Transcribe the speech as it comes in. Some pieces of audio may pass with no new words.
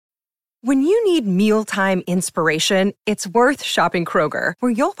When you need mealtime inspiration, it's worth shopping Kroger,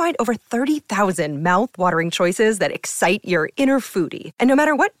 where you'll find over 30,000 mouth-watering choices that excite your inner foodie. And no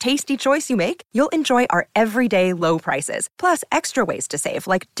matter what tasty choice you make, you'll enjoy our everyday low prices, plus extra ways to save,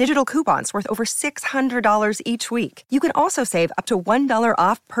 like digital coupons worth over $600 each week. You can also save up to $1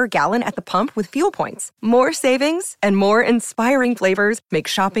 off per gallon at the pump with fuel points. More savings and more inspiring flavors make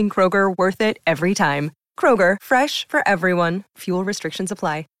shopping Kroger worth it every time. Kroger, fresh for everyone. Fuel restrictions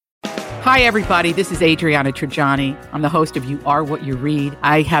apply. Hi, everybody. This is Adriana Trajani. I'm the host of You Are What You Read.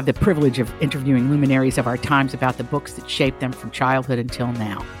 I have the privilege of interviewing luminaries of our times about the books that shaped them from childhood until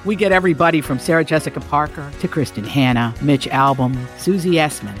now. We get everybody from Sarah Jessica Parker to Kristen Hanna, Mitch Albom, Susie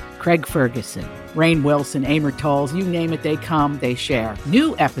Essman, Craig Ferguson, Rainn Wilson, Amor Tolls, you name it, they come, they share.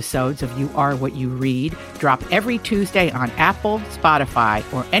 New episodes of You Are What You Read drop every Tuesday on Apple, Spotify,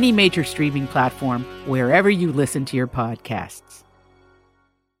 or any major streaming platform wherever you listen to your podcasts.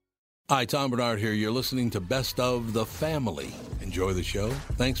 Hi, Tom Bernard here. You're listening to Best of the Family. Enjoy the show.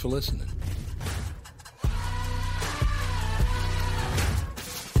 Thanks for listening.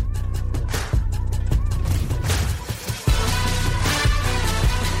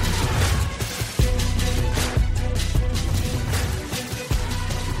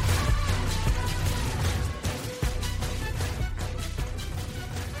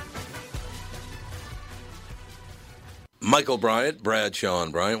 Michael Bryant, Bradshaw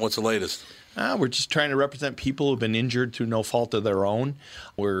and Bryant, what's the latest? We're just trying to represent people who've been injured through no fault of their own.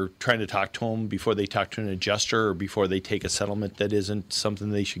 We're trying to talk to them before they talk to an adjuster or before they take a settlement that isn't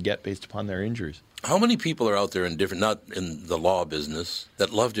something they should get based upon their injuries. How many people are out there in different, not in the law business,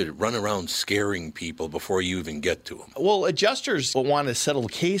 that love to run around scaring people before you even get to them? Well, adjusters want to settle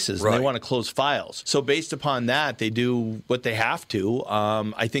cases and they want to close files. So based upon that, they do what they have to.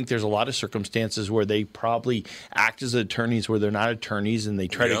 I think there's a lot of circumstances where they probably act as attorneys where they're not attorneys and they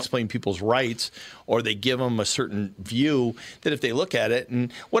try to explain people's rights, or they give them a certain view that if they look at it.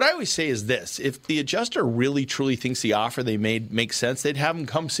 And what I always say is this: if the adjuster really truly thinks the offer they made makes sense, they'd have them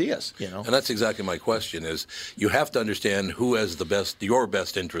come see us. And that's exactly my question is, you have to understand who has your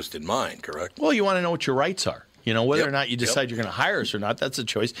best interest in mind, correct? Well, you want to know what your rights are. Whether or not you decide you're going to hire us or not, that's a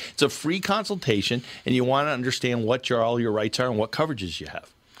choice. It's a free consultation, and you want to understand what all your rights are and what coverages you have.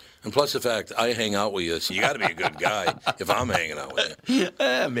 And plus the fact I hang out with you, so you got to be a good guy if I'm hanging out with you.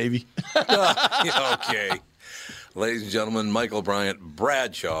 Maybe. Okay. Ladies and gentlemen, Michael Bryant,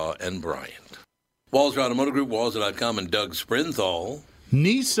 Bradshaw and Bryant. Walser Automotive Group, Walser.com, and Doug Sprinthal.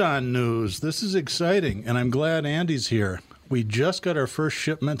 Nissan news. This is exciting, and I'm glad Andy's here. We just got our first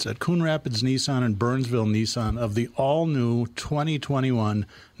shipments at Coon Rapids Nissan and Burnsville Nissan of the all-new 2021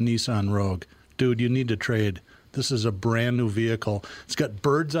 Nissan Rogue. Dude, you need to trade. This is a brand new vehicle. It's got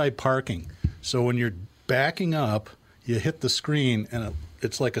bird's eye parking. So when you're backing up, you hit the screen and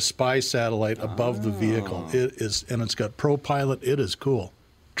it's like a spy satellite above the vehicle. It is, and it's got ProPilot. It is cool.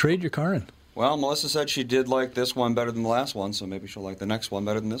 Trade your car in. Well, Melissa said she did like this one better than the last one, so maybe she'll like the next one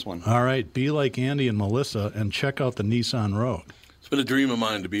better than this one. All right, be like Andy and Melissa and check out the Nissan Rogue. It's been a dream of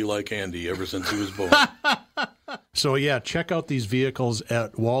mine to be like Andy ever since he was born. So, yeah, check out these vehicles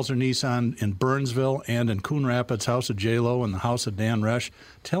at Walser Nissan in Burnsville and in Coon Rapids, House of J-Lo and the House of Dan Resch.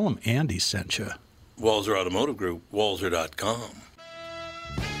 Tell them Andy sent you. Walser Automotive Group, Walser.com.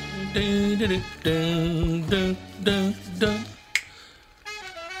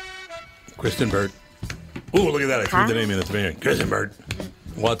 Kristen Bird. Ooh, look at that. I threw the name in at the beginning. Kristen Bird.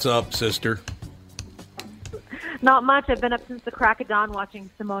 What's up, sister? Not much. I've been up since the crack of dawn watching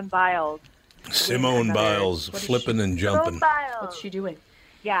Simone Biles. Simone Biles, flipping and jumping. Simone Biles. What's she doing?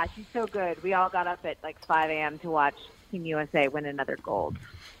 Yeah, she's so good. We all got up at like 5 a.m. to watch Team USA win another gold.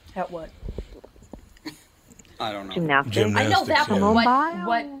 At what? I don't know. Gymnastics. I know that Simone one. Biles.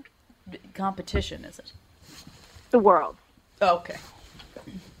 What competition is it? The world. Oh, okay.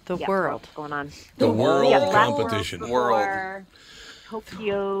 The world. What's going on? The world Yeah, competition. World.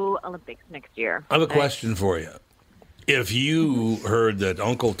 Tokyo Olympics next year. I have a question for you. If you heard that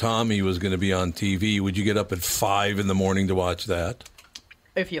Uncle Tommy was going to be on TV, would you get up at 5 in the morning to watch that?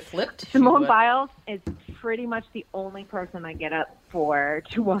 If you flipped? Simone Biles is pretty much the only person I get up for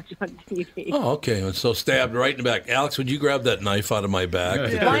to watch on TV. Oh, okay. And so stabbed right in the back. Alex, would you grab that knife out of my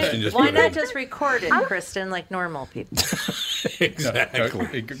back? Yeah. Why not just record it, Kristen, like normal people?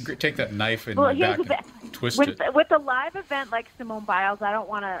 Exactly. Take that knife in Well, your here's back the and twist with, it. With a live event like Simone Biles, I don't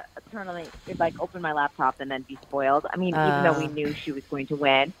want to open my laptop and then be spoiled. I mean, even though we knew she was going to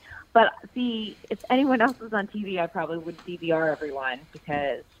win. But see, if anyone else was on TV, I probably would DVR everyone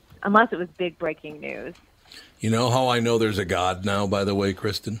because unless it was big breaking news. You know how I know there's a God now, by the way,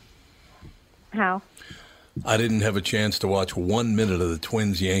 Kristen? How? I didn't have a chance to watch 1 minute of the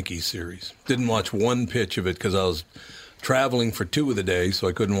Twins-Yankees series. Didn't watch one pitch of it because I was traveling for 2 of the days, so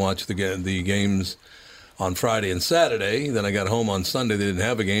I couldn't watch the games on Friday and Saturday. Then I got home on Sunday. They didn't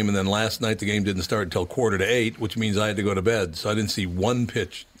have a game. And then last night the game didn't start until 7:45, which means I had to go to bed. So I didn't see one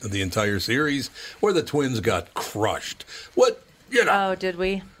pitch of the entire series where the Twins got crushed. What? You know. Oh, did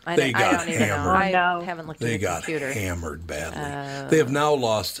we? They got I don't even know. hammered. I haven't looked at the computer. They got hammered badly. They have now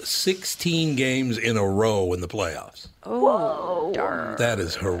lost 16 games in a row in the playoffs. Oh, darn. That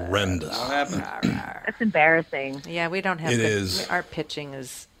is horrendous. What happened? That's embarrassing. Yeah, we don't have It is. Our pitching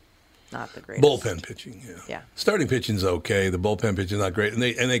is not the greatest. Bullpen pitching, yeah. Starting pitching's okay. The bullpen pitching is not great, and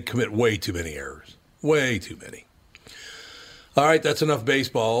they commit way too many errors. Way too many. All right, that's enough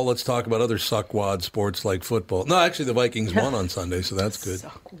baseball. Let's talk about other suckwad sports like football. No, actually, the Vikings won on Sunday, so that's good.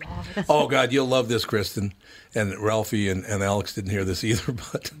 Oh, God, you'll love this, Kristen. And Ralphie and Alex didn't hear this either,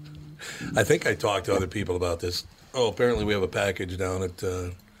 but I think I talked to other people about this. Oh, apparently we have a package down at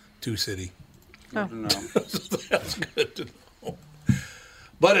Two City. Oh. No. That's good to know.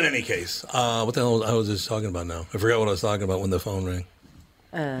 But in any case, what the hell was I just talking about now? I forgot what I was talking about when the phone rang.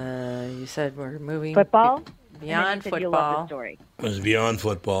 You said we're moving Football? beyond And then you said you love football. the story. It was beyond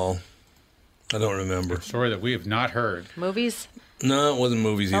football. I don't remember. A story that we have not heard. Movies? No, it wasn't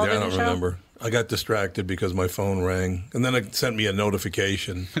movies either. I Television don't show? remember. I got distracted because my phone rang, and then it sent me a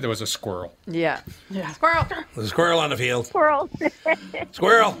notification. There was a squirrel. Yeah. Squirrel. There's a squirrel on the field. Squirrel.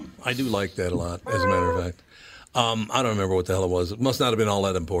 Squirrel. I do like that a lot, as a matter of fact. I don't remember what the hell it was. It must not have been all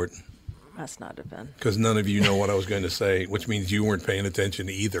that important. Must not have been. Because none of you know what I was going to say, which means you weren't paying attention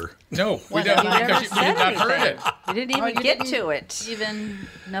either. No, we Well, don't. you never Because you said did not heard it. anything. You didn't even you get didn't to it. Even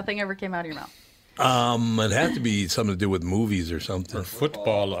nothing ever came out of your mouth. It had to be something to do with movies or something.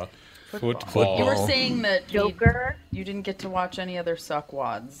 Football. Football. You were saying that Joker. you didn't get to watch any other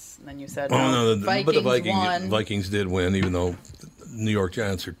suckwads. And then you said, Oh no, but the won. Vikings did win, even though the New York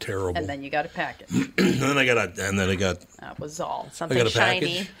Giants are terrible. And then you got a package. and then I got That was all. Something I got a shiny.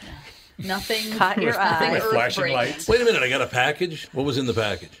 package. Nothing Caught your nothing eye. Flashing earth-breaking. lights. Wait a minute, I got a package. What was in the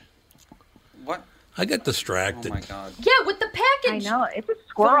package? What? I got Oh distracted. my God. Yeah, with the I package. know. It's a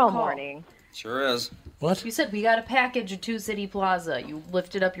squirrel Phone call. morning. Sure is. What? You said we got a package at Two City Plaza. You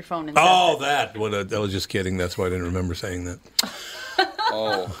lifted up your phone and said Oh, that. I was just kidding. That's why I didn't remember saying that.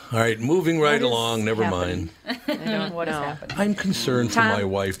 Oh. All right, moving right What is along. Never happening? mind. I don't what has No. happened. I'm concerned for Tom- my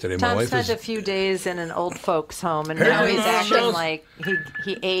wife today. My Tom wife spent is. a few days in an old folks' home, and Hey, now he's no, acting no. like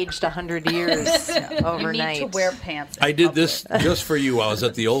he aged 100 years overnight. You need to wear pants. in I did public. this just for you. I was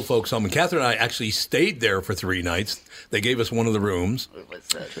at the old folks' home, and Catherine and I actually stayed there for 3 nights. They gave us one of the rooms. It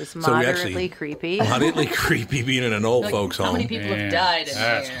was, It was So we moderately actually- creepy. Moderately creepy being in an old like, folks' how home. many people Man, have died in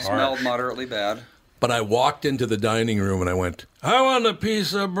that's here? hard. Smelled moderately bad. But I walked into the dining room and I went, I want a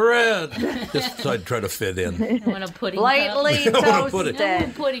piece of bread. Just so I'd try to fit in. I want a pudding Lightly I wanna put it-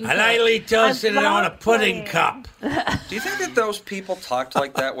 toasted. pudding I lightly toasted and I want a love pudding pudding. cup. Do you think that those people talked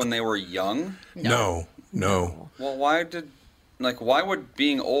like that when they were young? No. Well, why would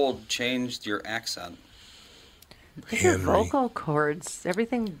being old change your accent? Your Henry. vocal cords,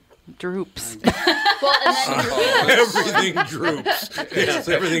 everything droops. Well, and then Everything droops. Yes,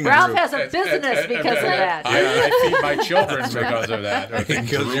 everything Ralph droops. has a business because of that. I feed my children because of that. Because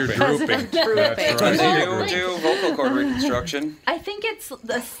you're Drooping. drooping. That's Do right. you do vocal cord reconstruction? I think it's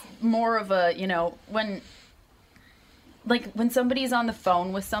more of a, when somebody's on the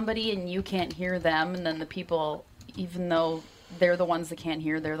phone with somebody and you can't hear them, and then the people, even though they're the ones that can't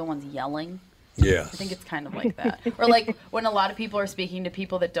hear, they're the ones yelling. Yeah. I think it's kind of like that. Or like when a lot of people are speaking to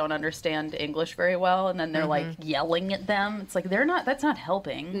people that don't understand English very well, and then they're like yelling at them. It's like that's not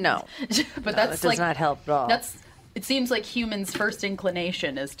helping. No. But It that's does like not help at all. it seems like humans' first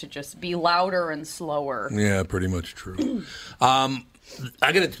inclination is to just be louder and slower. Yeah, pretty much true.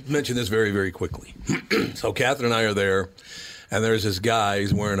 I got to mention this very, very quickly. So Catherine and I are there, and there's this guy.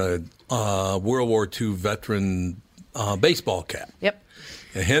 He's wearing a World War II veteran baseball cap. Yep.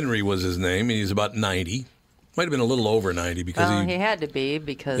 And Henry was his name, and he's about 90. Might have been a little over 90 because Well, he had to be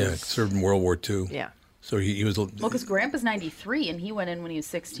because served in World War II. Yeah. So he was Well, because Grandpa's 93 and he went in when he was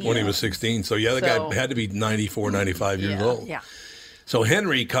 16. when he was 16. So yeah, the So- guy had to be 94, 95 years old. Yeah. So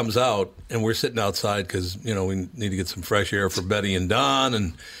Henry comes out, and we're sitting outside because, we need to get some fresh air for Betty and Don,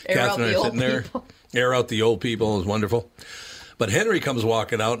 and Air out Catherine and the I are old sitting there. people. Air out the old people. It was wonderful. But Henry comes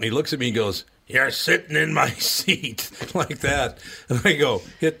walking out, and he looks at me and goes, "You're sitting in my seat," like that. And I go,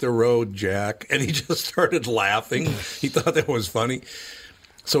 "Hit the road, Jack." And he just started laughing. He thought that was funny.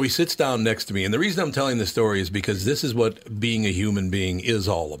 So he sits down next to me. And the reason I'm telling this story is because this is what being a human being is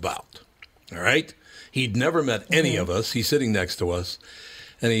all about. All right? He'd never met any of us. He's sitting next to us.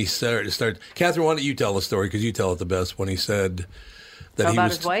 And he started. Catherine, why don't you tell the story? Because you tell it the best. When he said that he About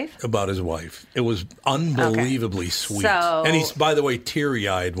was his wife? About his wife. It was unbelievably sweet. So- and he's, by the way,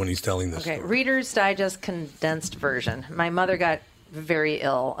 teary-eyed when he's telling this Okay, story. Reader's Digest condensed version. My mother got very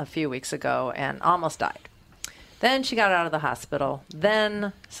ill a few weeks ago and almost died. Then she got out of the hospital.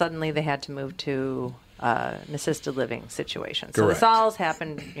 Then suddenly they had to move to an assisted living situation. So this Correct. all has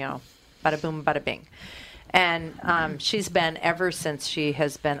happened, bada boom, bada bing. And she's been, ever since she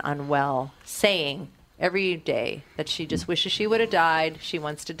has been unwell, saying every day that she just wishes she would have died. She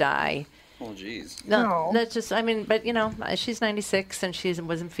wants to die. Oh, jeez. No, that's just, but she's 96 and she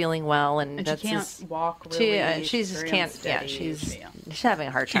wasn't feeling well. And she that's can't just, walk really. she just very can't, unsteady. she's having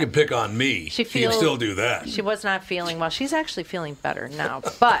a hard She time. can pick on me. She can still do that. She was not feeling well. She's actually feeling better now.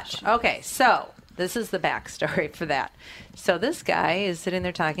 But, okay, so this is the backstory for that. So this guy is sitting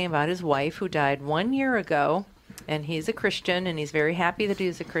there talking about his wife who died 1 year ago. And he's a Christian, and he's very happy that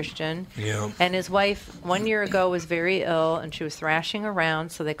he's a Christian. Yeah. And his wife 1 year ago was very ill, and she was thrashing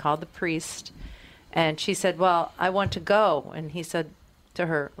around, so they called the priest. And she said, well, I want to go. And he said to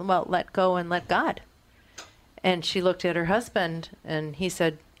her, well, let go and let God. And she looked at her husband, and he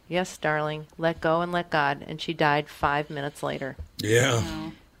said, yes, darling, let go and let God. And she died 5 minutes later. Yeah.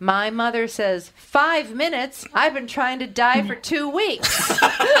 My mother says, 5 minutes? I've been trying to die for 2 weeks.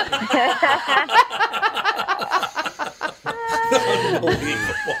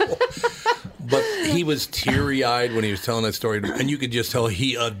 Unbelievable. But he was teary-eyed when he was telling that story, and you could just tell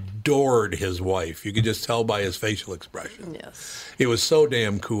he adored his wife. You could just tell by his facial expression. Yes. It was so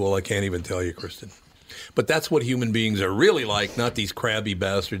damn cool, I can't even tell you, Kristen. But that's what human beings are really like, not these crabby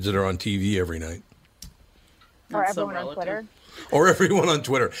bastards that are on TV every night. Or That's so everyone on relative. Twitter. Or everyone on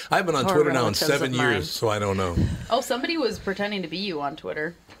Twitter. I've been on Or Twitter now in relatives 7 of mine. years, so I don't know. Oh, somebody was pretending to be you on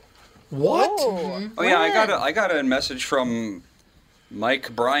Twitter. What? Oh yeah, I got a message from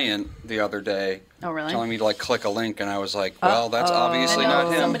Mike Bryant the other day. Oh, really? Telling me to click a link, and I was like, well, that's obviously I know,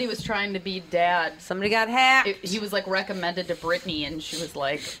 not him. somebody was trying to be dad. Somebody got hacked. He was recommended to Brittany, and she was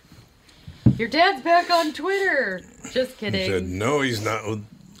like, your dad's back on Twitter. Just He kidding. said, no, he's not.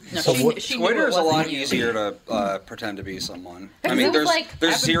 No, So she- what- she knew Twitter it is a lot wasn't you. easier to pretend to be someone. Because I mean, it was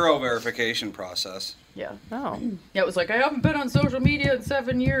there's after- zero verification process. Yeah. Oh. Yeah, it was like, I haven't been on social media in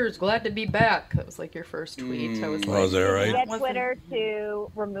 7 years. Glad to be back. That was your first tweet. I was like, Was that right? Get Twitter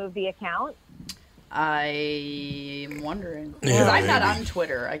to remove the account. I'm wondering. Yeah, Because I'm not maybe. on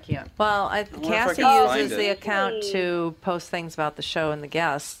Twitter. I can't. Well, wonder if I Cassie can find uses it. the account to post things about the show and the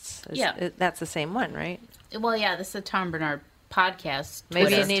guests. Yeah. That's the same one, right? Well, yeah, this is a Tom Bernard podcast. Maybe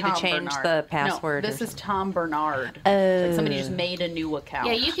Twitter. you need to Tom change Bernard. the password. No, or this is something. Tom Bernard. Oh. Somebody just made a new account.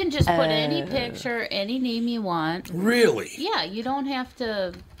 Yeah, you can just put any picture, any name you want. Really? Yeah, you don't have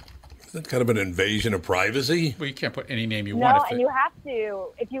to. Is that kind of an invasion of privacy? Well, you can't put any name you No, want. and you have to,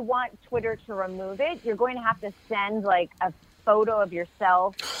 if you want Twitter to remove it, you're going to have to send a photo of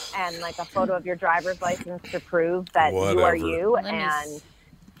yourself and a photo of your driver's license to prove that you are Whatever. you. Let me And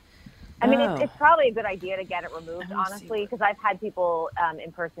I mean, Oh. it's probably a good idea to get it removed, honestly, because I've had people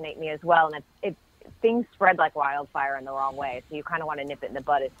impersonate me as well, and things spread like wildfire in the wrong way. So you kind of want to nip it in the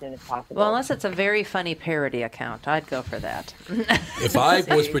bud as soon as possible. Well, unless it's a very funny parody account, I'd go for that. If I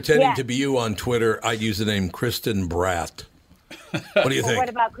was pretending Yeah. to be you on Twitter, I'd use the name Kristen Bratt. What do you Well, think? what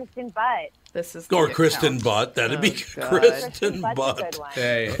about Kristen Butt? This is Or the Kristen account. Butt. That'd be God. Kristen Butt's a Butt. good one.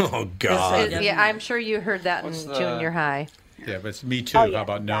 Hey, Oh, God. Yeah, I'm sure you heard that What's in the- junior high. yeah, but it's me too. Oh, yeah, How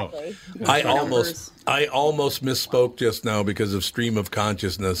about no? exactly. I almost misspoke just now because of stream of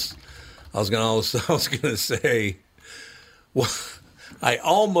consciousness. I was gonna say, well, I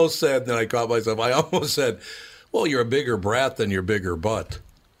almost said, then I caught myself. I almost said, well, you're a bigger brat than your bigger butt.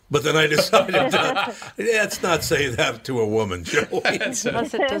 But then I decided let's not say that to a woman, shall we? Unless it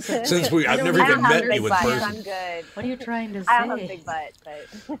doesn't. Since I've never I even don't have a met big you in butt. person. I'm good. What are you trying to say? I don't have a big butt,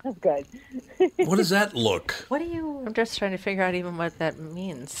 but it's good. What does that look? What do you? I'm just trying to figure out even what that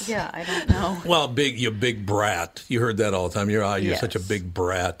means. Yeah, I don't know. Well, you big brat. You heard that all the time. You're such a Yes. big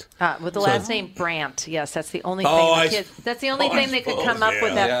brat. With the So- last name Brandt, yes, that's the only Oh, thing. I- That's the only oh, I thing they could come suppose, up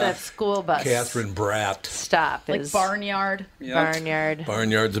with yeah. at the school bus. Catherine Bratt. Stop Like is barnyard. Yep. barnyard.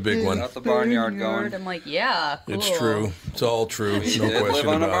 Barnyard's a big one. Got the barnyard going. I'm like, yeah, cool. It's true. It's all true. We No did question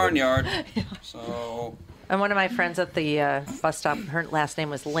live on a about it. barnyard. So And one of my friends at the bus stop, her last name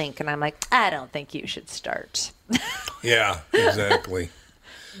was Link, and I'm like, I don't think you should start. Yeah, exactly.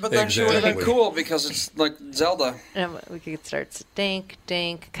 But then she would have been Exactly. cool because it's like Zelda. And we could start dink,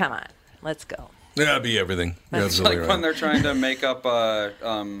 dink. Come on, let's go. That'd be everything. You're It's absolutely like right. when they're trying to make up,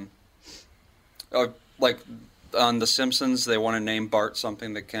 like on The Simpsons, they want to name Bart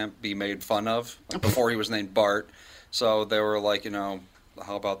something that can't be made fun of. Like before he was named Bart, so they were like,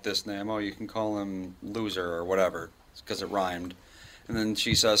 how about this name? Oh, you can call him Loser or whatever, because it rhymed. And then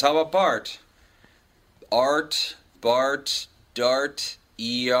she says, how about Bart? Art, Bart, Dart,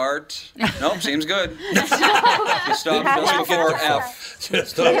 E-Art. Nope, seems good. You stop just before F.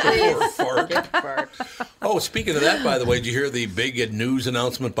 Just before fart. Oh, speaking of that, by the way, did you hear the big news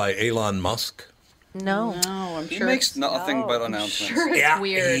announcement by Elon Musk? No. I'm He sure makes nothing but announcements. Sure, it's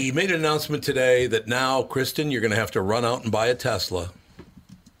weird. He made an announcement today that now, Kristen, you're going to have to run out and buy a Tesla.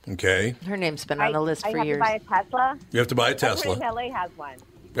 Okay? Her name's been on the list for years. I have to buy a Tesla? You have to buy a Tesla. Everybody in LA has one.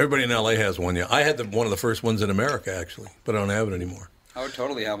 Everybody in L.A. has one, yeah. I had one of the first ones in America, actually, but I don't have it anymore. I would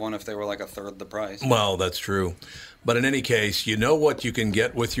totally have one if they were like a third the price. Well, that's true. But in any case, you know what you can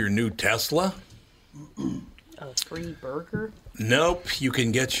get with your new Tesla? A free burger? Nope. You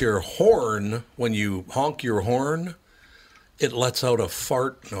can get your horn. When you honk your horn, it lets out a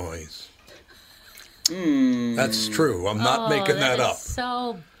fart noise. That's true. I'm not making that up.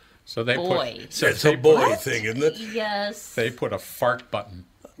 So they boy. It's a boy thing, isn't it? Yes. They put a fart button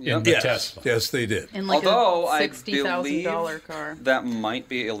in Yep. the Tesla. Yes, they did. In like Although a I $60,000 car. that might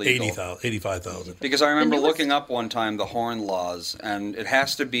be illegal. 85,000. Because I remember looking up one time the horn laws, and it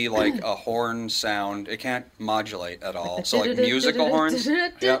has to be like a horn sound. It can't modulate at all. So like musical horns,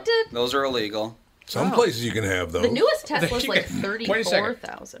 yep, those are illegal. Some places you can have those. The newest Tesla's like Wait a second.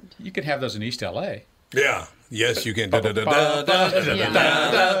 $34,000. You can have those in East L.A. Yeah. Yes, you can.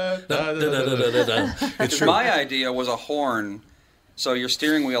 It's true. My idea was a horn. So your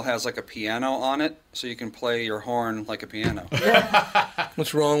steering wheel has like a piano on it, so you can play your horn like a piano.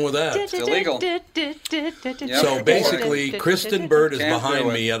 What's wrong with that? It's illegal. So basically, Kristen Bird is Can't behind do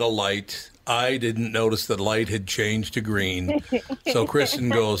it. me at a light. I didn't notice the light had changed to green. So Kristen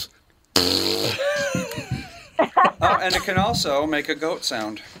goes, Oh, and it can also make a goat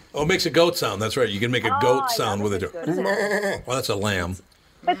sound. oh, it makes a goat sound. That's right. You can make a goat sound with it. Well, that's a lamb.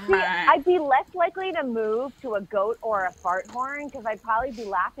 But see, I'd be less likely to move to a goat or a fart horn because I'd probably be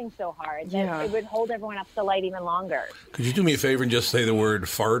laughing so hard that it would hold everyone up to the light even longer. Could you do me a favor and just say the word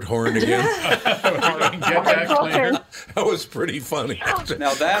fart horn again? Get that clear. That was pretty funny.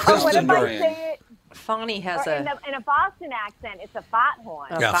 Now that's But what Kristen if I Dorian. say it Fawny has in a Boston accent? It's a fat horn.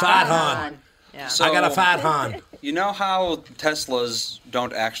 Yeah, fat horn. Yeah. So, I got a fat horn. You know how Teslas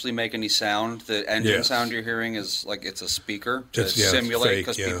don't actually make any sound? The engine Yes. sound you're hearing is like it's a speaker to It's- yeah, it's simulate fake,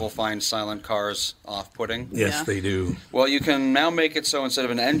 because yeah. people find silent cars off-putting. Yes, they do. Well, you can now make it so instead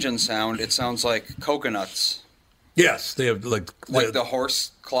of an engine sound, it sounds like coconuts. Yes, they have like the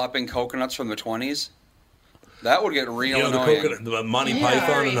horse clopping coconuts from the 20s. That would get real you know, annoying. the coconut, the Monty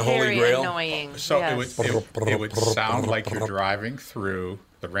Python and the Holy Very Grail. annoying. So yes. it would sound like you're driving through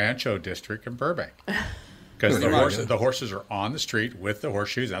the Rancho District in Burbank. Because the horses are on the street with the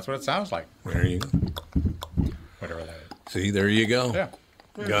horseshoes. That's what it sounds like. There you go. Whatever that is. See, there you go. Yeah.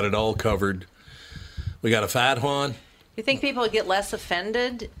 Got it all covered. We got a fat horn. You think people would get less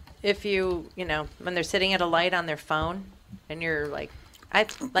offended if you know, when they're sitting at a light on their phone and you're like,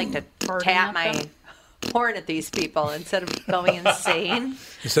 I'd like to Farting tap at my them? horn at these people instead of going insane.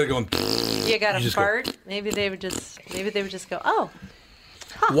 Instead of going, You got You a just go- fart? Maybe they would just go, oh.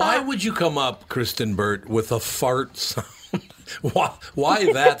 why would you come up, Kristen Burt, with a fart sound?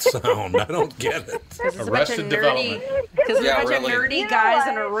 Why that sound? I don't get it. Because it's Arrested a bunch of Development. because there's Yeah, a bunch really. of nerdy You know guys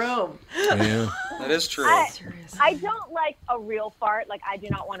in what? a room. Yeah. That is true. I don't like a real fart. Like, I do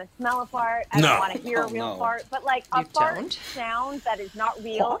not want to smell a fart. I No. don't want to hear a Oh, real no. fart. But, like, a You fart don't? sound that is not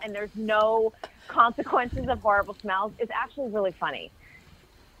real and there's no consequences of horrible smells is actually really funny.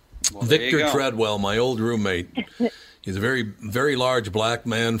 Well, there you Victor go. Treadwell, my old roommate. He's a very, very large black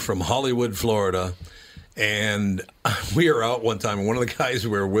man from Hollywood, Florida. And we were out one time, and one of the guys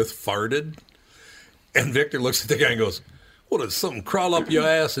we were with farted. And Victor looks at the guy and goes, "What, did something crawl up your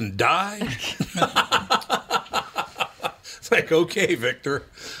ass and die?" It's like, okay, Victor.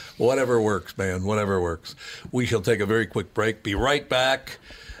 Whatever works, man. Whatever works. We shall take a very quick break. Be right back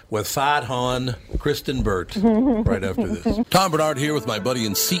with Fat Hon, Kristen Burt, right after this. Tom Bernard here with my buddy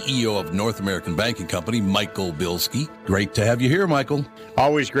and CEO of North American Banking Company, Michael Bilski. Great to have you here, Michael.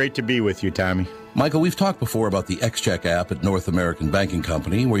 Always great to be with you, Tommy. Michael, we've talked before about the XCheck app at North American Banking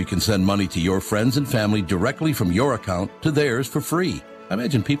Company, where you can send money to your friends and family directly from your account to theirs for free. I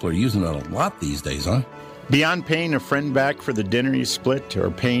imagine people are using it a lot these days, huh? Beyond paying a friend back for the dinner you split or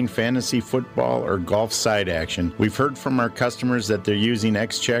paying fantasy football or golf side action, we've heard from our customers that they're using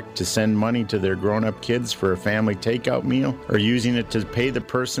XCheck to send money to their grown-up kids for a family takeout meal or using it to pay the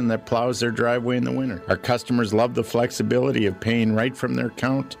person that plows their driveway in the winter. Our customers love the flexibility of paying right from their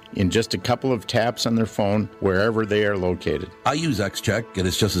account in just a couple of taps on their phone wherever they are located. I use XCheck, and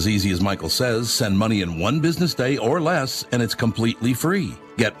it's just as easy as Michael says. Send money in one business day or less, and it's completely free.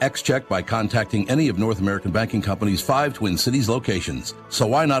 Get XCheck by contacting any of North American Banking Company's 5 Twin Cities locations. So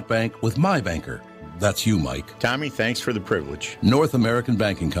why not bank with my banker? That's you, Mike. Tommy, thanks for the privilege. North American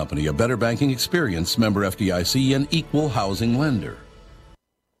Banking Company, a better banking experience, member FDIC, and equal housing lender.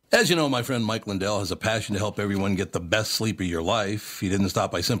 As you know, my friend Mike Lindell has a passion to help everyone get the best sleep of your life. He didn't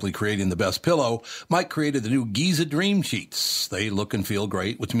stop by simply creating the best pillow. Mike created the new Giza Dream Sheets. They look and feel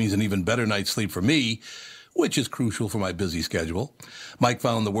great, which means an even better night's sleep for me, which is crucial for my busy schedule. Mike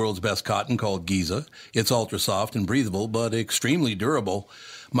found the world's best cotton called Giza. It's ultra soft and breathable, but extremely durable.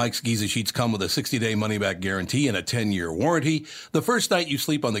 Mike's Giza sheets come with a 60-day money-back guarantee and a 10-year warranty. The first night you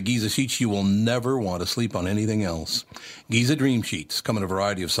sleep on the Giza sheets, you will never want to sleep on anything else. Giza Dream Sheets come in a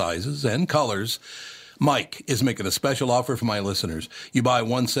variety of sizes and colors. Mike is making a special offer for my listeners. You buy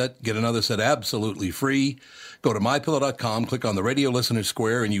one set, get another set absolutely free. Go to MyPillow.com, click on the radio listener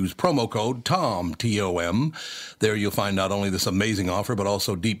square, and use promo code TOM, T-O-M. There you'll find not only this amazing offer, but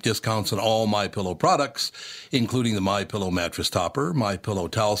also deep discounts on all MyPillow products, including the MyPillow mattress topper,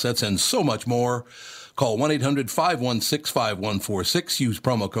 MyPillow towel sets, and so much more. Call 1-800-516-5146, use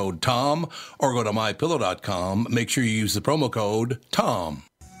promo code TOM, or go to MyPillow.com. Make sure you use the promo code TOM.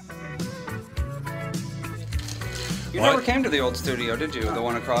 You never came to the old studio, did you? The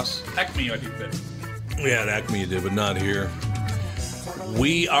one across? Acme, I did that. Yeah, at Acme you did, but not here.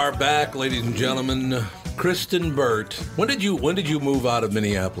 We are back, ladies and gentlemen. Kristen Burt. When did you move out of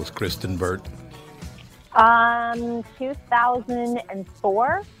Minneapolis, Kristen Burt?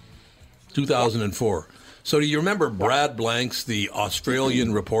 2004. 2004. So do you remember Brad Blanks, the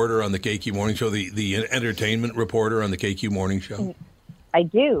Australian reporter on the KQ Morning Show, the entertainment reporter on the KQ Morning Show? I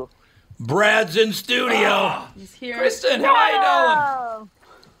do. Brad's in studio. He's here. Kristen, how are you doing?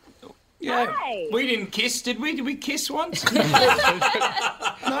 Yeah. Hi. We didn't kiss, did we? Did we kiss once? No,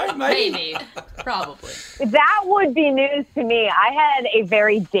 maybe. Maybe. Probably. That would be news to me. I had a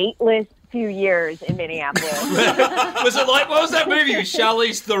very dateless few years in Minneapolis. Was it like, what was that movie with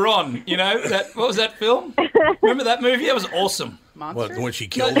Charlize Theron? You know, what was that film? Remember that movie? That was awesome. What, when she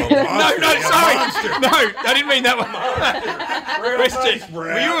killed a monster? No, sorry. No, I didn't mean that one. Kristen,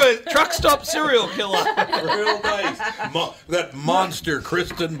 were you a truck stop serial killer? Real nice. That monster,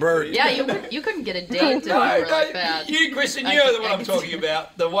 Kristen Burt. Yeah, you couldn't get a date if you were like that. You, Kristen, you know the one I'm talking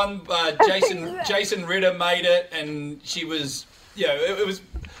about. The one Jason Ritter made it, and she was, it was.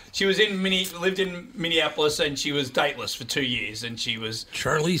 She was lived in Minneapolis, and she was dateless for 2 years, and she was...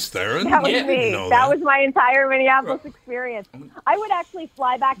 Charlize Theron? That was me. That was my entire Minneapolis experience. I would actually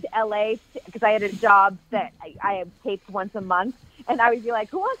fly back to L.A. because I had a job that I had taped once a month, and I would be like,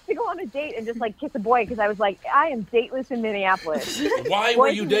 who wants to go on a date and just, kiss a boy? Because I was like, I am dateless in Minneapolis. Why were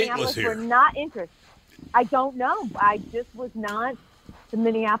you dateless here? Were not interested. I don't know. I just was not the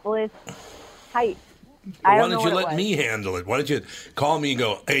Minneapolis type. Why don't you let me handle it? Why don't you call me and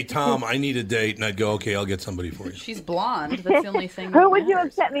go, hey, Tom, I need a date, and I'd go, okay, I'll get somebody for you. She's blonde. That's the only thing. Who would you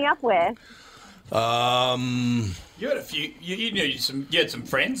have set me up with? You had a few. You had some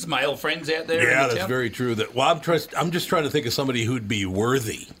friends, male friends out there. Yeah, that's very true. I'm just trying to think of somebody who'd be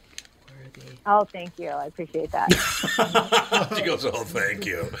worthy. Oh, thank you. I appreciate that. She goes, oh, thank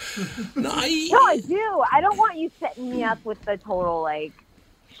you. No, I do. I don't want you setting me up with the total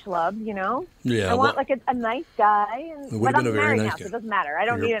schlub, Yeah. I want a nice guy, but I'm married now, so it doesn't matter. I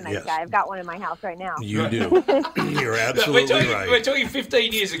don't need a nice guy. I've got one in my house right now. You do. You're absolutely right. We're talking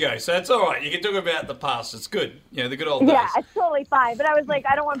 15 years ago, so that's all right. You can talk about the past. It's good. The good old days. Yeah, it's totally fine. But I was like,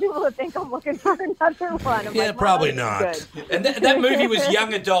 I don't want people to think I'm looking for another one. I'm probably not. Good. And that movie was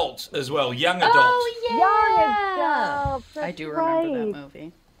young adult as well. Young adult. Oh yeah. Young adult. I do remember that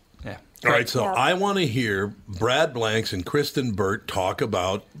movie. Yeah. All right, so I want to hear Brad Blanks and Kristen Burt talk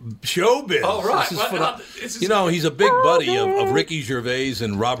about showbiz. Oh, right. This is he's a big buddy of Ricky Gervais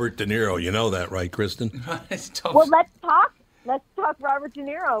and Robert De Niro. You know that, right, Kristen? Well, let's talk. Let's talk Robert De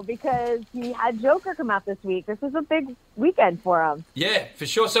Niro because he had Joker come out this week. This was a big weekend for him. Yeah, for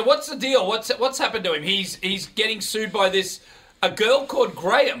sure. So what's the deal? What's happened to him? He's getting sued by a girl called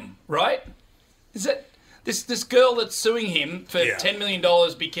Graham, right? Is it? This girl that's suing him for $10 million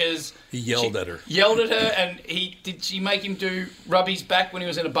because he yelled at her. Yelled at her, and did she make him rub his back when he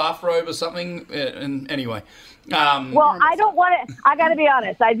was in a bathrobe or something? And anyway, well, I don't want to. I got to be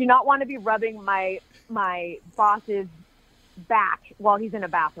honest. I do not want to be rubbing my my boss's back while he's in a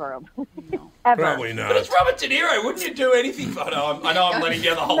bathrobe. Ever. Probably not. But it's Robert De Niro. Wouldn't you do anything? I know I'm letting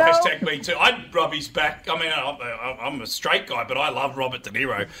down the whole hashtag me too. I'd rub his back. I mean, I'm a straight guy, but I love Robert De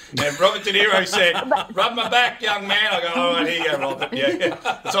Niro. And Robert De Niro said, "Rub my back, young man." I go, "All right, here you go, Robert."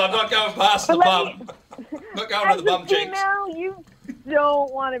 Yeah. So I'm not going past the bum. Not going to the bum cheeks. You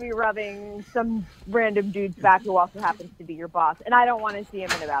don't want to be rubbing some random dude's back who also happens to be your boss, and I don't want to see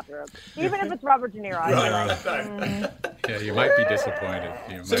him in a bathrobe, even if it's Robert De Niro. Yeah, you might be disappointed.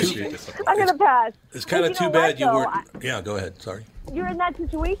 I'm gonna pass. It's kind of too bad you weren't. Yeah, go ahead. Sorry. You're in that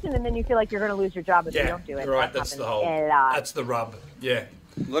situation, and then you feel like you're going to lose your job if you don't do it. Right, that's the whole. That's the rub. Yeah.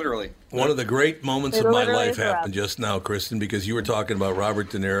 Literally. One of the great moments of my life happened just now, Kristen, because you were talking about Robert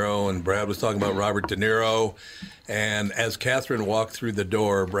De Niro and Brad was talking about Robert De Niro. And as Catherine walked through the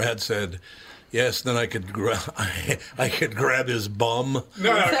door, Brad said, "Yes, then I could grab his bum."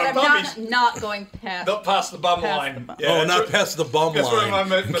 No, I'm not going past. Not past the bum line. Yeah, not past the bum line. That's where my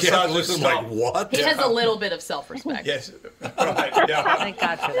massage looks like, what? He has a little bit of self-respect. Yes. Right. Yeah. Thank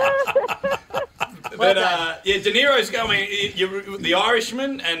God for that. But De Niro's going. The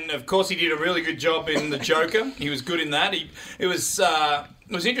Irishman, and of course he did a really good job in The Joker. He was good in that. It was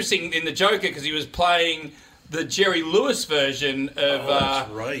interesting in The Joker because he was playing the Jerry Lewis version of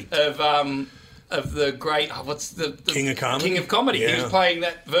of the great what's the King of Comedy. King of Comedy. Yeah. He was playing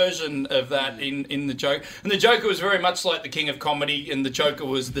that version of that in The Joker, and The Joker was very much like the King of Comedy, and The Joker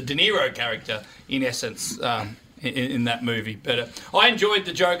was the De Niro character in essence. In that movie, but I enjoyed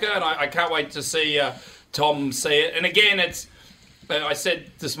The Joker, and I can't wait to see Tom see it. And again, it's I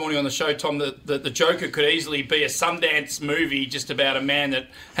said this morning on the show, Tom, that The Joker could easily be a Sundance movie just about a man that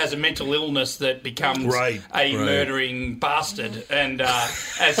has a mental illness that becomes a murdering bastard, and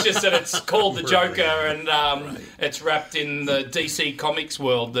it's just that it's called The Joker, and it's wrapped in the DC Comics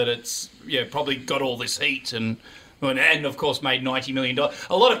world that it's probably got all this heat and of course made $90 million.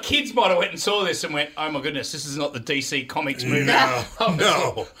 A lot of kids might have went and saw this and went, "Oh my goodness, this is not the DC Comics movie I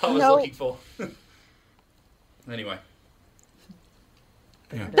was looking for." Anyway.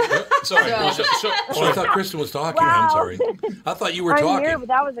 Yeah. Sorry. I thought Kristen was talking. Wow. I'm sorry. I thought you were I'm talking. here, but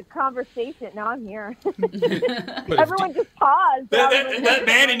that was a conversation. Now I'm here. Everyone just paused. That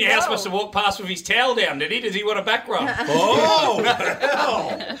man in your house must have walked past with his towel down, did he? Does he want a back rub? Oh,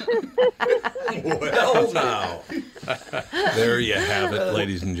 well, now. There you have it,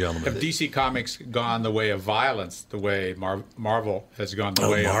 ladies and gentlemen. Have DC Comics gone the way of violence, the way Marvel has gone the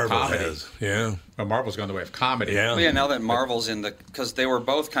way of comedy? Yeah. Well, Marvel's gone the way of comedy. Well, yeah, now that Marvel's in because they were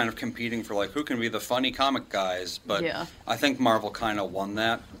both kind of competing for who can be the funny comic guys, but I think Marvel kind of won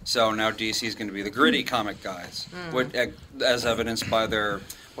that. So now DC is going to be the gritty comic guys, as evidenced by their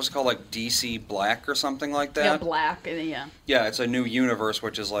what's it called, DC Black or something like that. Yeah, Black, yeah. Yeah, it's a new universe,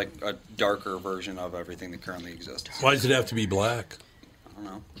 which is like a darker version of everything that currently exists. Why does it have to be black? I don't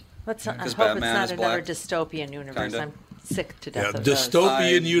know. I hope Batman it's not another dystopian universe. Kinda. I'm sick to death of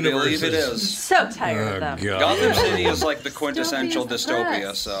dystopian universes. I believe it is. So tired of them. God. Gotham City is like the quintessential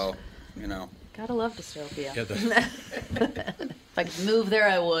dystopia, so, Gotta love dystopia. If I could move there,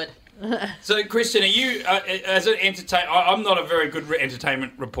 I would. So, Kristen, are you, as an entertainer, I'm not a very good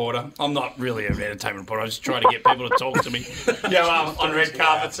entertainment reporter. I'm not really an entertainment reporter. I just try to get people to talk to me on red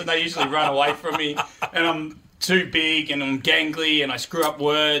carpets, and they usually run away from me. And I'm too big, and I'm gangly, and I screw up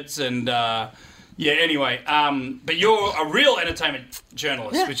words, and anyway. But you're a real entertainment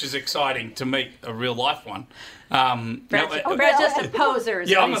journalist, which is exciting to meet a real life one. Brad's just a poser.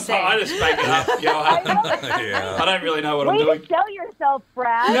 Yeah, I just make it up. I don't really know what I'm doing. Way to sell yourself,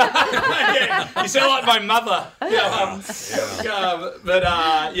 Brad. You sound like my mother.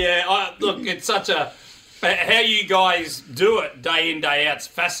 Look, it's such a. How you guys do it day in, day out, it's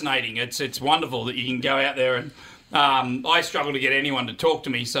fascinating. It's wonderful that you can go out there and. I struggle to get anyone to talk to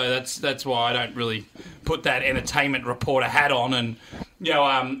me, so that's why I don't really put that entertainment reporter hat on. And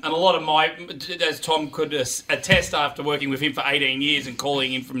and a lot of my, as Tom could attest after working with him for 18 years and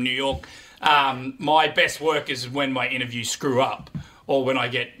calling in from New York, my best work is when my interviews screw up. Or when I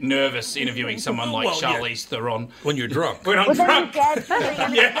get nervous interviewing someone like Charlize Theron. When you're drunk. When I'm drunk.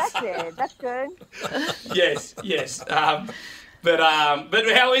 Yes. That's good. Yes. But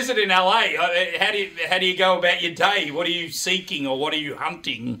how is it in LA? How do you go about your day? What are you seeking or what are you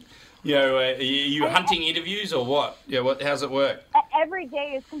hunting? Are you hunting interviews or what? How's it work? Every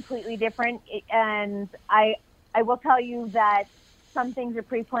day is completely different, and I will tell you that some things are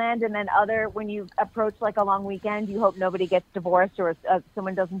pre-planned, and then when you approach a long weekend, you hope nobody gets divorced or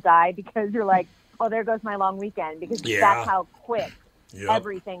someone doesn't die because you're like, oh, there goes my long weekend, because that's how quick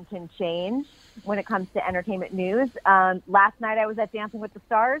everything can change when it comes to entertainment news. Last night I was at Dancing with the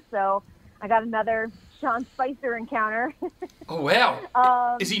Stars, so I got another Sean Spicer encounter. Oh,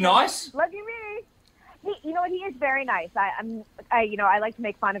 wow. Is he nice? Lucky me. You know what? He is very nice. I like to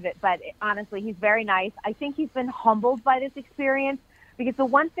make fun of it, but honestly, he's very nice. I think he's been humbled by this experience because the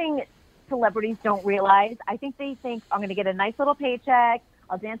one thing celebrities don't realize, I think they think, I'm going to get a nice little paycheck.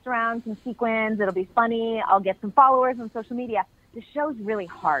 I'll dance around some sequins. It'll be funny. I'll get some followers on social media. The show's really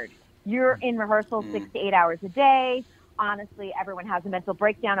hard. You're in rehearsal 6 to 8 hours a day. Honestly, everyone has a mental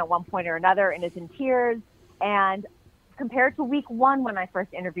breakdown at one point or another and is in tears. And compared to week 1 when I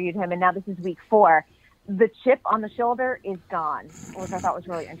first interviewed him, and now this is week 4, the chip on the shoulder is gone, which I thought was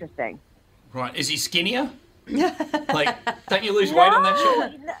really interesting. Right. Is he skinnier? Like, don't you lose weight on that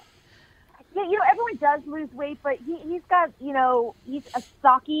show? No. Yeah, everyone does lose weight, but he's got, he's a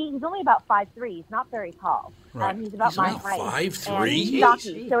stocky. He's only about 5'3". He's not very tall. Right. He's about my height. 5'3"? He's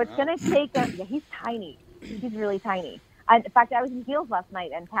stocky, so it's going to take he's tiny. He's really tiny. In fact, I was in heels last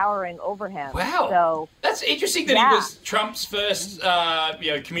night and towering over him. Wow. So that's interesting that he was Trump's first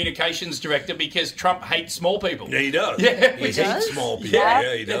communications director because Trump hates small people. Yeah, he does. Yeah, he hates small people.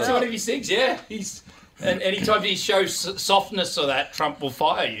 Yeah, he does. That's one of his things, And anytime he shows softness or that, Trump will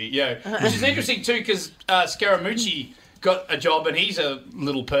fire you. Which is interesting too, because Scaramucci got a job, and he's a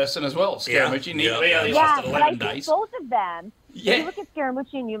little person as well. Scaramucci, and he only lasted 11 days. Both of them. Yeah. If you look at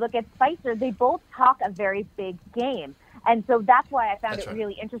Scaramucci and you look at Spicer, they both talk a very big game. And so that's why I found it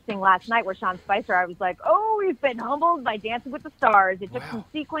really interesting last night where Sean Spicer, I was like, oh, he's been humbled by Dancing with the Stars. It took some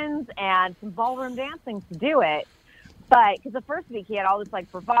sequins and some ballroom dancing to do it. But because the first week he had all this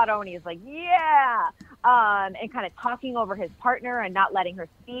like bravado and he was like, and kind of talking over his partner and not letting her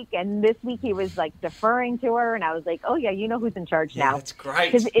speak. And this week he was like deferring to her. And I was like, oh, yeah, you know who's in charge now. That's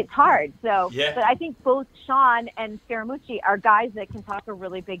great. Because it's hard. So, Yeah. But I think both Sean and Scaramucci are guys that can talk a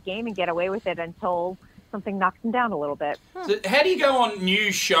really big game and get away with it until something knocks them down a little bit. So how do you go on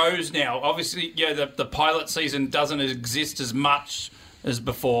new shows now? Obviously, the pilot season doesn't exist as much as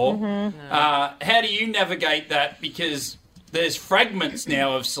before. How do you navigate that? Because there's fragments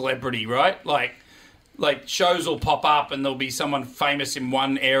now of celebrity, right? Like shows will pop up and there'll be someone famous in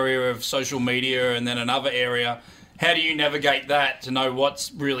one area of social media and then another area. How do you navigate that to know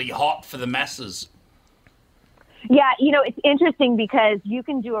what's really hot for the masses? Yeah, it's interesting because you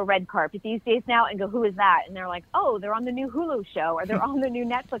can do a red carpet these days now and go, who is that? And they're like, oh, they're on the new Hulu show or they're on the new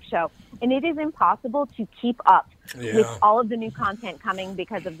Netflix show. And it is impossible to keep up with all of the new content coming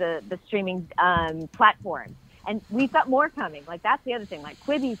because of the streaming platforms. And we've got more coming. Like, that's the other thing. Like,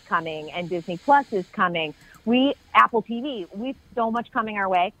 Quibi's coming and Disney Plus is coming. Apple TV, we've so much coming our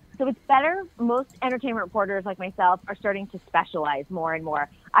way. So it's better. Most entertainment reporters like myself are starting to specialize more and more.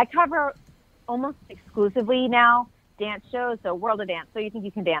 I cover almost exclusively now dance shows, so World of Dance, So You Think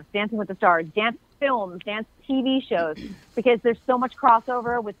You Can Dance, Dancing with the Stars, dance films, dance TV shows, because there's so much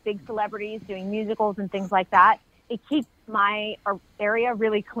crossover with big celebrities doing musicals and things like that. It keeps my area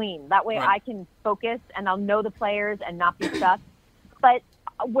really clean. That way I can focus and I'll know the players and not be stuck. But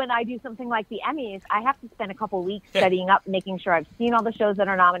when I do something like the Emmys, I have to spend a couple weeks studying up, making sure I've seen all the shows that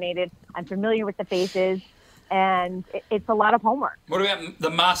are nominated, I'm familiar with the faces, and it's a lot of homework. What about The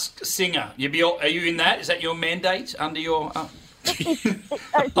Masked Singer? Are you in that? Is that your mandate under your... I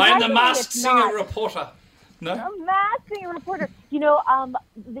am the Masked Singer reporter. No? A Masked Singer reporter.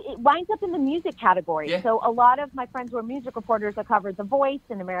 It winds up in the music category. Yeah. So a lot of my friends who are music reporters that cover The Voice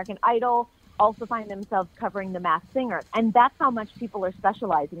and American Idol also find themselves covering The Masked Singer. And that's how much people are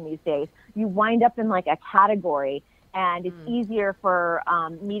specializing these days. You wind up in like a category. And it's easier for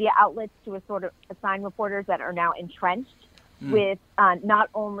media outlets to sort of assign reporters that are now entrenched with not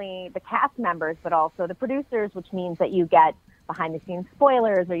only the cast members, but also the producers, which means that you get behind-the-scenes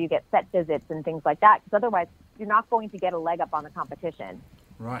spoilers or you get set visits and things like that. Because otherwise, you're not going to get a leg up on the competition.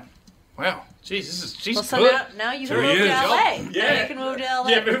 Right. Wow. Jeez, she's well, so good. now you can move to LA. Yeah. You can move to LA.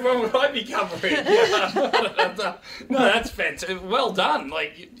 Yeah, but what would I be covering? No, that's fantastic. Well done.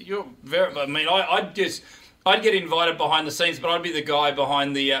 Like, you're very... I mean, I'd get invited behind the scenes, but I'd be the guy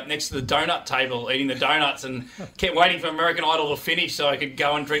behind the next to the donut table eating the donuts and kept waiting for American Idol to finish so I could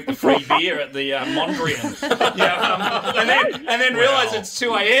go and drink the free beer at the Mondrian. And then realise it's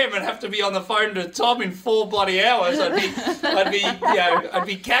 2 a.m. and have to be on the phone to Tom in 4 bloody hours. I'd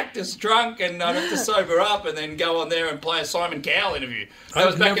be cactus drunk and I'd have to sober up and then go on there and play a Simon Cowell interview. That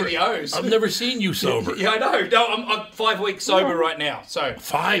was back in the O's. I've never seen you sober. Yeah, I know. No, I'm 5 weeks sober right now. So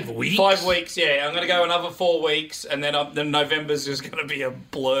 5 weeks? 5 weeks, yeah. I'm going to go another 4 weeks, and then November's just going to be a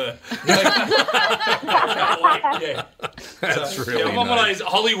blur. Yeah. That's really I'm on one of nice. those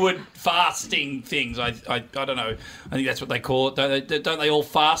Hollywood fasting things. I don't know. I think that's what they call it. Don't they all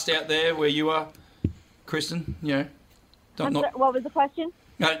fast out there where you are, Kristen? What was the question?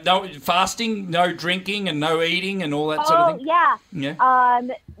 No fasting, no drinking, and no eating, and all that sort of thing. Yeah.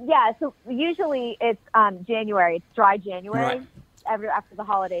 Yeah. So usually it's January. It's dry January. Right. After the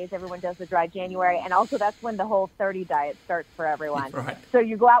holidays, everyone does the dry January, and also that's when the whole 30 diet starts for everyone. Right. So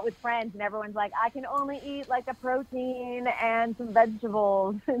you go out with friends, and everyone's like, "I can only eat like a protein and some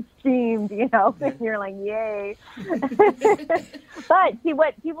vegetables and steamed," and you're like, "Yay!" But see,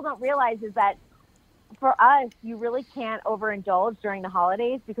 what people don't realize is that for us, you really can't overindulge during the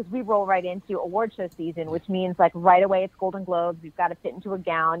holidays because we roll right into award show season, which means like right away it's Golden Globes. You've got to fit into a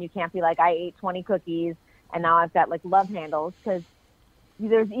gown. You can't be like, I ate 20 cookies and now I've got like love handles, because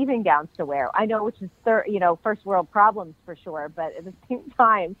there's evening gowns to wear. I know, which is first world problems for sure, but at the same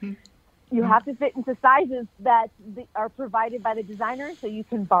time, you have to fit into sizes that are provided by the designer, so you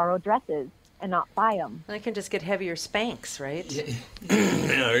can borrow dresses and not buy them. And I can just get heavier Spanx, right? Yeah,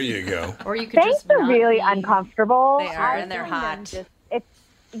 there you go. Or you could Spanx just are really uncomfortable. They are, and they're hot.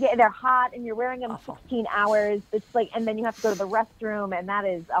 They're hot, and you're wearing them 16 hours. It's like, and then you have to go to the restroom, and that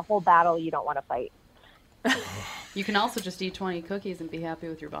is a whole battle you don't want to fight. You can also just eat 20 cookies and be happy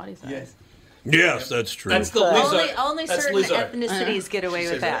with your body size. Yes, that's true. That's the Lizzo. Only That's certain Lizzo. ethnicities get away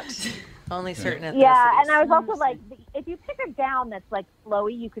with that. Only certain ethnicities. Yeah, and I was also like, if you pick a gown that's like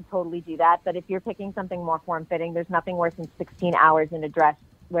flowy, you could totally do that. But if you're picking something more form-fitting, there's nothing worse than 16 hours in a dress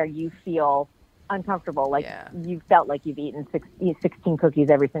where you feel uncomfortable, like you felt like you've eaten 16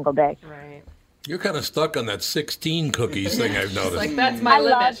 cookies every single day. Right. You're kind of stuck on that 16 cookies thing, I've noticed. Like, that's my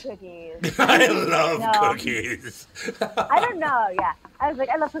limit. I love cookies. I love cookies. I don't know, yeah. I was like,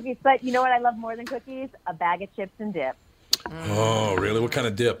 I love cookies, but you know what I love more than cookies? A bag of chips and dip. Oh, really? What kind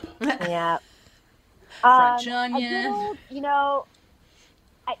of dip? Yeah. French onion.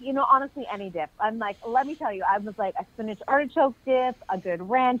 Honestly, any dip. I'm like, let me tell you, I was like a spinach artichoke dip, a good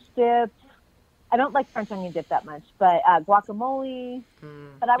ranch dip. I don't like French onion dip that much, but guacamole.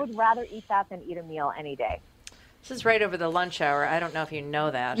 But I would rather eat that than eat a meal any day. This is right over the lunch hour. I don't know if you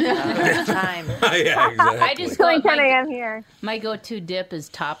know that. Time. Yeah, exactly. I just It's only 10 a.m. here. My go-to dip is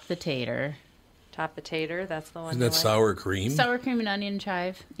top the tater. Top the tater, that's the one. Isn't that sour cream? Sour cream and onion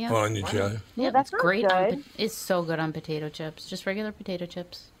chive. Yeah. Oh, onion chive. Yeah, that that's sounds great. good. It's so good on potato chips. Just regular potato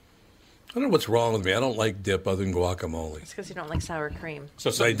chips. I don't know what's wrong with me. I don't like dip other than guacamole. It's because you don't like sour cream.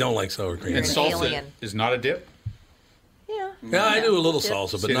 So I don't like sour cream. And an salsa alien. is not a dip? Yeah. Yeah, I do a little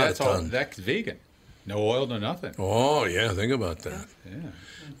salsa, but See, not a that's all. ton. That's vegan. No oil, no nothing. Oh, yeah, think about that. Yeah.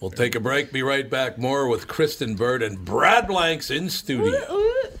 We'll take a break, be right back. More with Kristen Bird and Brad Blanks in studio.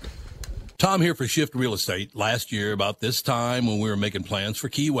 Tom here for Shift Real Estate. Last year, about this time when we were making plans for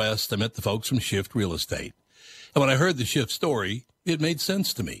Key West, I met the folks from Shift Real Estate. And when I heard the Shift story, it made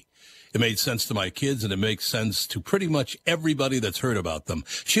sense to me. It made sense to my kids, and it makes sense to pretty much everybody that's heard about them.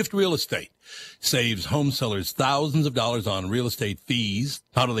 Shift Real Estate saves home sellers thousands of dollars on real estate fees.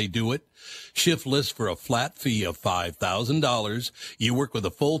 How do they do it? Shift lists for a flat fee of $5,000. You work with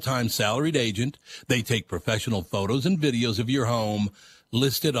a full-time salaried agent. They take professional photos and videos of your home,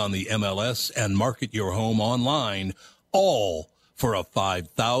 list it on the MLS, and market your home online, all for a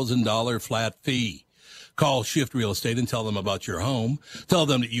 $5,000 flat fee. Call Shift Real Estate and tell them about your home. Tell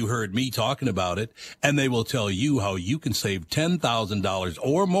them that you heard me talking about it, and they will tell you how you can save $10,000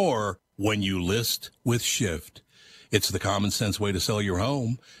 or more when you list with Shift. It's the common sense way to sell your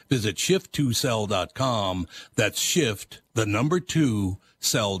home. Visit shift2sell.com. That's shift, the number 2,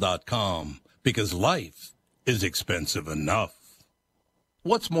 sell.com. Because life is expensive enough.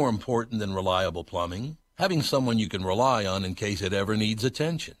 What's more important than reliable plumbing? Having someone you can rely on in case it ever needs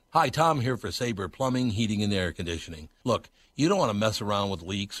attention. Hi, Tom here for Sabre Plumbing, Heating, and Air Conditioning. Look, you don't want to mess around with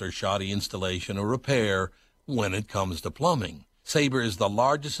leaks or shoddy installation or repair when it comes to plumbing. Sabre is the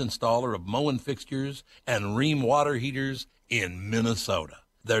largest installer of Moen fixtures and Rheem water heaters in Minnesota.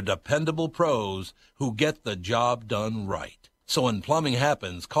 They're dependable pros who get the job done right. So when plumbing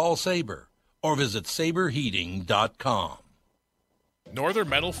happens, call Sabre or visit saberheating.com. Northern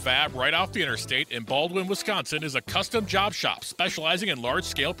Metal Fab right off the interstate in Baldwin, Wisconsin is a custom job shop specializing in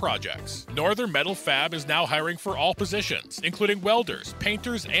large-scale projects. Northern Metal Fab is now hiring for all positions, including welders,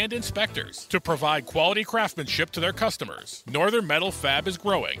 painters, and inspectors, to provide quality craftsmanship to their customers. Northern Metal Fab is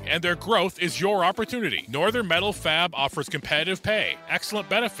growing, and their growth is your opportunity. Northern Metal Fab offers competitive pay, excellent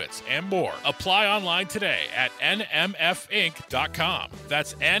benefits, and more. Apply online today at nmfinc.com.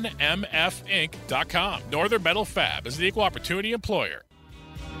 That's nmfinc.com. Northern Metal Fab is an equal opportunity employer.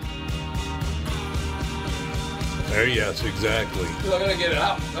 There, yes, exactly. I gotta get it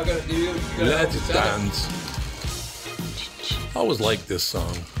up. Let's dance. I always like this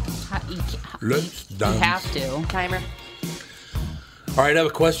song. Let's dance. You have to. Timer. All right, I have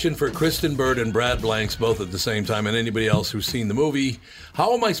a question for Kristen Bird and Brad Blanks, both at the same time, and anybody else who's seen the movie.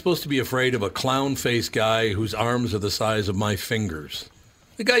 How am I supposed to be afraid of a clown-faced guy whose arms are the size of my fingers?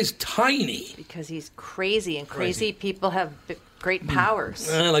 The guy's tiny. Because he's crazy, and crazy people have great powers.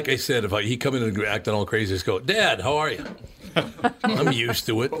 Like I said, if he come in and acting all crazy, just go, Dad, how are you? I'm used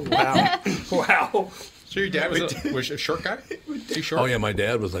to it. Wow. Wow. So your dad was a short guy? Was he short? Oh, yeah, my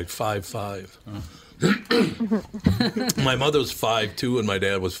dad was like 5'5". My mother was 5'2", and my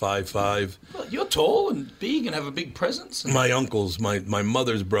dad was 5'5". Well, you're tall and big and have a big presence. My uncles, my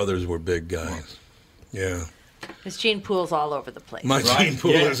mother's brothers were big guys. Yeah. His gene pool's all over the place. My gene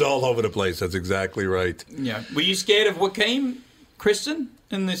pool is all over the place. That's exactly right. Yeah. Were you scared of Joaquin, Kristen,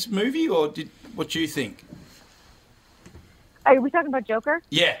 in this movie, or what do you think? Are we talking about Joker?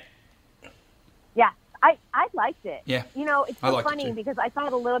 Yeah. Yeah. I liked it. Yeah. You know, it's so funny because I saw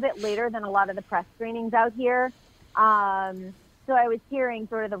it a little bit later than a lot of the press screenings out here. So I was hearing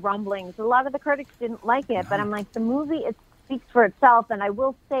sort of the rumblings. A lot of the critics didn't like it, but I'm like, the movie, it speaks for itself. And I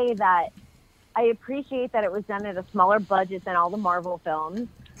will say that I appreciate that it was done at a smaller budget than all the Marvel films.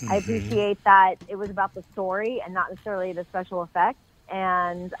 I appreciate that it was about the story and not necessarily the special effects.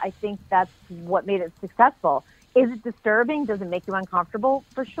 And I think that's what made it successful. Is it disturbing? Does it make you uncomfortable?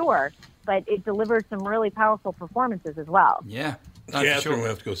 For sure. But it delivered some really powerful performances as well. Yeah. Sure. We'll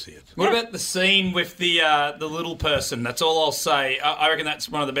have to go see it. What about the scene with the little person? That's all I'll say. I reckon that's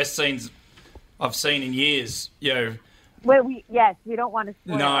one of the best scenes I've seen in years. You know. Well, we don't want to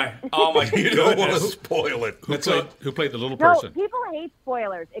spoil it. Oh, my God. You don't want to spoil it. Who played the little No, person? people hate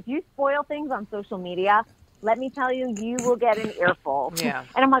spoilers. If you spoil things on social media, let me tell you, you will get an earful. Yeah.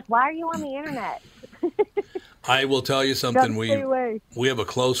 And I'm like, why are you on the internet? I will tell you something. Stay away. We have a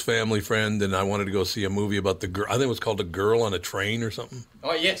close family friend, and I wanted to go see a movie about the girl. I think it was called A Girl on a Train or something.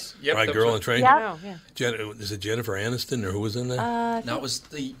 Oh, yes. Yep, right, Girl on a Train? Yeah. Is it Jennifer Aniston, or who was in that? No, it was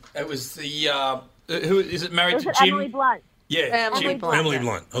the who is it married to Jim? Emily Blunt. Yeah, Emily Blunt. Emily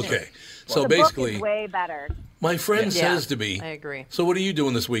Blunt. Okay. So the basically, book is way better. my friend says to me, I agree. So what are you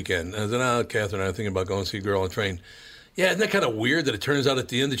doing this weekend? And I said, Catherine and I are thinking about going to see A Girl on a Train. Yeah, isn't that kind of weird that it turns out at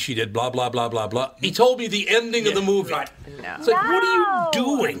the end that she did blah, blah, blah, blah, blah? He told me the ending of the movie. Right. No. It's like, what are you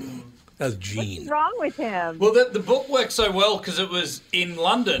doing? That's Gene. What's wrong with him? Well, the book worked so well because it was in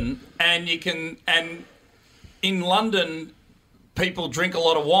London, and in London, people drink a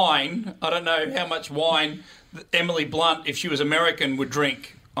lot of wine. I don't know how much wine Emily Blunt, if she was American, would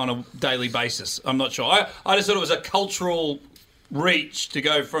drink on a daily basis. I'm not sure. I just thought it was a cultural reach to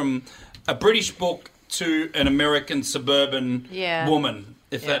go from a British book to an American suburban woman.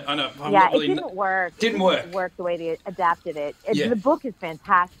 If that, I know. I'm not really, it didn't work. Didn't it work. Didn't work the way they adapted it. Yeah. The book is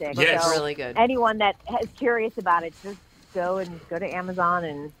fantastic. Yes. So really good. Anyone that is curious about it, just go to Amazon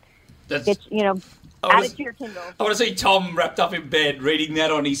and That's, get, add it to your Kindle. I want to see Tom wrapped up in bed, reading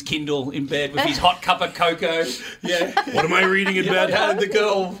that on his Kindle in bed with his hot cup of cocoa. Yeah. What am I reading in bed? The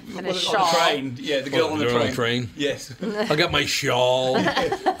girl And on a shawl. the train. Yeah, the girl on the train. Yes. I got my shawl.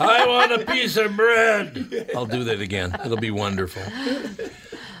 I want a piece of bread. I'll do that again. It'll be wonderful.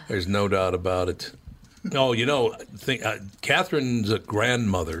 There's no doubt about it. No, Catherine's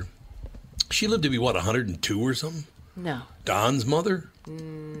grandmother, she lived to be, 102 or something? No. Don's mother?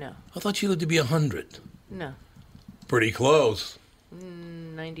 No. I thought she lived to be 100. No. Pretty close.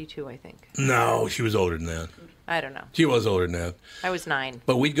 92, I think. No, she was older than that. I don't know. She was older than that. I was 9.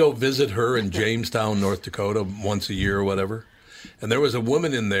 But we'd go visit her in Jamestown, North Dakota, once a year or whatever. And there was a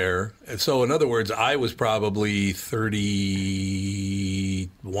woman in there. And so, in other words, I was probably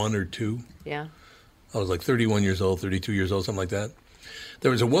 31 or 2. Yeah. I was like 31 years old, 32 years old, something like that. There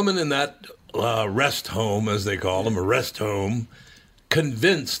was a woman in that rest home, as they call them, a rest home,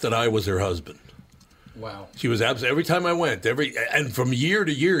 convinced that I was her husband. Wow. She was absolutely, every time I went, and from year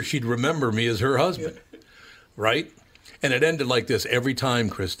to year, she'd remember me as her husband, right? And it ended like this every time,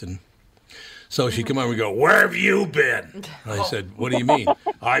 Kristen. So she'd come on and we go, "Where have you been?" I said, "What do you mean?"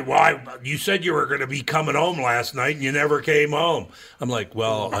 You said you were going to be coming home last night and you never came home. I'm like,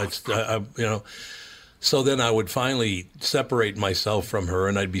 well, So then I would finally separate myself from her,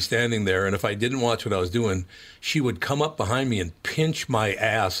 and I'd be standing there, and if I didn't watch what I was doing, she would come up behind me and pinch my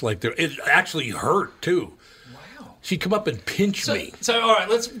ass. It actually hurt, too. Wow. She'd come up and pinch me. So, all right,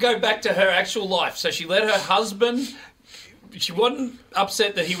 let's go back to her actual life. So she let her husband, she wasn't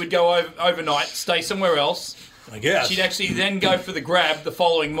upset that he would go overnight, stay somewhere else. I guess. She'd actually then go for the grab the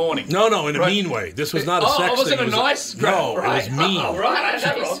following morning. No, in a mean way. This was not a sex thing. Oh, it wasn't a nice grab. No, right. It was mean. Oh, right, I had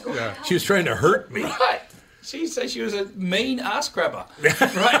that wrong. Yeah. She was trying to hurt me. Right. She said she was a mean ass grabber.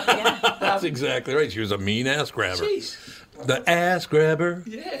 Right? That's exactly right. She was a mean ass grabber. Jeez. The ass grabber.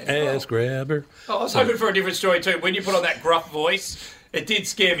 Yeah. Ass grabber. Oh, I was hoping for a different story too. When you put on that gruff voice It did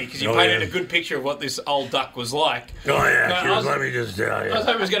scare me because you painted a good picture of what this old duck was like. Oh, yeah, let me just tell you. I was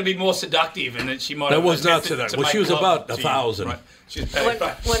hoping it was going to be more seductive and that she might have... That was not seductive. Well, she was about 1,000. Right.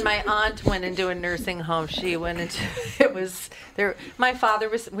 When my aunt went into a nursing home, she went into it was there. My father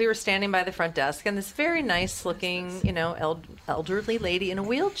was. We were standing by the front desk, and this very nice-looking, elderly lady in a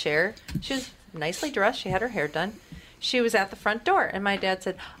wheelchair. She was nicely dressed. She had her hair done. She was at the front door, and my dad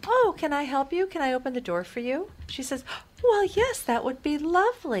said, "Oh, can I help you? Can I open the door for you?" She says, "Well, yes, that would be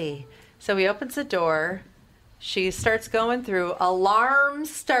lovely." So he opens the door. She starts going through.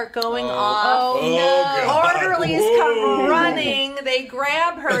 Alarms start going off. Oh, no. Orderlies come running. They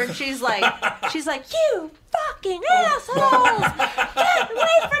grab her, and she's like, "You fucking assholes! Get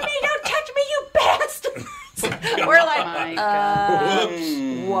away from me! Don't touch me, you bastards!" We're like,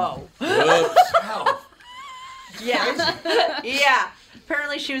 whoa. Whoops. Yeah. Yeah.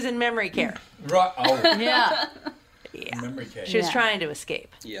 Apparently she was in memory care. Right. Oh. Yeah. Yeah. Memory care. She was trying to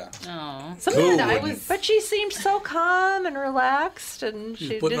escape. Yeah. Oh. Something that but she seemed so calm and relaxed, and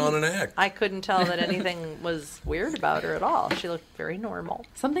she putting didn't, on an act. I couldn't tell that anything was weird about her at all. She looked very normal.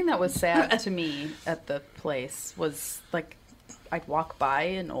 Something that was sad to me at the place was like I'd walk by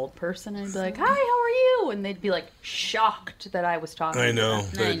an old person and I'd be like, "Hi, how are you?" And they'd be like shocked that I was talking. I to know.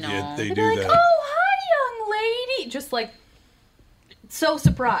 them. They They'd do be like, that. "Oh, hi, young lady," just like so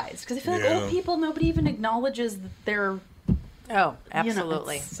surprised because I feel like Yeah. old people, nobody even acknowledges that they're. Oh,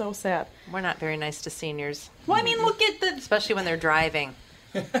 absolutely. It's so sad. We're not very nice to seniors. Well, I mean, look at the. Especially when they're driving.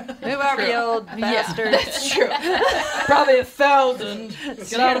 Move over, you old bastard. That's trtrue. Probably 1,000.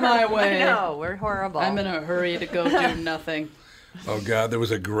 Get out of my way. No, we're horrible. I'm in a hurry to go do nothing. Oh, God, there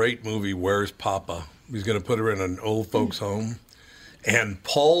was a great movie, Where's Papa? He's going to put her in an old folks' home. And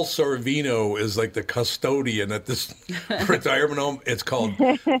Paul Sorvino is like the custodian at this retirement home. It's called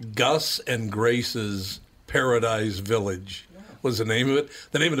Gus and Grace's Paradise Village. Was the name of it?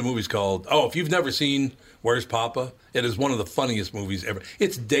 The name of the movie is called, if you've never seen Where's Papa? It is one of the funniest movies ever.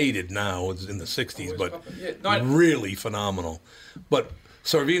 It's dated now. It's in the 60s, but really phenomenal. But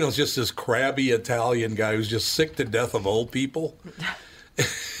Sorvino's just this crabby Italian guy who's just sick to death of old people.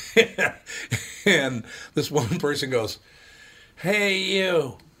 And this one person goes, "Hey,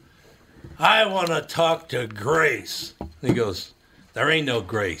 you, I want to talk to Grace." And he goes, "There ain't no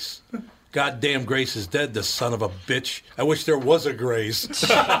Grace. Goddamn Grace is dead, the son of a bitch. I wish there was a Grace."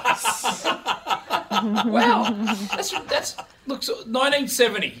 Wow. That's looks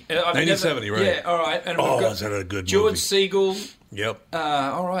 1970. 1970, right? Yeah, all right. And we've got is that a good George movie? Segel. Yep.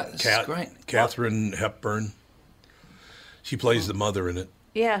 All right, this is great. Katharine Hepburn. She plays the mother in it.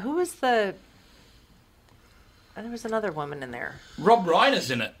 Yeah, who was the... There was another woman in there. Rob Reiner's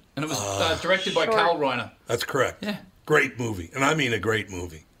in it, and it was directed by Carl Reiner. That's correct. Yeah. Great movie. And I mean a great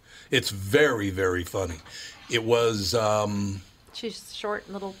movie. It's very, very funny. It was... She's short,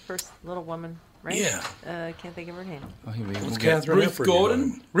 little woman, right? Yeah. I can't think of her name. What's Katharine Ruth Hepburn?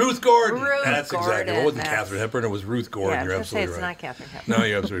 Gordon? Ruth Gordon. Ruth That's exactly. Gordon, It wasn't that's- Katharine Hepburn. It was Ruth Gordon. Yeah, I You're was gonna say absolutely it's right. not Katharine Hepburn. No,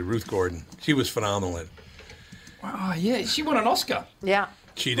 you're absolutely Ruth Gordon. She was phenomenal in it. Oh, yeah. She won an Oscar. Yeah.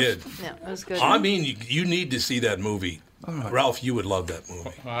 She did. Yeah, it was good. I mean, you need to see that movie. Ralph, you would love that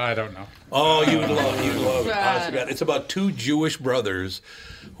movie. I don't know. Oh, you'd love it. Honest to God. It's about two Jewish brothers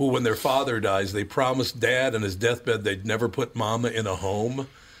who, when their father dies, they promised Dad on his deathbed they'd never put Mama in a home.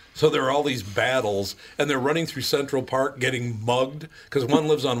 So there are all these battles, and they're running through Central Park getting mugged because one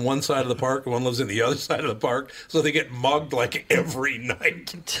lives on one side of the park and one lives on the other side of the park. So they get mugged like every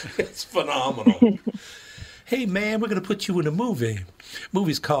night. It's phenomenal. Hey, man, we're going to put you in a movie.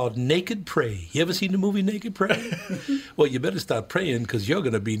 Movie's called Naked Prey. You ever seen the movie Naked Prey? Well, you better start praying because you're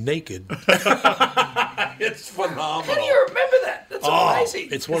going to be naked. It's phenomenal. How do you remember that? That's amazing.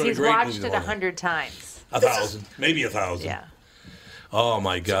 It's one of the great movies. He's watched it 100 times. 1,000. Maybe 1,000. Yeah. Oh,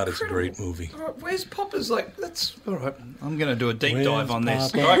 my God, it's a great movie. All right, Where's Papa's like, that's all right. I'm going to do a deep Where's dive on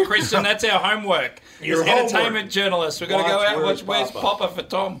this. Papa? All right, Kristen, that's our homework. Your As entertainment homework. journalists, we're going to go Watch out and watch Where's Where's Papa for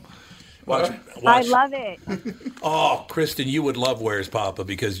Tom. Watch. I love it. Oh, Kristen, you would love Where's Papa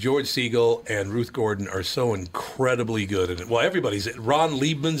because George Segel and Ruth Gordon are so incredibly good in it. Well, everybody's in it. Ron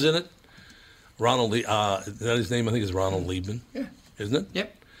Liebman's in it. Is that his name? I think it's Ronald Liebman. Yeah. Isn't it?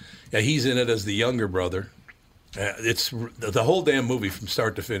 Yep. Yeah, he's in it as the younger brother. It's the whole damn movie from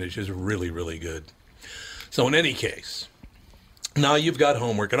start to finish is really, really good. So in any case, now you've got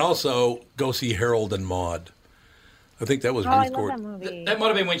homework. And also go see Harold and Maude. I think that was I Ruth love that Gordon. movie. That might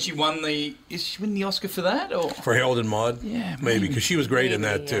have been when she won the... Is she win the Oscar for that? Or For Harold and Maude? Yeah, maybe, because she was great in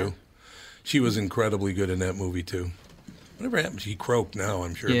that, Maybe, too. yeah. She was incredibly good in that movie, too. Whatever happened, she croaked now,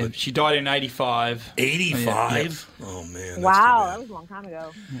 I'm sure. Yeah, But she died in 85. 85? Oh, man. That's Wow, too that bad. was a long time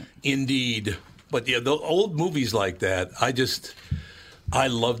ago. Indeed. But, yeah, the old movies like that, I just... I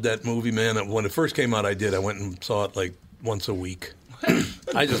loved that movie, man. When it first came out, I went and saw it like once a week.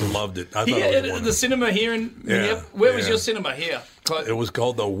 I just loved it. I thought it was the cinema here in Minneapolis. Where was your cinema here? It was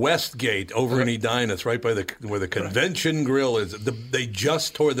called the Westgate over in Edina. It's right by where the convention grill is. They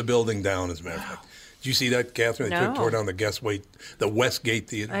just tore the building down, as a matter of fact. Did you see that, Catherine? They tore down the Westgate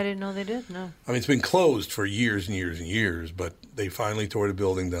Theater. I didn't know they did, no. I mean, it's been closed for years and years and years, but they finally tore the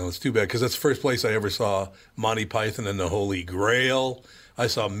building down. It's too bad, because that's the first place I ever saw Monty Python and the Holy Grail. I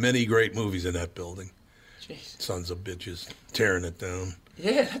saw many great movies in that building. Jeez. Sons of bitches tearing it down.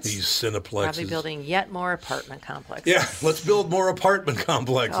 Yeah, these cineplexes. Probably building yet more apartment complexes. Yeah, let's build more apartment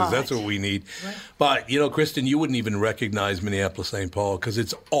complexes. God. That's what we need. Right. But, Kristen, you wouldn't even recognize Minneapolis, St. Paul, because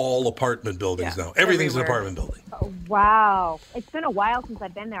it's all apartment buildings now. Everything's an apartment building. Oh, wow. It's been a while since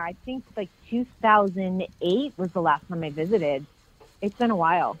I've been there. I think 2008 was the last time I visited. It's been a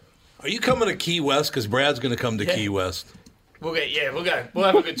while. Are you coming to Key West? Because Brad's going to come to Key West. We'll go. We'll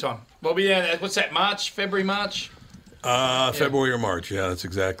have a good time. We'll be down there. What's that, February, March? February or March. Yeah, that's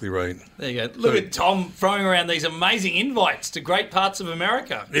exactly right. There you go. Look at Tom throwing around these amazing invites to great parts of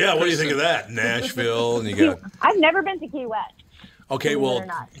America. Yeah, what do you think of that? Nashville, and you got... I've never been to Key West. Okay, well,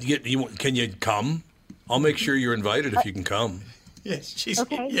 can you come? I'll make sure you're invited if you can come. Yes,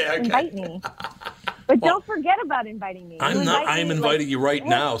 okay. Invite me. But don't forget about inviting me. I'm inviting you right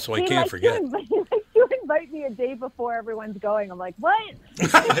now, so I can't forget. You invite me a day before everyone's going. I'm like, what?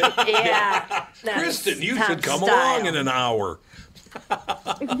 Yeah. Kristen, you should come along in an hour.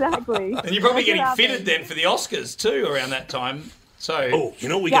 Exactly. And you're probably getting fitted then for the Oscars, too, around that time. So, you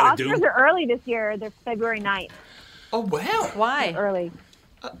know what we got to do? Oscars are early this year. They're February 9th. Oh, wow. Why? They're early.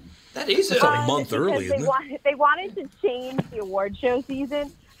 That is a month early, isn't it? They wanted to change the award show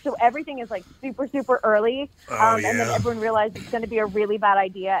season, so everything is super, super early. And then everyone realized it's going to be a really bad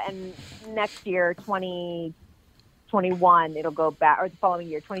idea. And next year, 2021, it'll go back, or the following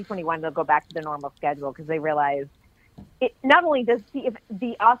year, 2021, they'll go back to the normal schedule because they realize not only does if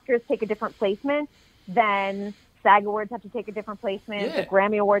the Oscars take a different placement, then SAG Awards have to take a different placement. The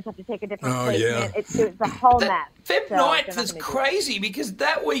Grammy Awards have to take a different placement. It's a whole mess. Feb 9th is crazy because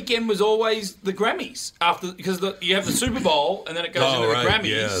that weekend was always the Grammys because you have the Super Bowl and then it goes into the Grammys.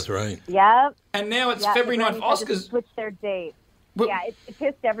 Yeah, that's right. Yep. And now it's February 9th Oscars. Switch their date. It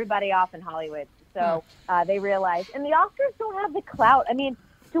pissed everybody off in Hollywood. So they realized, and the Oscars don't have the clout. I mean,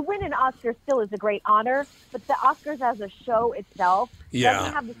 to win an Oscar still is a great honor, but the Oscars as a show itself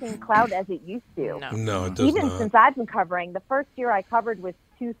doesn't have the same clout as it used to. No, it does Even since I've been covering, the first year I covered was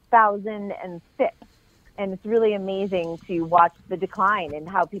 2006, and it's really amazing to watch the decline and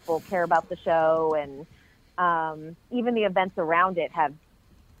how people care about the show, and even the events around it have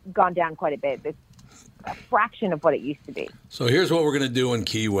gone down quite a bit. It's a fraction of what it used to be. So here's what we're going to do in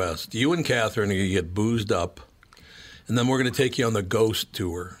Key West. You and Catherine are going to get boozed up, and then we're going to take you on the ghost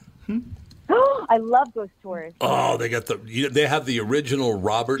tour. I love ghost tours. Oh, they have the original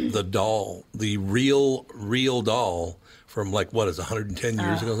Robert the Doll, the real doll from 110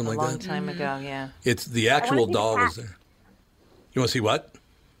 years ago, something like that? A long time ago, yeah. It's the actual doll was there. You want to see what?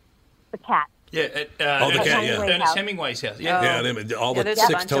 The cat. Yeah, the cat, Ernest Hemingway's house. Yeah, all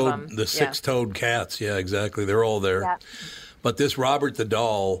the six-toed cats. Yeah, exactly. They're all there. Yeah. But this Robert the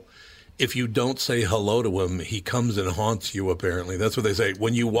Doll, if you don't say hello to him, he comes and haunts you, apparently. That's what they say.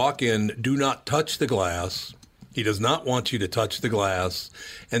 When you walk in, do not touch the glass. He does not want you to touch the glass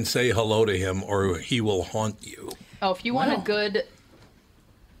and say hello to him, or he will haunt you. Oh, if you want a good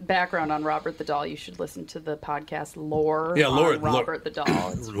background on Robert the Doll, you should listen to the podcast Lore on Robert the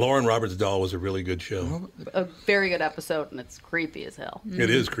Doll. Lore on Robert the Doll was a really good show. A very good episode, and it's creepy as hell. It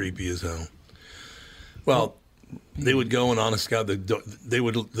is creepy as hell. Well, they would go, and honest God,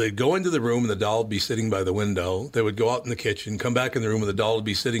 they'd go into the room, and the doll would be sitting by the window. They would go out in the kitchen, come back in the room, and the doll would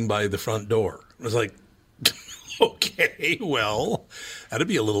be sitting by the front door. It was like, okay, well, that'd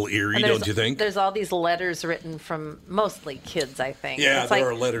be a little eerie, don't you think? There's all these letters written from mostly kids, I think. Yeah, there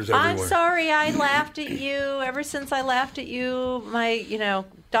are letters everywhere. I'm sorry I laughed at you. Ever since I laughed at you, my,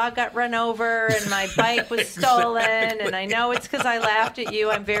 dog got run over and my bike was stolen. And I know it's because I laughed at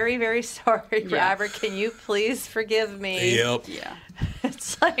you. I'm very, very sorry, Robert. Can you please forgive me? Yep. Yeah.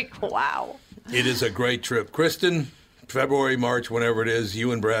 It's like, wow. It is a great trip. Kristen, February, March, whenever it is,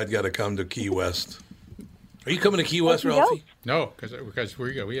 you and Brad got to come to Key West. Are you coming to Key West, Ralphie? No, because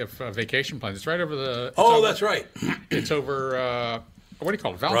we have vacation plans. It's right over the... That's right. It's over, what do you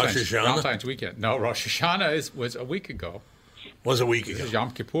call it? Valentine's weekend. No, Rosh Hashanah was a week ago. Was a week ago. This is Yom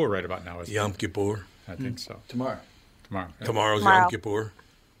Kippur right about now. Yom Kippur. I think so. Tomorrow. Yeah. Tomorrow's Yom Kippur.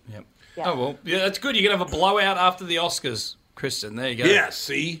 Yep. Yeah. Oh, well, yeah, that's good. You're going to have a blowout after the Oscars, Kristen. There you go. Yeah,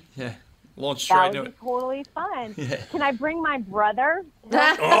 see? Yeah. Launch straight That into would it. be totally fun. Can I bring my brother?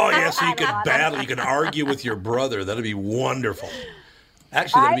 Oh, yeah, so you could battle. You can argue with your brother. That'd be wonderful.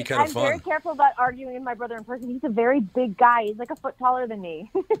 Actually, that'd be kind of I'm fun. very careful about arguing with my brother in person. He's a very big guy. He's like a foot taller than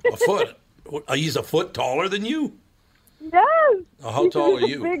me. A foot? He's a foot taller than you? Yes. Oh, how tall are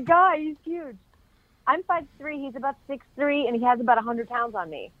He's you? a big guy. He's huge. I'm 5'3". He's about 6'3", and he has about 100 pounds on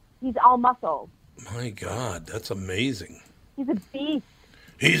me. He's all muscle. My God, that's amazing. He's a beast.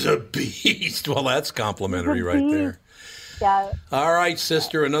 He's a beast. Well, that's complimentary He's a right beast. there. Yeah. All right,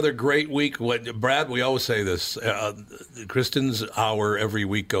 sister, another great week. Brad, we always say this. Kristen's hour every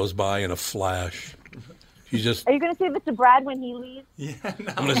week goes by in a flash. She's just... Are you going to say this to Brad when he leaves? Yeah,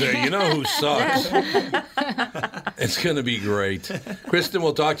 no. I'm going to say, you know who sucks? It's going to be great. Kristen,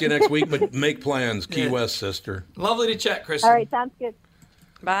 we'll talk to you next week, but make plans. Key West, sister. Lovely to chat, Kristen. All right, sounds good.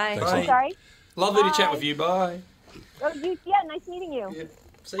 Bye. Thanks a lot. Sorry? Lovely Bye. to chat with you. Bye. Oh, nice meeting you.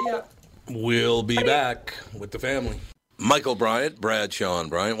 See ya. We'll be back with the family. Michael Bryant, Brad Sean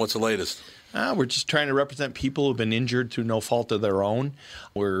Bryant, what's the latest? We're just trying to represent people who've been injured through no fault of their own.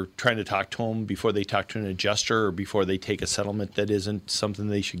 We're trying to talk to them before they talk to an adjuster or before they take a settlement that isn't something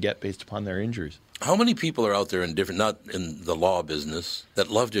they should get based upon their injuries. How many people are out there in different, not in the law business, that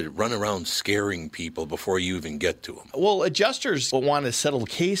love to run around scaring people before you even get to them? Well, adjusters want to settle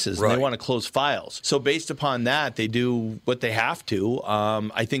cases and they want to close files. So based upon that, they do what they have to.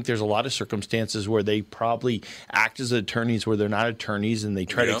 I think there's a lot of circumstances where they probably act as attorneys where they're not attorneys and they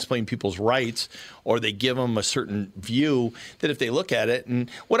try to explain people's rights, or they give them a certain view that if they look at it. And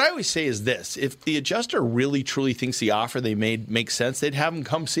what I always say is this: if the adjuster really truly thinks the offer they made makes sense, they'd have them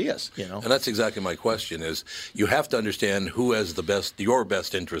come see us. And that's exactly my question is, you have to understand who has your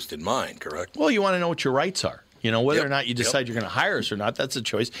best interest in mind, correct? Well, you want to know what your rights are. Whether or not you decide you're going to hire us or not, that's a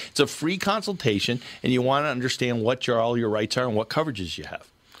choice. It's a free consultation, and you want to understand what all your rights are and what coverages you have.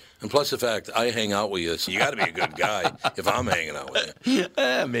 And plus the fact I hang out with you, so you got to be a good guy if I'm hanging out with you.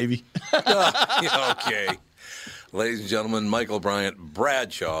 Maybe. Okay. Ladies and gentlemen, Michael Bryant,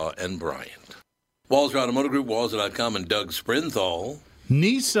 Bradshaw, and Bryant. Walser Automotive Group, Walser.com, and Doug Sprinthal.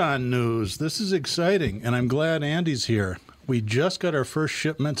 Nissan news. This is exciting, and I'm glad Andy's here. We just got our first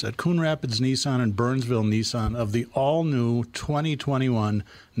shipments at Coon Rapids Nissan and Burnsville Nissan of the all-new 2021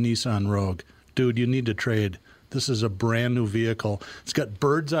 Nissan Rogue. Dude, you need to trade. This is a brand new vehicle. It's got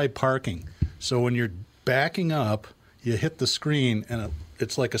bird's eye parking. So when you're backing up, you hit the screen and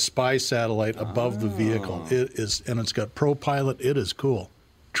it's like a spy satellite above the vehicle. It is, and it's got ProPilot. It is cool.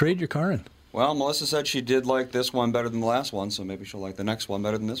 Trade your car in. Well, Melissa said she did like this one better than the last one, so maybe she'll like the next one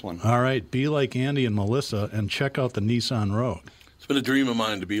better than this one. All right, be like Andy and Melissa and check out the Nissan Rogue. It's been a dream of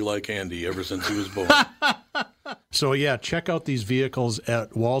mine to be like Andy ever since he was born. So, yeah, check out these vehicles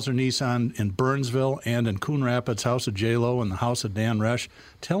at Walser Nissan in Burnsville and in Coon Rapids, House of J-Lo and the House of Dan Resch.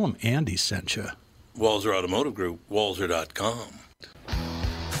 Tell them Andy sent you. Walser Automotive Group, Walser.com.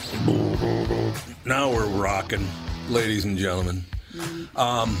 Now we're rocking, ladies and gentlemen.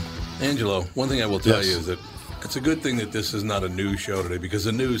 Angelo, one thing I will tell you is that it's a good thing that this is not a news show today, because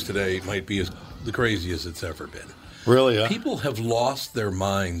the news today might be the craziest it's ever been. Really? Huh? People have lost their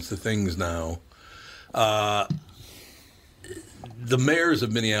minds to things now. The mayors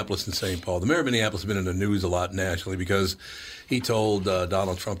of Minneapolis and St. Paul, the mayor of Minneapolis has been in the news a lot nationally because he told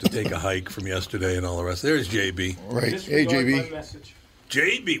Donald Trump to take a hike from yesterday and all the rest. There's JB. Right. Hey, JB.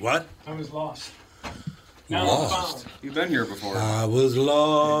 JB, what? I was lost. Lost. You've been here before. I was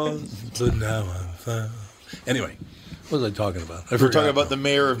lost, but now I'm found. Anyway, what was I talking about? We're talking about the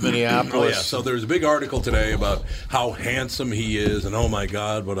mayor of Minneapolis. Oh, yeah. So there's a big article today about how handsome he is, and oh my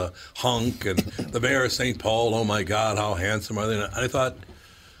God, what a hunk. And the mayor of St. Paul, oh my God, how handsome are they? And I thought,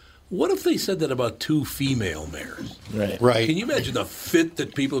 what if they said that about two female mayors? Right. Can you imagine the fit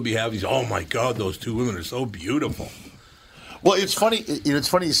that people would be having? Oh my God, those two women are so beautiful. Well, it's funny. It's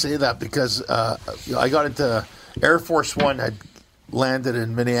funny you say that because I got into Air Force One. Had landed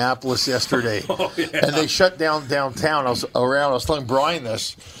in Minneapolis yesterday, and they shut down downtown. I was telling Brian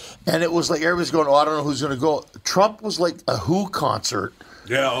this, and it was like everybody's going, "Oh, I don't know who's going to go." Trump was like a Who concert.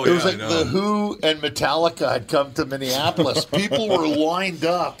 Yeah, it was like the Who and Metallica had come to Minneapolis. People were lined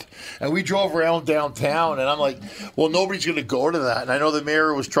up, and we drove around downtown, and I'm like, well, nobody's going to go to that. And I know the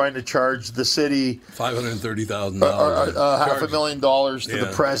mayor was trying to charge the city $530,000, $500,000 to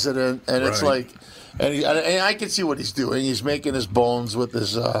the president, and it's Right. like, and I can see what he's doing. He's making his bones with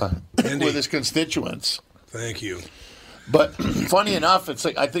his constituents. Thank you. But funny enough, it's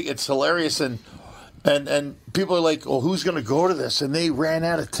like I think it's hilarious and people are like, "Oh, who's going to go to this?" And they ran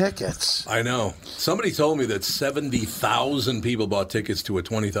out of tickets. I know. Somebody told me that 70,000 people bought tickets to a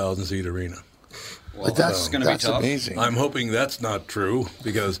 20,000 seat arena. Well, that's going to be tough. Amazing. I'm hoping that's not true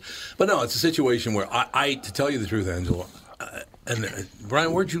but no, it's a situation where I to tell you the truth, Angela, and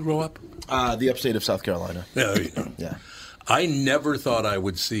Brian, where'd you grow up? The upstate of South Carolina. Yeah, there you go. Yeah. I never thought I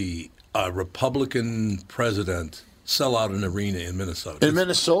would see a Republican president sell out an arena in Minnesota. In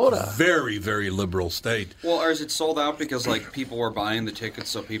Minnesota? Very, very liberal state. Well, or is it sold out because people were buying the tickets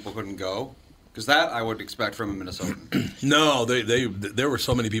so people couldn't go? Because that I would expect from a Minnesotan. No, there were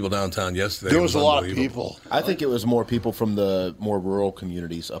so many people downtown yesterday. There was a lot of people. I think it was more people from the more rural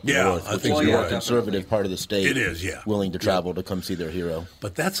communities up north, I which think is the you're more right. conservative part of the state. It is, yeah. Willing to travel to come see their hero.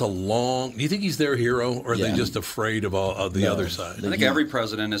 But that's a long. Do you think he's their hero, or are they just afraid of all of the other side? I think every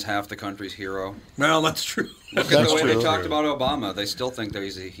president is half the country's hero. Well, that's true. Look at the way they talked about Obama. They still think that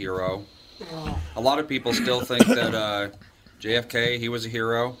he's a hero. A lot of people still think that JFK, he was a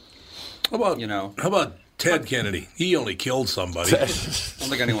hero. How about Ted Kennedy? He only killed somebody. I don't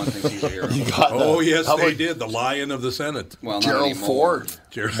think anyone thinks he's a hero. Yes, they did. The Lion of the Senate. Well, Gerald Ford,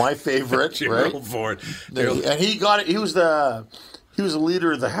 my favorite, Gerald right? Ford, and he got it. He was the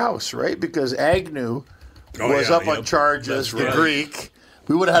leader of the House, right? Because Agnew was up on charges. The Greek.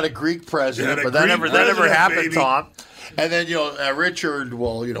 We would have had a Greek president, but that never happened, baby. Tom. And then Richard.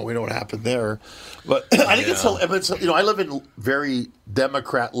 Well, we know what happened there. But I think it's I live in very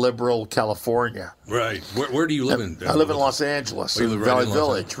Democrat liberal California. Right. Where do you live in? I live in Los Angeles, in Valley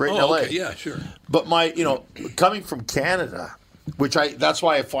Village, right in LA. Okay. Yeah, sure. But coming from Canada, that's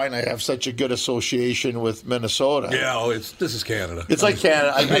why I find I have such a good association with Minnesota. Yeah, this is Canada. It's like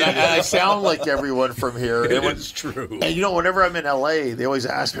Canada. I sound like everyone from here. It's true. And whenever I'm in LA, they always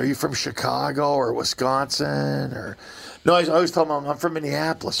ask me, "Are you from Chicago or Wisconsin?" Or no, I always tell them I'm from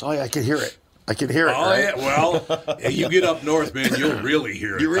Minneapolis. Oh yeah, I can hear it. I can hear it. Oh, right? yeah. Well, you get up north, man, you'll really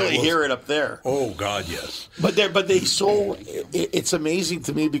hear it. You really hear it up there. Oh, God, yes. It's amazing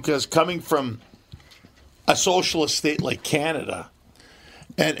to me because coming from a socialist state like Canada,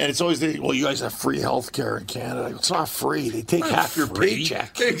 and it's always, you guys have free health care in Canada. It's not free. They take half your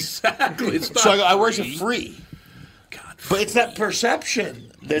paycheck. Exactly. It's not so I where's it free? God, but it's that perception.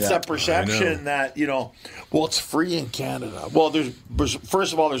 It's that perception that, it's free in Canada. Well,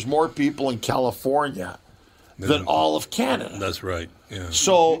 first of all, there's more people in California than all of Canada. That's right. Yeah.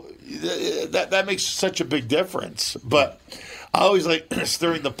 So that makes such a big difference. But I always like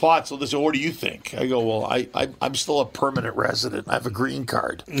stirring the pot. So they say, what do you think? I go, well, I'm still a permanent resident. I have a green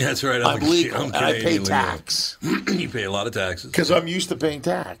card. That's right. I'm legal. And I pay tax. You pay a lot of taxes. Because I'm used to paying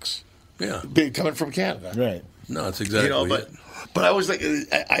tax. Yeah. Coming from Canada. Right. No, it's exactly it. But I was like,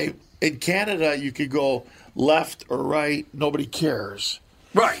 in Canada, you could go left or right. Nobody cares.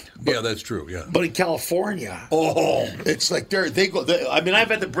 Right. Yeah, that's true. Yeah. But in California, it's like they go. I've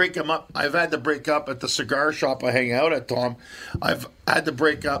had to break them up. I've had to break up at the cigar shop I hang out at, Tom. I've had to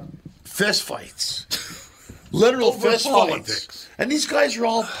break up fist fights, literal fist fights. And these guys are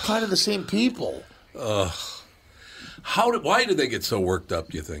all kind of the same people. Why did they get so worked up,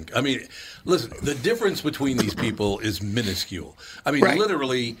 do you think? I mean, listen, the difference between these people is minuscule. I mean,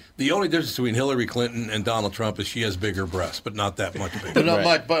 literally, the only difference between Hillary Clinton and Donald Trump is she has bigger breasts, but not that much bigger. But not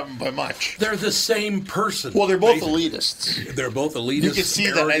much, by much. They're the same person. Well, they're both elitists. They're both elitists. You can see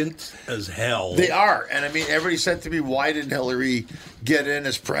arrogant as hell. They are. And, everybody said to me, why didn't Hillary get in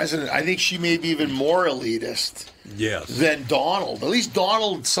as president? I think she may be even more elitist than Donald. At least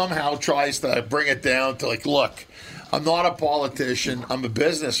Donald somehow tries to bring it down to, look, I'm not a politician. I'm a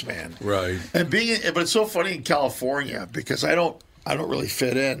businessman. Right. But it's so funny in California because I don't really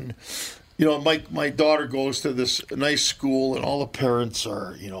fit in. My daughter goes to this nice school, and all the parents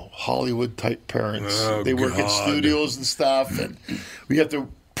are, Hollywood type parents. Oh, they work in studios and stuff, and we have to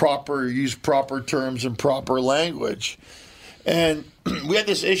use proper terms and proper language. And we had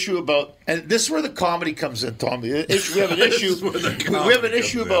this issue about, and this is where the comedy comes in, Tommy. We have an issue. We have an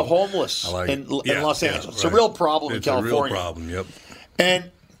issue about homeless in Los Angeles. It's a real problem in California. It's a real problem. Yep.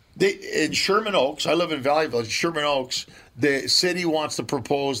 And in Sherman Oaks, I live in Valley Village. Sherman Oaks, the city wants to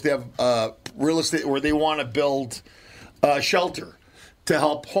propose. They have real estate where they want to build a shelter to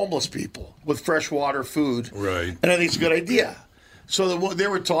help homeless people with fresh water, food. Right. And I think it's a good idea. So they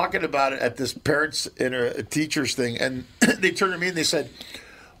were talking about it at this parents and a teachers thing, and they turned to me and they said,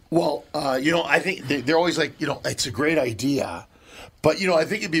 well, I think they're always like, it's a great idea, but, I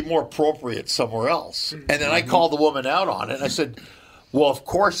think it'd be more appropriate somewhere else. And then I called the woman out on it, and I said, well, of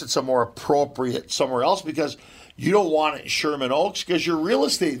course it's a more appropriate somewhere else because you don't want it in Sherman Oaks because your real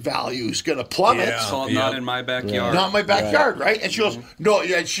estate value is going to plummet. It's called not in my backyard. Not in my backyard, right? And she goes, no,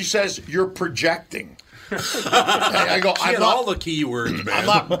 and she says, you're projecting. I go, I'm not, all the key words, man.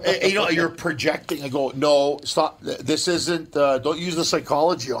 I'm not, you're projecting. I go, no, stop. This isn't, don't use the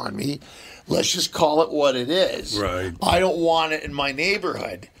psychology on me. Let's just call it what it is. Right. I don't want it in my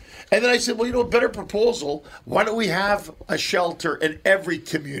neighborhood. And then I said, well, better proposal. Why don't we have a shelter in every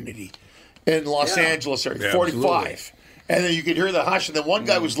community in Los Angeles area, Yeah, 45. absolutely. And then you could hear the hush. And then one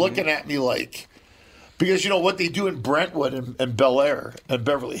guy was looking at me like, because what they do in Brentwood and Bel Air and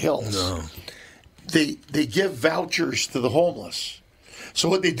Beverly Hills, they give vouchers to the homeless. So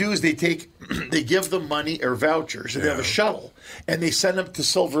what they do is they give them money or vouchers, and they have a shuttle, and they send them to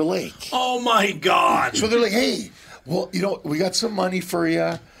Silver Lake. Oh my God! So they're like, hey, well, we got some money for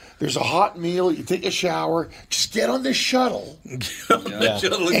you. There's a hot meal. You take a shower. Just get on this shuttle, and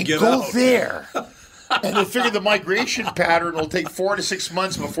go there. And they figure the migration pattern will take 4 to 6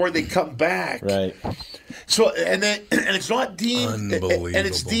 months before they come back. Right. So and it's not deemed, Unbelievable. and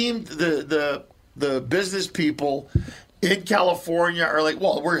it's deemed the business people in California are like,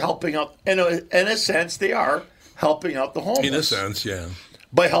 well, we're helping out. In a sense, they are helping out the homeless. In a sense, yeah.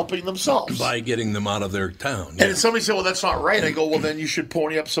 By helping themselves. By getting them out of their town. And then somebody said, well, that's not right. I go, well, then you should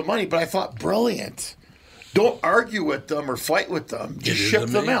pony up some money. But I thought, brilliant. Don't argue with them or fight with them. Just ship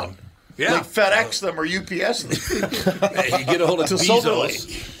them out. Yeah. Like FedEx them or UPS them. Hey, you get a hold of To Silver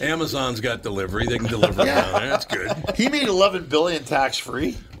Bezos. Amazon's got delivery. They can deliver down there. That's good. He made $11 billion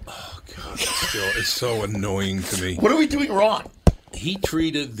tax-free. Oh, God. It's so annoying to me. What are we doing wrong? He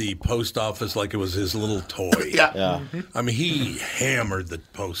treated the post office like it was his little toy. Yeah. I mean, he hammered the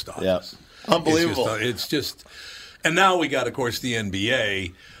post office. Yeah. Unbelievable. It's just, and now we got, of course, the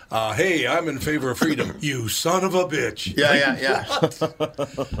NBA. Hey, I'm in favor of freedom. You son of a bitch. Yeah.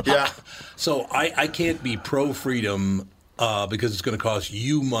 Yeah. So I can't be pro-freedom because it's going to cost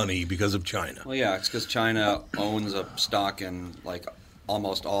you money because of China. Well, yeah, it's because China owns a stock in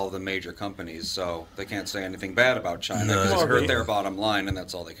almost all of the major companies, so they can't say anything bad about China because it hurt their bottom line, and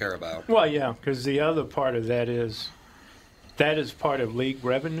that's all they care about. Well, yeah, because the other part of that is part of league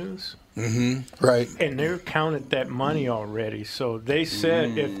revenues. Mm-hmm. Right. And they're counted that money already. So they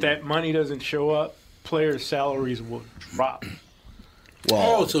said if that money doesn't show up, players' salaries will drop.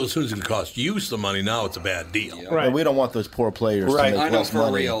 Well, so as soon as it costs you some money, now it's a bad deal. Right. And we don't want those poor players Right. to make I know, less for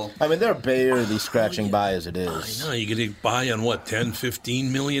money. real. I mean, they're barely scratching by as it is. I know, you could buy on what, 10,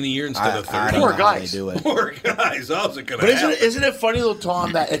 15 million a year instead of 30. Poor guys. Poor guys. How's it going to But happen? isn't it funny, though,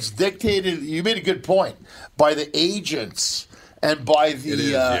 Tom, that it's dictated, you made a good point, by the agents and by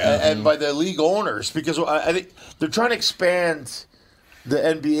the and by the league owners, because I think they're trying to expand the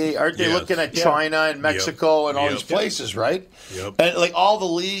NBA. Aren't they looking at China and Mexico and all these places, right? Yep. And like all the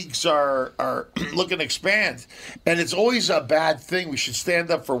leagues are looking to expand, and it's always a bad thing. We should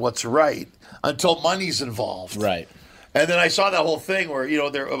stand up for what's right until money's involved, right? And then I saw that whole thing where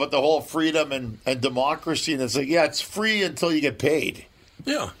they're about the whole freedom and democracy, and it's like, yeah, it's free until you get paid.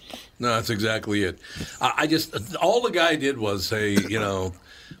 Yeah. No, that's exactly it. I just, all the guy did was say,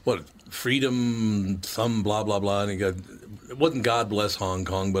 what, freedom, some blah, blah, blah. And he got, it wasn't God bless Hong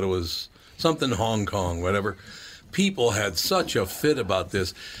Kong, but it was something Hong Kong, whatever. People had such a fit about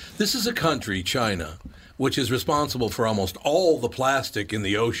this. This is a country, China, which is responsible for almost all the plastic in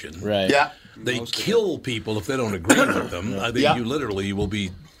the ocean. Right. Yeah. They kill people if they don't agree with them. I think you literally will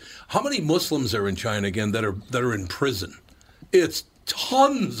be. How many Muslims are in China again that are in prison? It's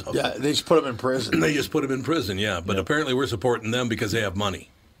tons of them. Yeah, they just put them in prison. They just put them in prison, yeah. But apparently we're supporting them because they have money.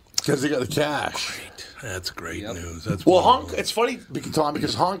 Because they got the cash. Great. That's great news. That's well, it's funny, Tom,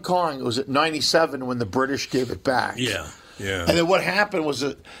 because Hong Kong was at 97 when the British gave it back. Yeah. And then what happened was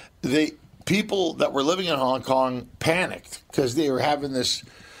that people that were living in Hong Kong panicked because they were having this,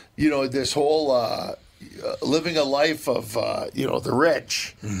 this whole living a life of the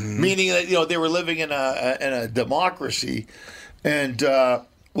rich, meaning that they were living in a democracy, and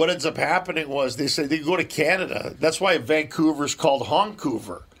what ends up happening was they said they could go to Canada. That's why Vancouver's called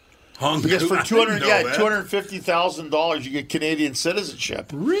Honcouver. Because for $250,000 you get Canadian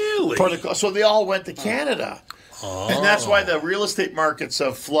citizenship. Really? So they all went to Canada. Oh. And that's why the real estate markets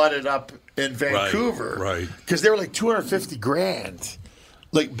have flooded up in Vancouver. Right. Because they were like $250,000.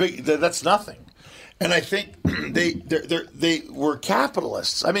 Like big, that's nothing. And I think they were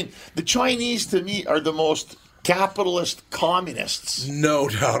capitalists. I mean, the Chinese to me are the most capitalist communists. No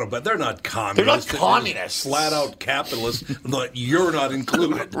doubt about it. They're not communists. They're not communists. Flat out capitalists, but you're not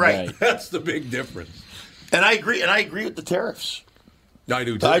included. Right. That's the big difference. And I agree. And I agree with the tariffs. I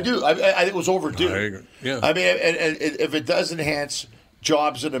do too. I do. I think it was overdue. I agree. Yeah. I mean, and if it does enhance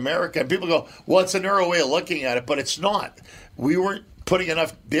jobs in America, and people go, well, it's a narrow way of looking at it, but it's not. We weren't putting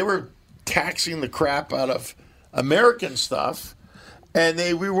enough. They were taxing the crap out of American stuff. And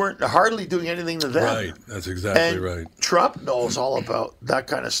we weren't hardly doing anything to them. Right, that's exactly right. Trump knows all about that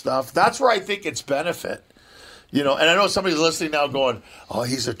kind of stuff. That's where I think it's benefit. You know, and I know somebody's listening now going, "Oh,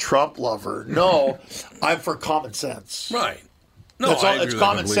 he's a Trump lover." No, I'm for common sense. Right. No, That's all, I agree it's with that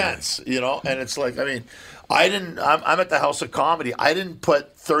common completely. sense, you know. And it's like, I mean, I'm at the House of Comedy. I didn't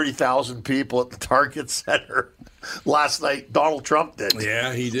put 30,000 people at the Target Center last night. Donald Trump did.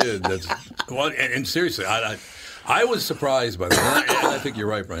 Yeah, he did. That's well, and seriously, I was surprised by that, and I think you're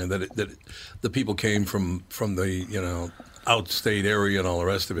right, Brian, that the people came from the outstate area and all the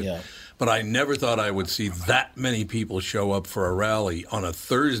rest of it. Yeah. But I never thought I would see that many people show up for a rally on a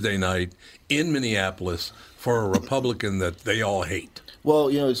Thursday night in Minneapolis for a Republican that they all hate. Well,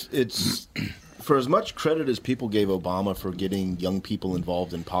 it's for as much credit as people gave Obama for getting young people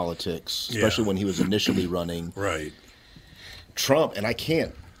involved in politics, especially when he was initially running. Right. Trump, and I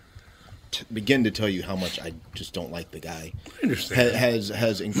can't begin to tell you how much I just don't like the guy. I understand.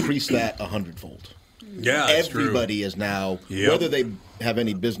 Has increased that 100-fold. Yeah, that's true. Everybody is now, Yep. whether they have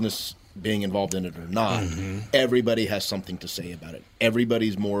any business being involved in it or not, everybody has something to say about it.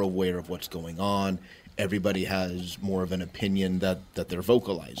 Everybody's more aware of what's going on. Everybody has more of an opinion that they're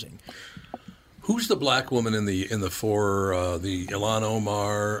vocalizing. Who's the black woman in the the Ilhan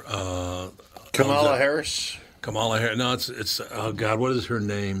Omar? Kamala Harris. Kamala Harris. No, it's oh God, what is her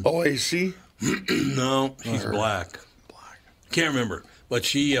name? OAC. No, she's black. Can't remember, but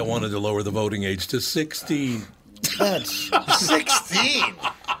she wanted to lower the voting age to 16. That's 16.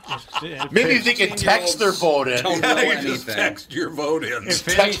 Maybe if they can text their vote in. Just text your vote in.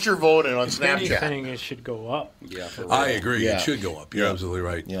 Text your vote in on If Snapchat. anything, it should go up. Yeah, for real. I agree. Yeah. It should go up. You're absolutely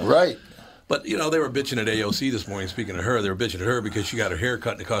right. Yeah. Right. But, they were bitching at AOC this morning. Speaking of her, they were bitching at her because she got her hair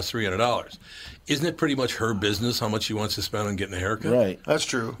cut and it cost $300. Isn't it pretty much her business how much she wants to spend on getting a haircut? Right. That's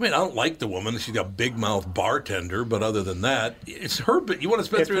true. I mean, I don't like the woman. She's got a big mouth bartender, but other than that, it's her. You want to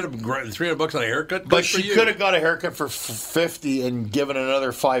spend $300 on a haircut? But Good for she you. could have got a haircut for $50 and given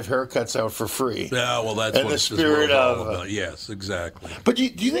another 5 haircuts out for free. Yeah, well, that's In what the this spirit world's all of, about. Yes, exactly. But do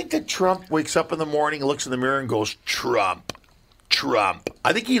you think that Trump wakes up in the morning, looks in the mirror, and goes, Trump?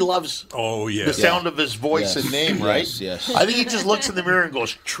 I think he loves the sound of his voice and name, right? Yes. I think he just looks in the mirror and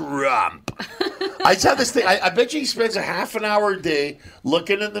goes, Trump. I just have this thing. I bet you he spends a half an hour a day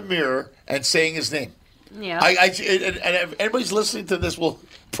looking in the mirror and saying his name. Yeah. And if anybody's listening to this will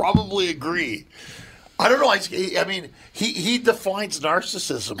probably agree. I don't know. I mean, he defines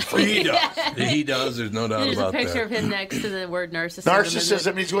narcissism for me. He does. He does. There's no doubt There's about a picture that. of him next to the word narcissism. Narcissism.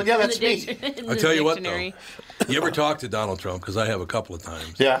 And he's going, yeah, that's me. I tell you what, though. You ever talk to Donald Trump? Because I have a couple of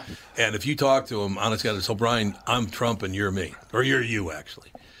times. Yeah. And if you talk to him, honest God, so Brian, I'm Trump and you're me. Or you're you, actually.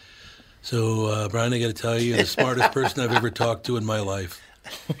 So, Brian, I got to tell you, the smartest person I've ever talked to in my life.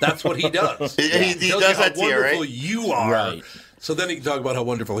 That's what he does. He tells does you that to how you, wonderful right? you are. Right. So then he can talk about how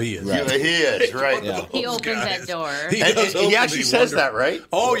wonderful he is. Right. Yeah, he is, right. Yeah. He opens that door. He, And does he open actually the says wonderful- that, right?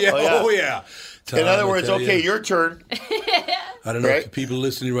 Oh, yeah. Oh, yeah. Tom, In other I words, tell okay, you, your turn. I don't know Right? if the people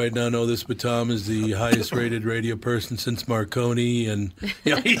listening right now know this, but Tom is the highest rated radio person since Marconi, and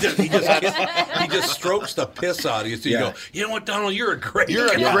he just strokes the piss out of you. So you go, you know what, Donald, you're a great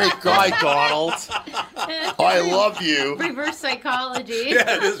guy, Donald. I love you. Reverse psychology.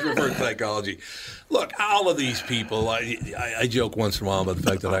 Yeah, it is reverse psychology. Look, all of these people, I joke once in a while about the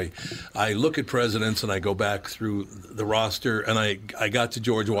fact that I look at presidents and I go back through the roster and I got to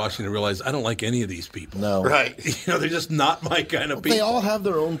George Washington and realized I don't like any of these people. No. Right. They're just not my kind of people. They all have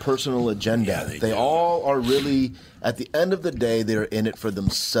their own personal agenda. They all are really, at the end of the day, they're in it for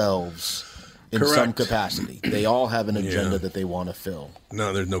themselves in Correct. some capacity. They all have an agenda that they want to fill.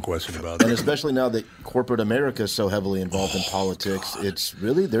 No, there's no question about And that. especially now that corporate America is so heavily involved in politics, it's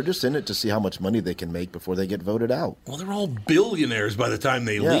really, they're just in it to see how much money they can make before they get voted out. Well, they're all billionaires by the time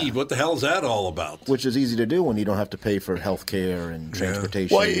they Yeah. leave. What the hell is that all about? Which is easy to do when you don't have to pay for health care and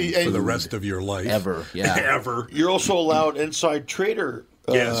transportation. Well, For the rest of your life. Ever, yeah. Ever. You're also allowed inside trader.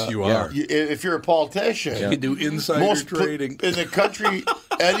 Yes, you are. If you're a politician, You can do insider trading. in the country.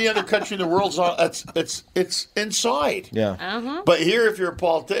 Any other country in the world's on. It's inside. Yeah. Uh-huh. But here, if you're a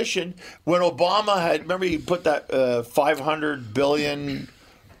politician, when Obama had, remember he put that $500 billion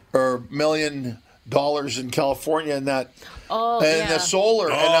or $million in California and that. The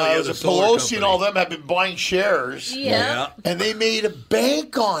solar, and the the solar Pelosi company. and all them have been buying shares, Yeah. and they made a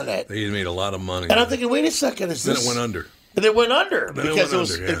bank on it. They made a lot of money. And I'm thinking, wait a second, is then this? it went under. And they went under Then it because went it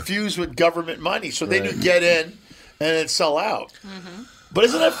was under, yeah. infused with government money, so they Right. knew get in and then sell out. Mm-hmm. But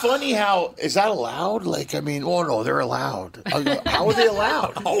isn't it funny how is that allowed? Like, I mean, oh no, they're allowed. How are they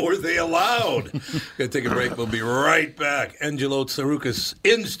allowed? How are they allowed? Gonna take a break. We'll be right back. Angelo Tsaroukas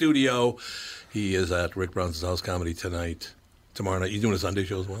in studio. He is at Rick Bronson's House Comedy tonight. tomorrow night. You doing a Sunday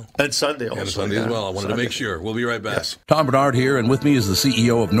show as well? And Sunday also. And Sunday as well. I wanted to make sure. We'll be right back. Yes. Tom Bernard here, and with me is the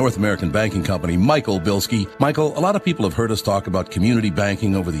CEO of North American Banking Company, Michael Bilski. Michael, a lot of people have heard us talk about community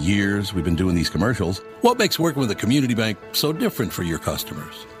banking over the years. We've been doing these commercials. What makes working with a community bank so different for your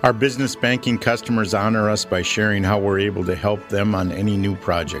customers? Our business banking customers honor us by sharing how we're able to help them on any new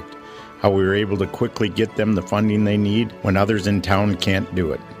project, how we were able to quickly get them the funding they need when others in town can't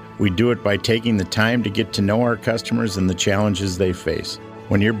do it. We do it by taking the time to get to know our customers and the challenges they face.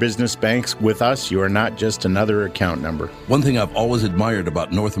 When your business banks with us, you are not just another account number. One thing I've always admired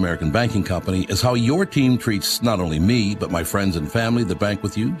about North American Banking Company is how your team treats not only me, but my friends and family that bank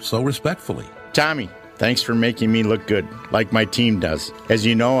with you so respectfully. Tommy, thanks for making me look good, like my team does. As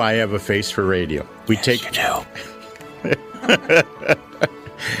you know, I have a face for radio. We take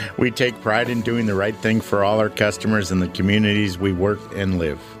pride in doing the right thing for all our customers and the communities we work and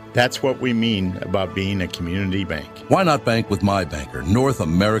live. That's what we mean about being a community bank. Why not bank with my banker, North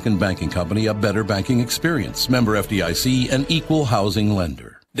American Banking Company, a better banking experience. Member FDIC, an equal housing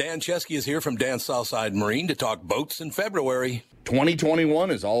lender. Dan Chesky is here from Dan's Southside Marine to talk boats in February. 2021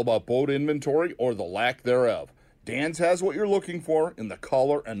 is all about boat inventory or the lack thereof. Dan's has what you're looking for in the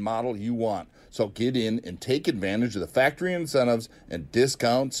color and model you want. So get in and take advantage of the factory incentives and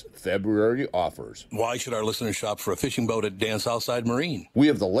discounts February offers. Why should our listeners shop for a fishing boat at Dan Southside Marine? We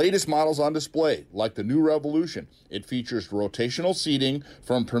have the latest models on display, like the new Revolution. It features rotational seating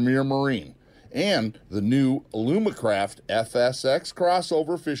from Premier Marine. And the new Alumacraft FSX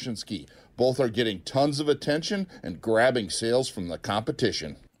crossover fishing ski. Both are getting tons of attention and grabbing sales from the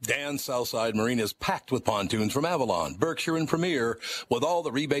competition. Dan Southside Marine is packed with pontoons from Avalon, Berkshire, and Premier with all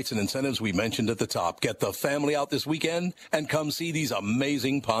the rebates and incentives we mentioned at the top. Get the family out this weekend and come see these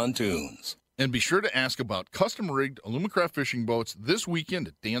amazing pontoons. And be sure to ask about custom-rigged Alumacraft fishing boats this weekend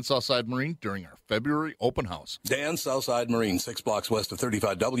at Dan Southside Marine during our February open house. Dan Southside Marine, 6 blocks west of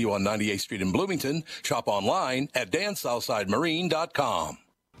 35W on 98th Street in Bloomington. Shop online at dansouthsidemarine.com.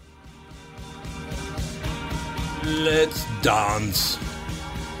 Let's dance.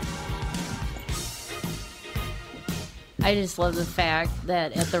 I just love the fact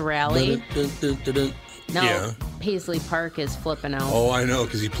that at the rally, now Paisley Park is flipping out. Oh, I know,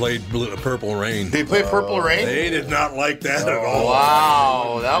 because he played Purple Rain. Did he play Purple Rain? They did not like that at all.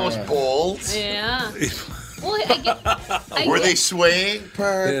 Wow, that was bold. Yeah. Well, Were they swaying?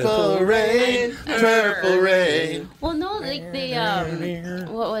 Purple rain, purple rain. Well, no, like they,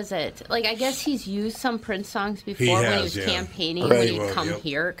 what was it? Like, I guess he's used some Prince songs before when he was campaigning, when he'd come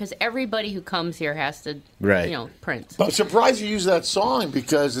here, because everybody who comes here has to, Prince. I'm surprised you use that song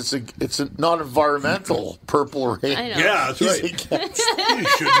because it's a non-environmental Purple Rain. I know. Yeah, that's right. You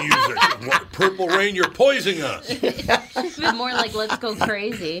shouldn't use it. Purple Rain, you're poisoning us. It's been more like Let's Go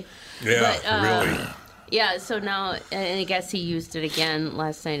Crazy. Yeah, but, really. Yeah, so now, and I guess he used it again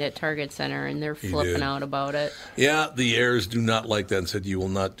last night at Target Center, and they're flipping out about it. Yeah, the heirs do not like that and said you will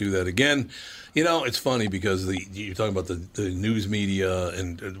not do that again. You know, it's funny because you're talking about the news media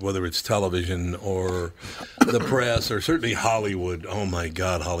and whether it's television or the press or certainly Hollywood. Oh, my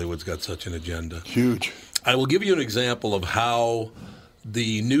God, Hollywood's got such an agenda. Huge. I will give you an example of how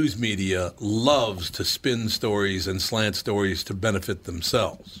the news media loves to spin stories and slant stories to benefit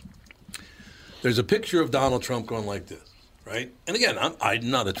themselves. There's a picture of Donald Trump going like this, right? And again,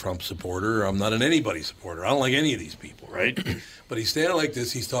 I'm not a Trump supporter. I'm not an anybody supporter. I don't like any of these people, right? But he's standing like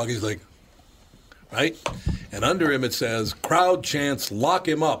this. He's talking. He's like, right? And under him it says, crowd chants, lock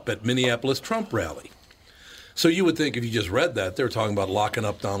him up at Minneapolis Trump rally. So you would think if you just read that, they were talking about locking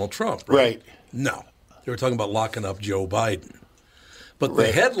up Donald Trump, right? No. They were talking about locking up Joe Biden. But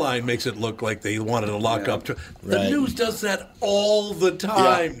the headline makes it look like they wanted to lock up Trump. The news does that all the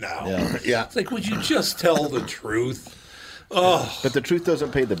time now. Yeah. It's like, would you just tell the truth? Oh. But the truth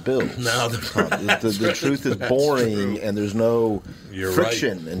doesn't pay the bills. No, the truth is boring, and there's no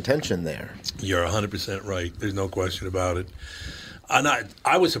friction and tension there. You're 100% right. There's no question about it. And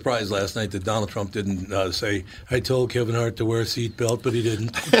I was surprised last night that Donald Trump didn't say, I told Kevin Hart to wear a seatbelt, but he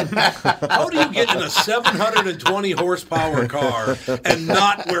didn't. How do you get in a 720 horsepower car and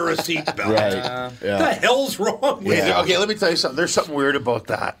not wear a seatbelt? Right. What the hell's wrong with you? Okay, let me tell you something. There's something weird about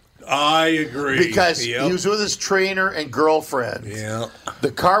that. I agree. Because he was with his trainer and girlfriend. Yeah.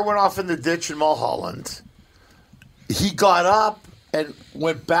 The car went off in the ditch in Mulholland. He got up and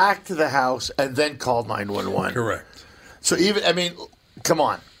went back to the house and then called 911. Correct. So come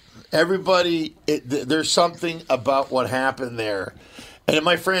on. Everybody, there's something about what happened there. And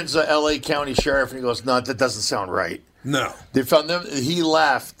my friend's L.A. County Sheriff, and he goes, no, that doesn't sound right. No. They found them. He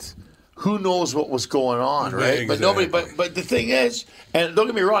left. who knows what was going on, right? Exactly. But nobody. But the thing is, and don't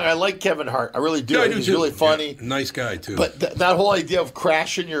get me wrong, I like Kevin Hart. I really do. Yeah, I do He's too. really funny. Yeah, nice guy too. But that whole idea of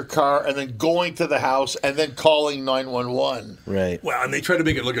crashing your car and then going to the house and then calling 911. Right. Well, and they try to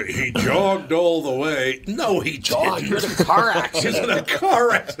make it look like he jogged all the way. No, he jogged. You're in a car accident. He's in a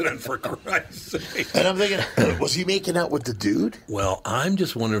car accident, for Christ's sake. And I'm thinking, was he making out with the dude? Well, I'm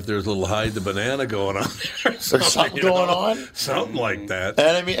just wondering if there's a little hide the banana going on there. There's something going on? Something like that.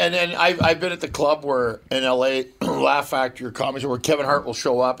 And I mean, and then I've been at the club where in LA, Laugh Factory or Comedy Show, where Kevin Hart will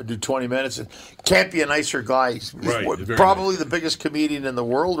show up and do 20 minutes and can't be a nicer guy. He's Right, very probably the biggest comedian in the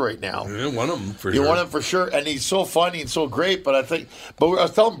world right now. Yeah, one of them for You sure. want him for sure, and he's so funny and so great. But I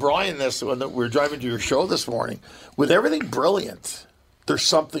was telling Brian this when we were driving to your show this morning. With everything brilliant, there's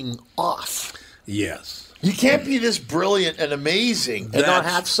something off. Yes. You can't be this brilliant and amazing and not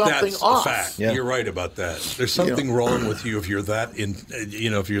have something that's off. A fact. Yeah. You're right about that. There's something wrong with you if you're that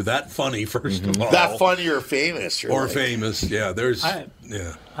if you're that funny. First of all, that funny or famous, or famous. Yeah, there's.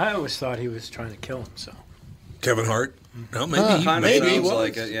 I always thought he was trying to kill himself. Kevin Hart. No, maybe Maybe he was.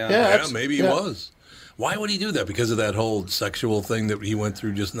 like it, yeah. Yeah, maybe he was. Why would he do that? Because of that whole sexual thing that he went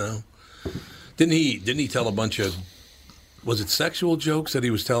through just now. Didn't he tell a bunch of? Was it sexual jokes that he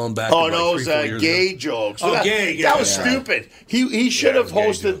was telling back? Oh, in no, it was 3-4 years gay ago? jokes. Oh, that, gay. That was yeah. stupid. He should have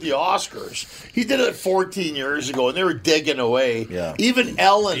hosted the Oscars. He did it 14 years ago, and they were digging away. Yeah. Even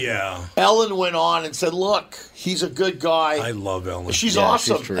Ellen. Yeah. Ellen went on and said, look, he's a good guy. I love Ellen. She's Yeah,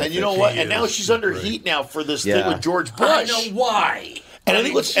 awesome. she's terrific. And you know what? She And now is. she's under Great. heat now for this Yeah. thing with George I Bush. know why. And I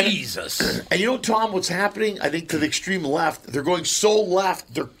think what's Jesus. And you know, Tom, what's happening? I think to the extreme left, they're going so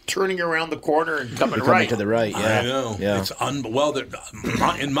left, they're turning around the corner and coming They're right. coming to the right. Yeah. I know. Yeah. It's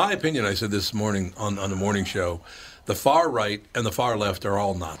in my opinion, I said this morning on the morning show, the far right and the far left are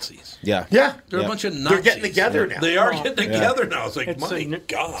all Nazis. Yeah. Yeah. They're a bunch of Nazis. They're getting together now. They are getting together now. It's like, It's my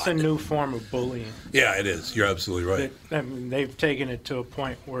God. It's a new form of bullying. Yeah, it is. You're absolutely right. I mean, they've taken it to a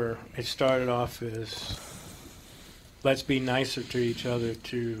point where it started off as let's be nicer to each other.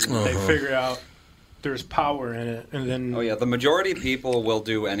 They figure out there's power in it, and then Oh yeah, the majority of people will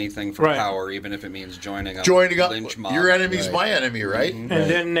do anything for Right. power, even if it means joining a Joining up. lynch mob. Your enemy's my enemy, right? and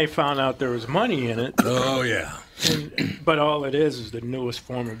then they found out there was money in it. Oh, yeah. But all it is the newest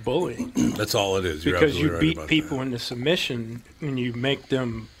form of bullying. That's all it is. You're Because absolutely you right beat about people into submission and you make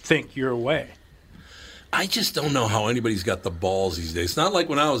them think your way. I just don't know how anybody's got the balls these days. It's not like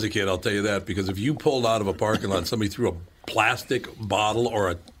when I was a kid, I'll tell you that, because if you pulled out of a parking lot and somebody threw a plastic bottle or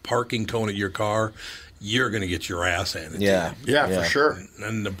a parking cone at your car, you're going to get your ass handed to Yeah. Yeah, for sure. you.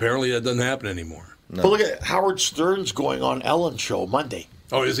 And apparently that doesn't happen anymore. But look at Howard Stern's going on Ellen show Monday.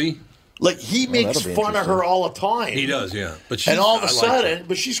 Oh, is he? Like, he makes that'll be fun of her all the time. He does, yeah. But And all of a I like sudden, her.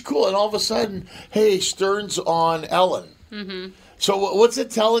 but she's cool. And all of a sudden, hey, Stern's on Ellen. Mm-hmm. So what's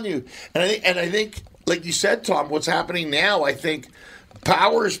it telling you? And I think, like you said, Tom, what's happening now? I think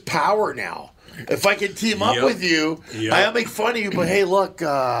power's power now. If I can team up Yep. with you, Yep. I'll make fun of you. But hey, look,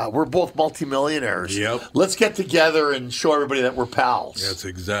 we're both multimillionaires. Yep. Let's get together and show everybody that we're pals. That's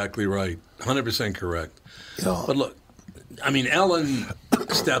exactly right. 100% correct. You know, But look, I mean, Ellen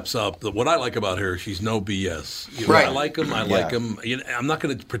steps up. What I like about her, she's no BS. You know, Right. I like him. I like him. You know, I'm not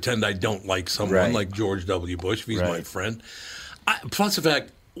going to pretend I don't like someone Right. like George W. Bush if he's my Right. friend. Plus the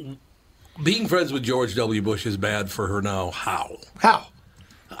fact, being friends with George W. Bush is bad for her now. How? How?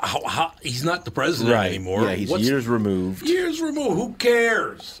 He's not the president Right. anymore. Yeah, he's years removed. Years removed. Who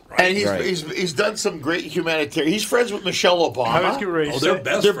cares? Right? And he's done some great humanitarian. He's friends with Michelle Obama. I was getting ready to say, They're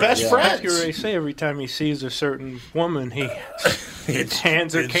best I was friends. getting ready to say every time he sees a certain woman, he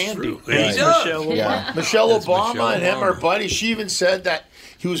hands her candy. true. And it's He does. Michelle Obama. Yeah. Michelle It's Obama Michelle and him Obama. are buddies. She even said that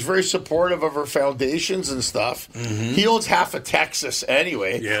he was very supportive of her foundations and stuff. He owns half of Texas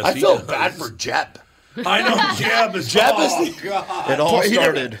anyway. Yes, I he feel does. bad for Jeb. I know Jeb is. Jeb oh, is the- God. It all He never-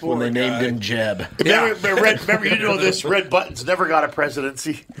 started when they named him Jeb. Remember, you know this. Red Buttons never got a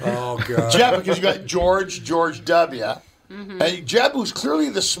presidency. Oh God. Jeb, because you got George W. And Jeb, who's clearly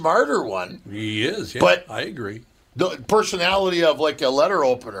the smarter one. He is. Yeah, But- I agree. The personality of like a letter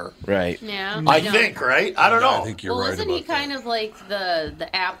opener. Right. Yeah. I think, right? I don't know. I think you're Well, right wasn't about he kind of like the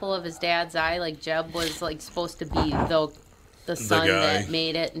apple of his dad's eye? Like Jeb was like supposed to be the son guy. that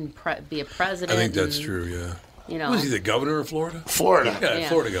made it and be a president. I think that's and, true. Yeah. You know. Was he the governor of Florida? Florida. Yeah, Yeah.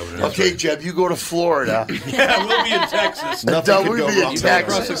 Florida governor. that's Okay, right. Jeb, you go to Florida. Yeah, we'll be in Texas. Nothing could We'll go be wrong. in You go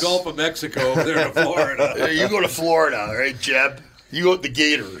across Texas. the Gulf of Mexico over there to Florida. Yeah, you go to Florida, all right, Jeb? You go to the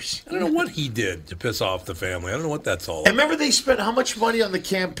Gators. I don't know what he did to piss off the family. I don't know what that's all And about. remember they spent how much money on the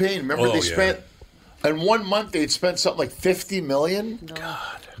campaign? Remember Oh, they yeah. spent In 1 month, they'd spent something like $50 million.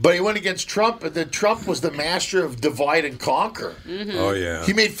 God. But he went against Trump, and then Trump was the master of divide and conquer. Mm-hmm. Oh, yeah.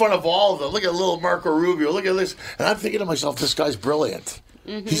 He made fun of all of them. Look at little Marco Rubio. Look at this. And I'm thinking to myself, this guy's brilliant.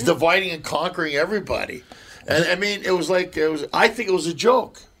 Mm-hmm. He's dividing and conquering everybody. And, I mean, I think it was a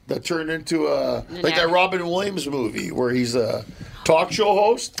joke that turned into like that Robin Williams movie where he's a talk show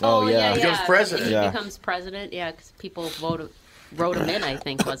host. Oh, yeah. Becomes president. He becomes president, because people wrote him in, I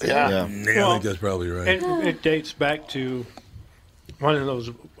think, wasn't it? I think that's probably right. It dates back to one of those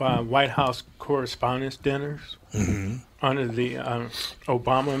White House Correspondents' Dinners under the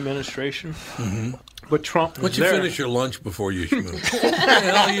Obama administration. Mm-hmm. But Trump was Why don't you there. finish your lunch before you schmoo? What the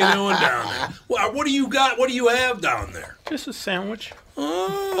hell are you doing down there? What do you got? What do you have down there? Just a sandwich.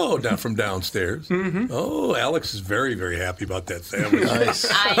 Oh, down from downstairs. Mm-hmm. Oh, Alex is very, very happy about that sandwich. Nice.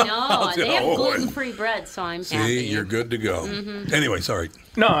 I know. They have gluten-free bread, so I'm happy. See, you're good to go. Mm-hmm. Anyway, sorry.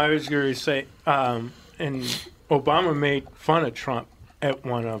 No, I was going to say, and Obama made fun of Trump at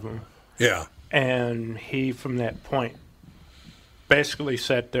one of them. Yeah. And he, from that point, basically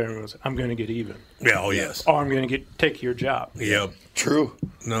sat there and was, I'm going to get even. Yeah, oh, yes. Or I'm going to take your job. Yep. True.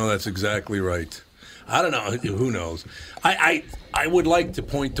 No, that's exactly right. I don't know. Who knows? I would like to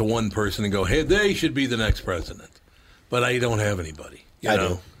point to one person and go, hey, they should be the next president. But I don't have anybody. You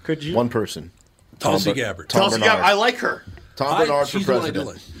know? Could you? One person. Tulsi Gabbard. Tulsi Gabbard. I like her. Tom Bernard for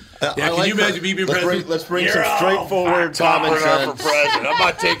president. Can you imagine me being president? Let's bring some straightforward common sense. For president. I'm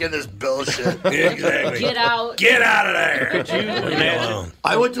not taking this bullshit. Exactly. Get out. Get out of there. Could you imagine?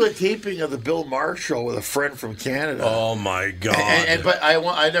 I went to a taping of the Bill Maher show with a friend from Canada. Oh my God! But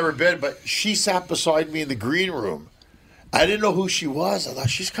I never been. But she sat beside me in the green room. I didn't know who she was. I thought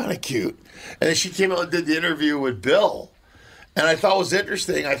she's kind of cute. And then she came out and did the interview with Bill. And I thought it was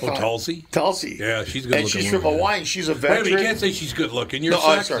interesting. Tulsi? Tulsi. Yeah, she's good looking. And she's from Hawaii. And she's a veteran. Wait a minute, you can't say she's good looking. You're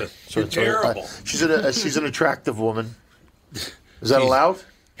sexist. You're terrible. She's an attractive woman. Is that allowed?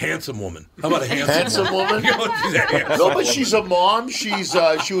 Handsome woman. How about a handsome woman? No, but she's a mom. She was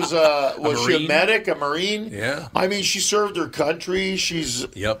she a medic, a Marine? Yeah. I mean, she served her country.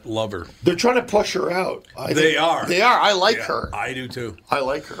 Love her. They're trying to push her out. They are. I like her. I do too. I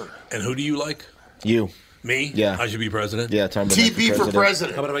like her. And who do you like? You. Me? Yeah. I should be president? Yeah, Tom Bernard TB for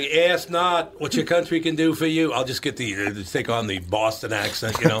president. How about if I ask not what your country can do for you? I'll just get take on the Boston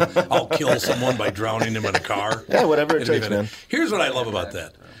accent, I'll kill someone by drowning them in a car. Yeah, whatever it takes, man. Here's what I love about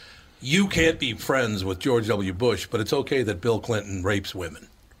that. You can't be friends with George W. Bush, but it's okay that Bill Clinton rapes women.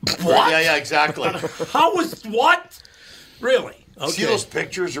 What? Yeah, exactly. How was what? Really? Okay. See those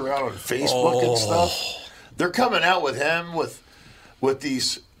pictures around on Facebook and stuff? They're coming out with him with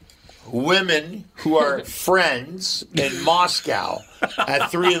these women who are friends in Moscow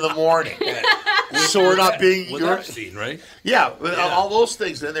at 3 a.m. So we're not being... With Epstein, right? Yeah, all those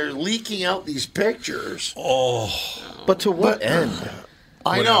things. And they're leaking out these pictures. But to what end?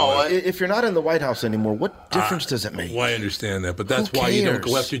 I know. If you're not in the White House anymore, what difference does it make? Well, I understand that, but that's why you don't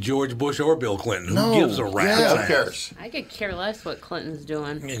go after George Bush or Bill Clinton. Who gives a rat's Yeah, ass? who cares? I could care less what Clinton's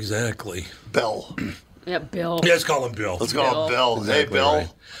doing. Exactly. Bill. Yeah, Bill. Yeah, let's call him Bill. Let's call him Bill. Exactly Hey, Bill. right.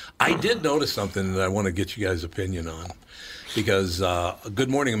 I did notice something that I want to get you guys' opinion on. Because Good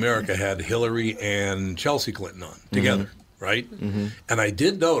Morning America had Hillary and Chelsea Clinton on together, right? Mm-hmm. And I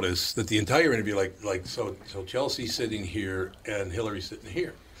did notice that the entire interview, so Chelsea's sitting here and Hillary's sitting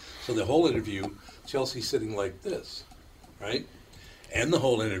here. So the whole interview, Chelsea's sitting like this, right? And the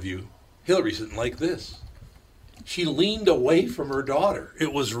whole interview, Hillary's sitting like this. She leaned away from her daughter.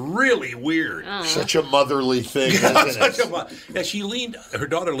 It was really weird. Such a motherly thing, isn't it? Her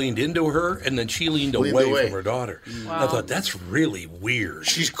daughter leaned into her, and then she leaned away from her daughter. Wow. I thought, that's really weird.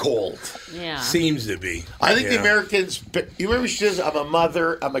 She's cold. Yeah. Seems to be. I think the Americans... You remember she says, I'm a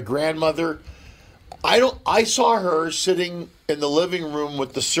mother, I'm a grandmother. I saw her sitting in the living room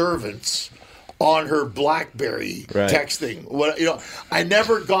with the servants on her BlackBerry texting. I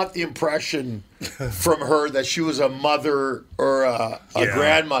never got the impression from her that she was a mother or a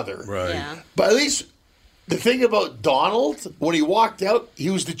grandmother. Right. Yeah. But at least the thing about Donald, when he walked out,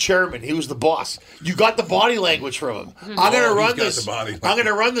 he was the chairman. He was the boss. You got the body language from him. I'm going to run this. I'm going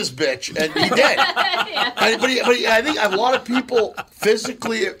to run this bitch, and he did. But I think a lot of people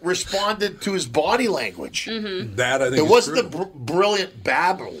physically responded to his body language. Mm-hmm. That I think it wasn't the brilliant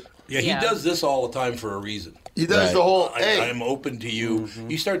babble. Yeah, he does this all the time for a reason. He does the whole. Hey, I'm open to you.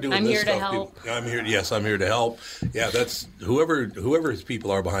 You start doing I'm this here stuff. to help. I'm here. Yes, I'm here to help. Yeah, that's whoever his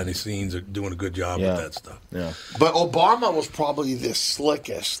people are behind the scenes are doing a good job with that stuff. Yeah. But Obama was probably the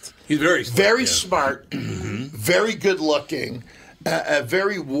slickest. He's very slick, very smart, very good looking,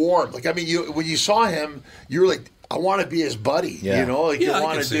 very warm. Like when you saw him, you were like, I want to be his buddy. Yeah. You know, like you I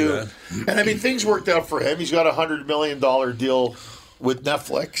want can to see do. that. And I mean, things worked out for him. He's got a $100 million deal with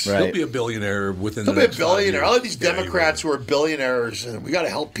Netflix. He'll be a billionaire within He'll the be a next 5 years. billionaire. All of these Democrats who are billionaires, and we got to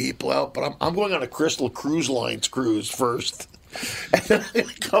help people out. But I'm going on a Crystal Cruise Lines cruise first, and then I'm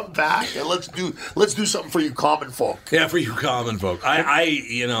gonna come back and let's do something for you common folk. Yeah, for you common folk. I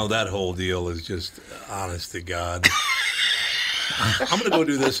you know, that whole deal is just honest to God. I'm going to go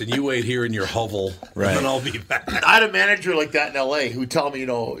do this, and you wait here in your hovel, and then I'll be back. I had a manager like that in L.A. who would tell me, you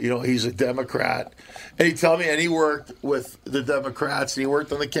know, he's a Democrat, and he'd tell me, and he worked with the Democrats, and he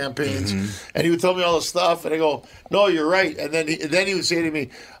worked on the campaigns, and he would tell me all this stuff, and I go, no, you're right, and then he would say to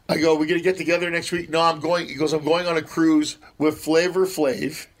me, I go, we going to get together next week? No, I'm going. He goes, I'm going on a cruise with Flavor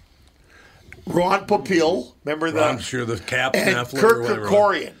Flav, Ron Popeil, remember that? I'm sure the Cap and Kneffler Kirk or whatever.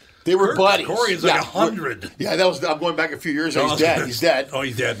 Kerkorian. They were buddies. Kerkorian's like 100. Yeah, that was. I'm going back a few years. He's dead. He's dead. Oh,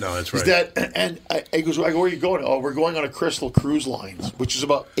 he's dead. No, that's right. He's dead. And he goes, I go, where are you going? Oh, we're going on a Crystal Cruise Lines, which is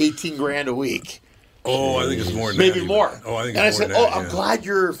about $18,000 a week. Oh, I think it's more than maybe that. more. Oh, I think and it's I more said, than that, I'm glad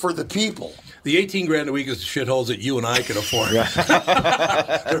you're for the people. The $18,000 a week is the shitholes that you and I can afford.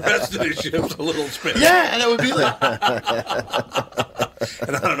 The rest of the ship's a little spin. Yeah, and it would be like.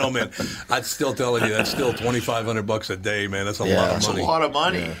 And I don't know, man. I'm still telling you, that's still $2,500 a day, man. That's a lot of money. That's a lot of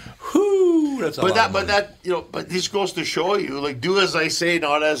money. Whew, that's a lot of money. But this goes to show you, like, do as I say,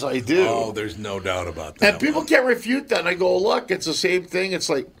 not as I do. Oh, there's no doubt about that. And people can't refute that. And I go, look, it's the same thing. It's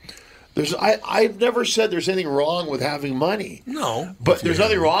like, I've never said there's anything wrong with having money. No. But there's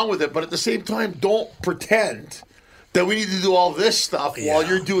nothing wrong with it. But at the same time, don't pretend that we need to do all this stuff while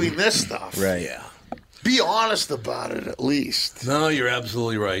you're doing this stuff. Right. Yeah. Be honest about it, at least. No, you're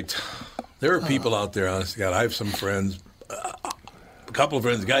absolutely right. There are people out there, honest to God. I have some friends, a couple of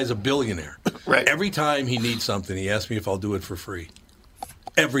friends. The guy's a billionaire. Right. Every time he needs something, he asks me if I'll do it for free.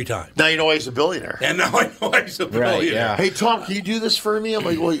 Every time. Now you know he's a billionaire. And now I know he's a billionaire. Yeah. Hey, Tom, can you do this for me? I'm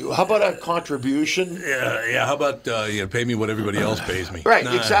like, well, how about a contribution? Yeah. How about pay me what everybody else pays me?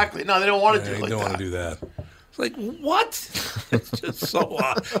 Right, exactly. No, they don't want to do it like They don't that. want to do that. It's like, what? It's just so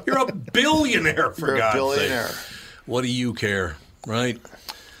odd. You're a billionaire, for You're a God's billionaire. sake. What do you care, right?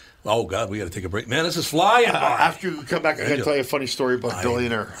 Oh, God, we got to take a break. Man, this is flying by. After you come back, I got to tell you a funny story about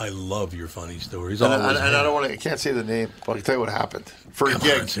billionaire. I love your funny stories. And I don't want to. I can't say the name, but I can tell you what happened for a Come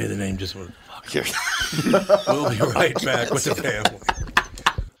gig. on, say the name. Just one. Here. We'll be right back with the family.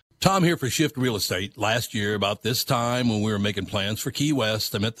 Tom here for Shift Real Estate. Last year, about this time when we were making plans for Key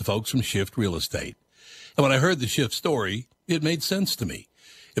West, I met the folks from Shift Real Estate. And when I heard the Shift story, it made sense to me.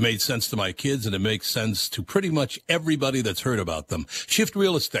 It made sense to my kids, and it makes sense to pretty much everybody that's heard about them. Shift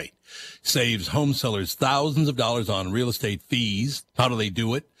Real Estate saves home sellers thousands of dollars on real estate fees. How do they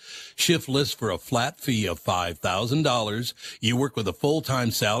do it? Shift lists for a flat fee of $5,000. You work with a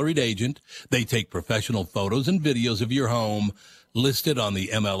full-time salaried agent. They take professional photos and videos of your home, list it on the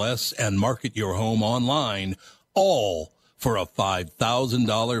MLS, and market your home online, all for a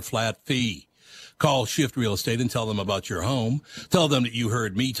 $5,000 flat fee. Call Shift Real Estate and tell them about your home. Tell them that you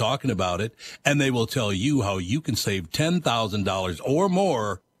heard me talking about it, and they will tell you how you can save $10,000 or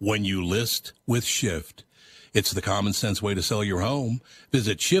more when you list with Shift. It's the common sense way to sell your home.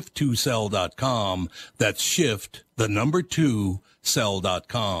 Visit shift2sell.com. That's shift, 2,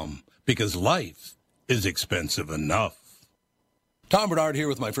 sell.com. Because life is expensive enough. Tom Bernard here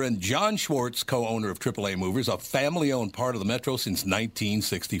with my friend John Schwartz, co-owner of AAA Movers, a family-owned part of the Metro since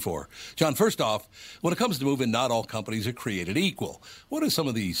 1964. John, first off, when it comes to moving, not all companies are created equal. What are some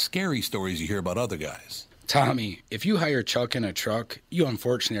of the scary stories you hear about other guys? Tommy, if you hire Chuck in a truck, you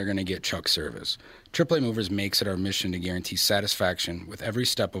unfortunately are going to get Chuck service. AAA Movers makes it our mission to guarantee satisfaction with every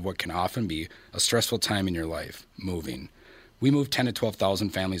step of what can often be a stressful time in your life, moving. We move 10 to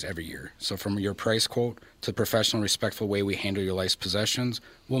 12,000 families every year, so from your price quote to the professional, respectful way we handle your life's possessions,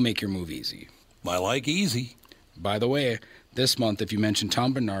 we'll make your move easy. I like easy. By the way, this month, if you mention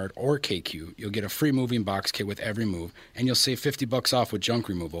Tom Bernard or KQ, you'll get a free moving box kit with every move, and you'll save $50 off with junk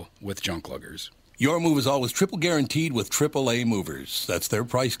removal with Junk Luggers. Your move is always triple guaranteed with AAA Movers. That's their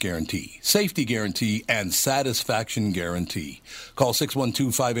price guarantee, safety guarantee, and satisfaction guarantee. Call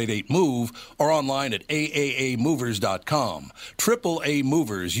 612-588-MOVE or online at aaamovers.com. AAA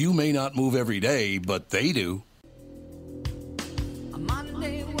Movers. You may not move every day, but they do.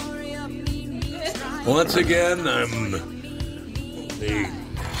 Once again, the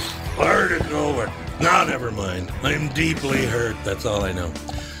heart is over. No, never mind. I'm deeply hurt. That's all I know.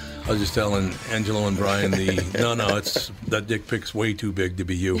 I was just telling Angelo and Brian it's that dick pic's way too big to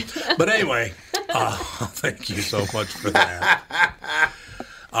be you. But anyway, thank you so much for that.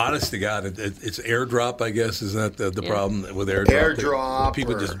 Honest to God, it's AirDrop, I guess. Isn't that the problem with AirDrop? AirDrop,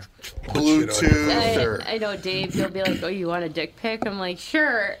 people just Bluetooth. I know Dave. He'll be like, "Oh, you want a dick pic?" I'm like,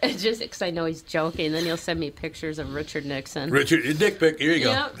 "Sure." Just because I know he's joking. Then he'll send me pictures of Richard Nixon. Richard, your dick pic. Here you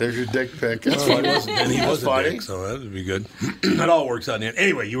go. Yep. There's your dick pic. That's fine. And he was a dick, so that would be good. That all works out in the end.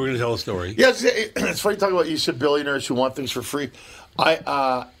 Anyway, you were going to tell a story. Yeah, it's funny talking about you said billionaires who want things for free.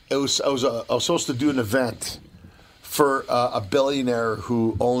 I was supposed to do an event for a billionaire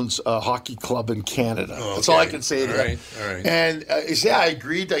who owns a hockey club in Canada. Oh, That's all I can say to him. All right. And he said, I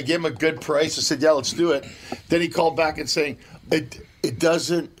agreed. I gave him a good price. I said, yeah, let's do it. Then he called back and saying, it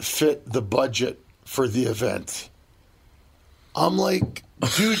doesn't fit the budget for the event. I'm like,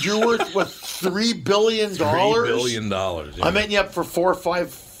 dude, you're worth, what, $3 billion? $3 billion. Yeah. I'm hitting you up for $4,000,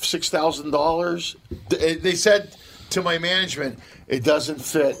 $5,000, $6,000. They said to my management, it doesn't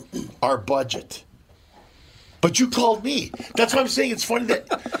fit our budget. But you called me. That's why I'm saying it's funny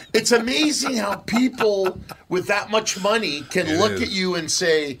that it's amazing how people with that much money can look at you and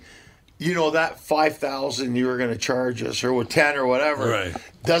say, you know, that $5,000 you were going to charge us, or with 10 or whatever,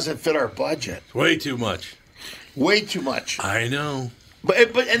 doesn't fit our budget. Way too much. Way too much. I know. But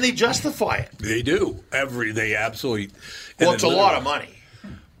and they justify it. They do. They absolutely. Well, it's a lot of money.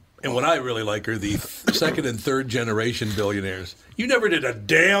 And what I really like are the second and third generation billionaires. You never did a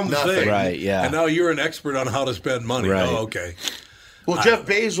damn thing. Right, yeah. And now you're an expert on how to spend money. Right. Oh, okay. Well, Jeff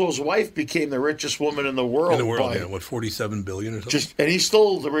Bezos' wife became the richest woman in the world. In the world, yeah. What, $47 billion or something? And he's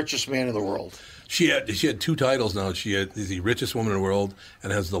still the richest man in the world. She had 2 titles now. She is the richest woman in the world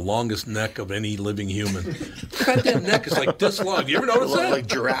and has the longest neck of any living human. Her goddamn neck is like this long. Have you ever noticed that? Like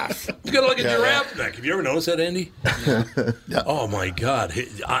giraffe. She's got like a giraffe neck. Have you ever noticed that, Andy? Yeah. Oh, my God.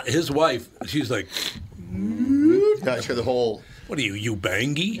 His wife, she's like... Got the whole... What are you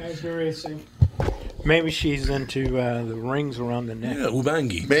Bangi? Guys, you're racing. Maybe she's into the rings around the neck. Yeah,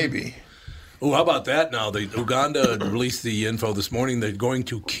 Ubangi. Maybe. Oh, how about that now? Uganda released the info this morning. They're going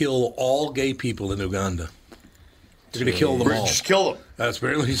to kill all gay people in Uganda. They're going to kill them all. Just kill them. That's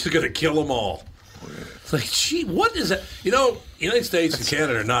apparently he's going to kill them all. It's like, gee, what is that? You know, United States and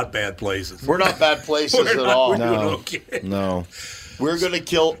Canada are not bad places. We're not bad places at all. We're doing okay. No. We're going to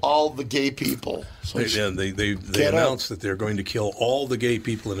kill all the gay people. So they announced that they're going to kill all the gay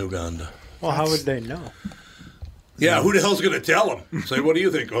people in Uganda. Well, how would they know? Yeah, who the hell's going to tell them? Say, what do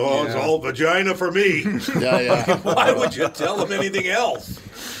you think? Oh, it's all vagina for me. Yeah. Why would you tell them anything else?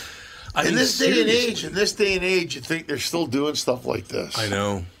 In this day and age, you think they're still doing stuff like this. I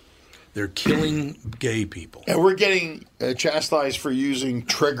know. They're killing gay people. And we're getting chastised for using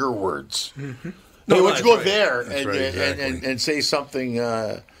trigger words. Mm-hmm. No, why don't you go there and say something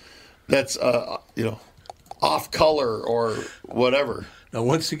that's off color or whatever. Now,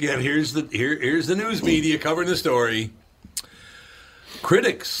 once again, here's the news media covering the story.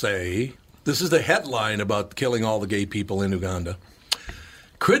 Critics say, this is the headline about killing all the gay people in Uganda.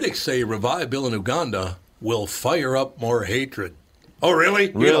 Critics say revive bill in Uganda will fire up more hatred. Oh, really?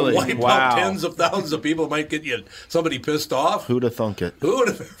 Really? Wipe out tens of thousands of people might get somebody pissed off? Who'd have thunk it? Who would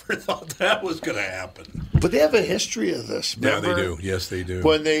have ever thought that was going to happen? But they have a history of this. Remember? Yeah, they do. Yes, they do.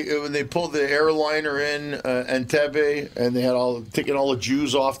 When they pulled the airliner in Entebbe and they had taking all the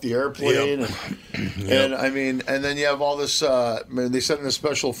Jews off the airplane, and I mean, and then you have all this. They sent in a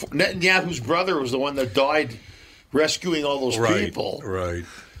special. Netanyahu's brother was the one that died rescuing all those people. Right.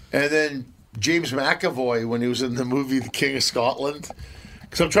 And then James McAvoy, when he was in the movie The King of Scotland,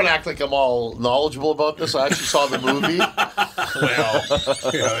 because I'm trying to act like I'm all knowledgeable about this. I actually saw the movie.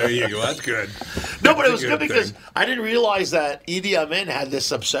 Well, there you go. That's good. No, but it was good because I didn't realize that Idi Amin had this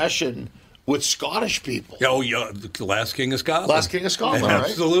obsession with Scottish people. Oh, yeah, the last King of Scotland. Last King of Scotland, right?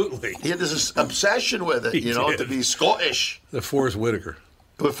 Absolutely. He had this obsession with it, to be Scottish. The Forrest Whitaker.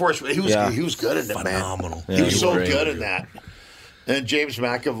 But he was good in it, man. Phenomenal. He was so good in that. And James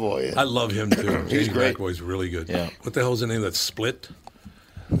McAvoy. I love him, too. He's great. McAvoy's really good. Yeah. What the hell's the name of that? Split?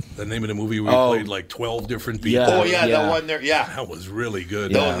 The name of the movie where he played like 12 different people. Yeah. Oh, yeah, that one there. Yeah. That was really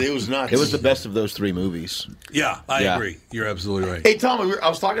good. Yeah. No, it was nuts. It was the best of those 3 movies. Yeah, I agree. You're absolutely right. Hey, Tom, I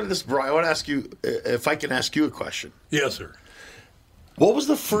was talking to this, Brian. I want to ask you, if I can ask you a question. Yes, sir. What was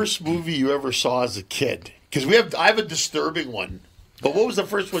the first movie you ever saw as a kid? Because I have a disturbing one. But what was the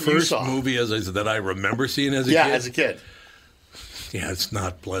first one you saw? First movie, as I said, that I remember seeing as a kid? Yeah, as a kid. Yeah, it's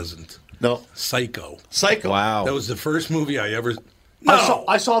not pleasant. No. Psycho. Wow. That was the first movie I ever... No.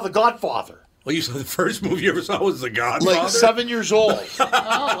 I saw The Godfather. Well, you saw the first movie you ever saw was The Godfather? Like 7 years old. Oh,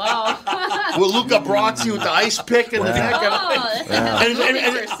 wow. With Luca Brasi with the ice pick and the neck. Oh, that's a movie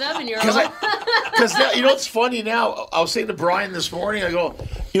for a 7-year-old. Because, you know what's funny now? I was saying to Brian this morning, I go,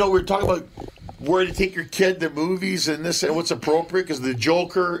 we were talking about where to take your kid to movies and this and what's appropriate because the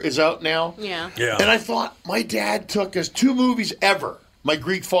Joker is out now. Yeah. And I thought my dad took us 2 movies ever. My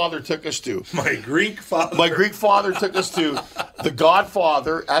Greek father took us to. My Greek father took us to The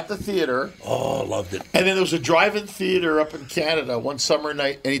Godfather at the theater. Oh, loved it. And then there was a drive-in theater up in Canada one summer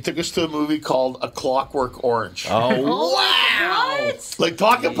night, and he took us to a movie called A Clockwork Orange. Oh, wow. What? Like,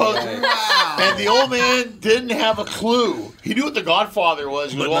 talk about... Wow. And the old man didn't have a clue. He knew what The Godfather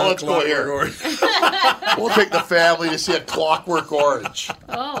was. He goes, well, let's go here. We'll take the family to see A Clockwork Orange.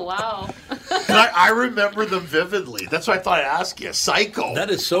 Oh, wow. And I remember them vividly. That's why I thought I'd ask you. Psycho. That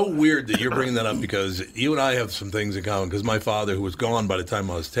is so weird that you're bringing that up because you and I have some things in common. Because my father, who was gone by the time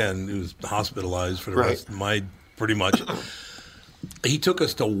I was 10, he was hospitalized for the rest of my, pretty much. He took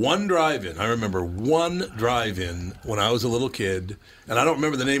us to one drive-in. I remember one drive-in when I was a little kid. And I don't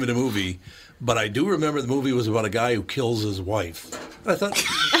remember the name of the movie, but I do remember the movie was about a guy who kills his wife. And I thought,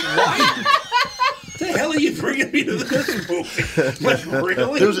 why? The hell are you bringing me to this movie? Like,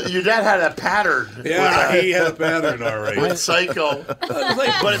 really? Your dad had a pattern. Yeah, he had a pattern, all right. With Psycho.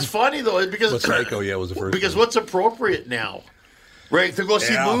 But it's funny, though, because... But Psycho, was the first Because one. what's appropriate now? Right, to go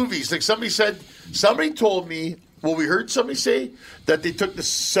see movies. Like somebody told me, we heard somebody say that they took the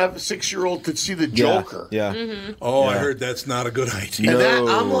 6-year-old to see the Joker. Yeah. Mm-hmm. Oh, I heard that's not a good idea. And that,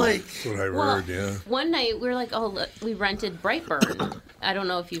 I'm like... That's what I heard, yeah. One night we were like, oh, look, we rented Brightburn. I don't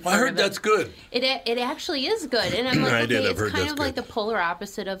know if you've heard I heard of that's it. good. It actually is good. And I'm like, I okay, did. I've it's heard kind that's of like the good. polar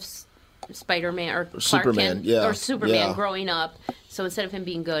opposite of Spider-Man or Clark Superman, Kent yeah. or Superman Yeah. growing up. So instead of him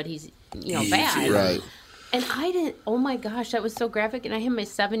being good, he's Easy. bad. Right. And I didn't. Oh my gosh, that was so graphic. And I had my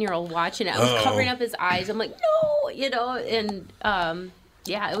 7-year-old watching it. I was covering up his eyes. I'm like, no, and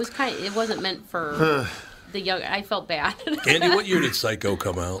yeah, it was it wasn't meant for the young. I felt bad. Andy, what year did Psycho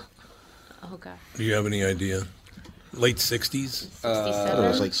come out? Oh god. Do you have any idea? Late 60s? It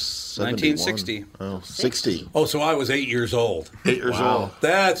was like 71. 1960. Oh, 60. Oh, so I was 8 years old. 8 years old.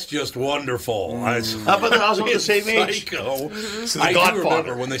 That's just wonderful. How about I was about the same age? Psycho. So the I do Godfather.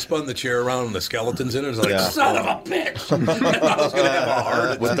 remember when they spun the chair around and the skeletons in it. I was like, Yeah. son of a bitch. I was going to have a heart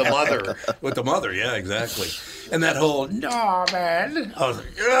attack. With the mother. With the mother, yeah, exactly. And that whole, no, man. I was like,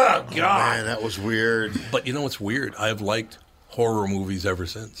 oh, God. Man, that was weird. But you know what's weird? I've liked horror movies ever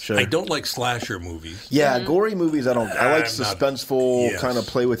since. Sure. I don't like slasher movies. Yeah, gory movies I don't. I like I'm not- suspenseful, yes. kind of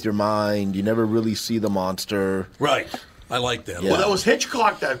play with your mind. You never really see the monster. Right. I like that. Yeah. Well, that was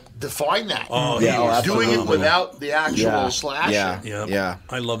Hitchcock that defined that. Oh, Yeah, he oh, was doing it absolutely. without the actual slasher. Yeah. Yeah. Yeah.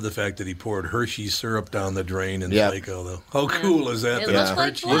 I love the fact that he poured Hershey's syrup down the drain in Yeah. Psycho, though. How cool is that? It That looks was like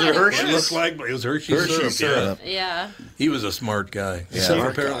Hershey. blood. Was it Hershey's? It looked like it was Hershey's Hershey's syrup. syrup. Yeah. He was a smart guy. Yeah. So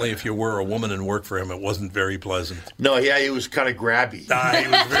Smart apparently, if you were a woman and worked for him, it wasn't very pleasant. No, yeah, he was kind of grabby. He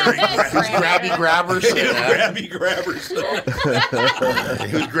was very Grabby grabbers. He was grabby grabbers. He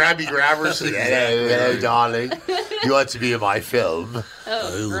was grabby grabbers. Hello, darling. You want to be in my film?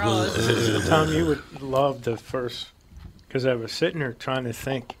 Oh, gross. Tom, you would love the first, because I was sitting there trying to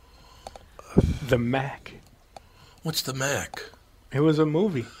think. The Mac. What's the Mac? It was a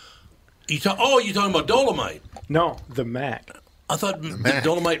movie. You're talking about Dolomite. No, The Mac. I thought the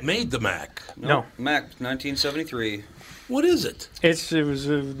Dolomite made the Mac. No. Mac, 1973. What is it? It was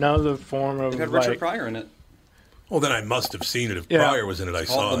another form of It had Richard like, Pryor in it. Well, then I must have seen it. If Yeah. Pryor was in it, I Called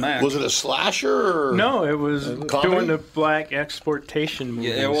saw The it. Mac. Was it a slasher? Or No, it was comedy? doing the black exploitation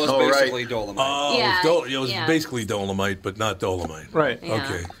movies. Yeah, it was Oh, right. basically Dolomite. Oh, Yeah, it was yeah. basically Dolomite, but not Dolomite. Right. Yeah.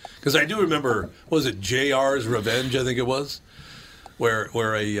 Okay. Because I do remember, was it JR's Revenge, I think it was?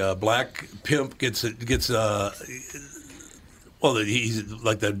 Where a black pimp gets he's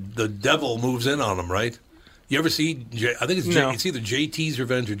like the devil moves in on him, right? You ever see? I think it's either JT's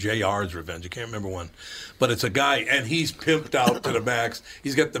Revenge or JR's Revenge. I can't remember one, but it's a guy and he's pimped out to the max.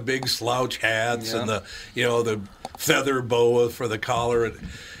 He's got the big slouch hats and the feather boa for the collar,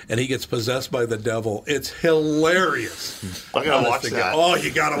 and he gets possessed by the devil. It's hilarious. I gotta watch that. Oh, you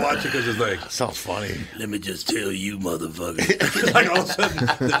gotta watch it because it's like sounds funny. Let me just tell you, motherfucker. Like all of a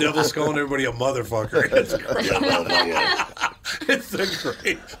sudden, the devil's calling everybody a motherfucker. It's great. It's a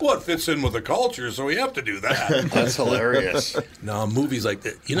great. Well, it fits in with the culture, so we have to do that. That's hilarious. No, movies like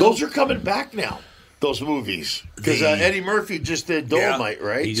that. Those are coming back now. Those movies because Eddie Murphy just did Dolomite,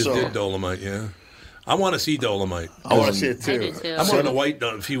 right? He just did Dolomite. Yeah. I want to see Dolomite. I want to see it too. I do too. I'm one of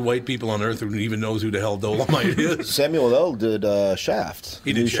the few white people on earth who even knows who the hell Dolomite is. Samuel L. did Shaft.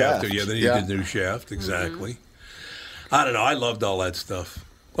 He did Shaft. Yeah, then he did New Shaft. Exactly. I don't know. I loved all that stuff.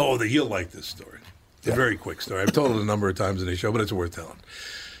 Oh, you'll like this story. It's a very quick story. I've told it a number of times in the show, but it's worth telling.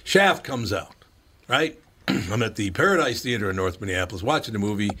 Shaft comes out, right? I'm at the Paradise Theater in North Minneapolis watching the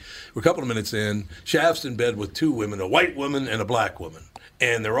movie. We're a couple of minutes in. Shaft's in bed with two women, a white woman and a black woman.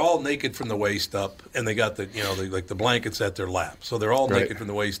 and they're all naked from the waist up, and they got the the blankets at their lap, so they're all naked from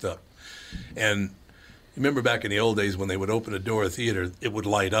the waist up. And remember back in the old days when they would open a door of theater, it would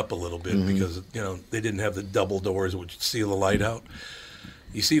light up a little bit because they didn't have the double doors which would seal the light out.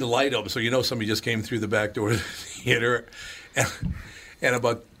 You see the light open, so you know somebody just came through the back door of the theater, and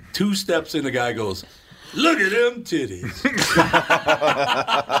about 2 steps in, the guy goes, "Look at them titties."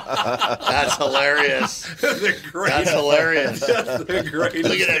 That's hilarious. That's hilarious. That's the greatest.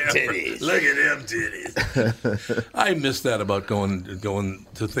 Look at them titties. Look at them titties. I miss that about going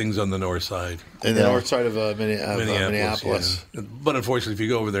to things on the north side. In the north side of Minneapolis. Yeah. But unfortunately, if you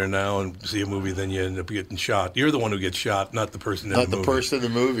go over there now and see a movie, then you end up getting shot. You're the one who gets shot, not the person in the movie. Not the person in the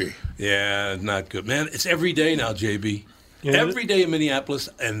movie. Yeah, not good. Man, it's every day now, JB. Yeah. Every day in Minneapolis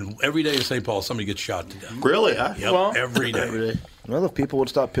and every day in St. Paul, somebody gets shot to death. Really, huh? Yep, Well, every day. Well, if people would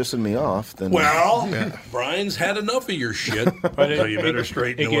stop pissing me off, then... Well, Brian's had enough of your shit, so you better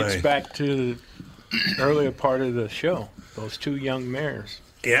straighten away. It gets back to the earlier part of the show, those 2 young mayors.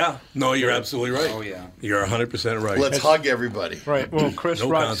 Yeah. No, you're absolutely right. Oh, yeah. You're 100% right. Let's hug everybody. Right. Well, Chris No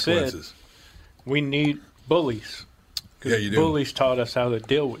Rock said consequences. we need bullies. 'Cause Yeah, you do. Bullies taught us how to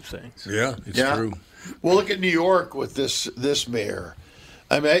deal with things. Yeah, it's Yeah. true. Well, look at New York with this mayor.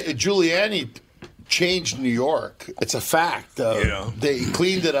 I mean, Giuliani changed New York. It's a fact. They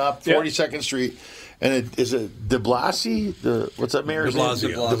cleaned it up, 42nd Street, and is it De Blasio? What's that mayor's name? De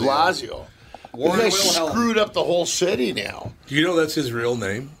Blasio. De Blasio. Warren They Wilhelm. screwed up the whole city now. Do you know that's his real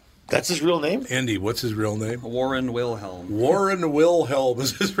name? That's his real name? Andy, what's his real name? Warren Wilhelm. Warren Wilhelm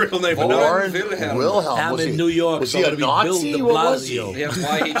is his real name. Warren Wilhelm. Wilhelm. I'm Was in he- New York. Was so he I'm a gonna be Nazi? Bill de What was Blasio. he? That's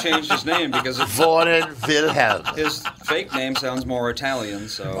why he changed his name, because Warren Wilhelm. his fake name sounds more Italian.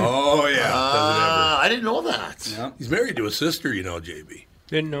 So. Oh, yeah. I didn't know that. Yep. He's married to a sister, you know, JB.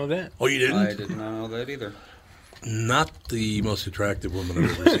 Didn't know that. Oh, you didn't? I did not know that either. Not the most attractive woman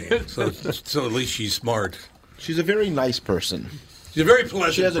I've ever seen. So at least she's smart. She's a very nice person. She's a very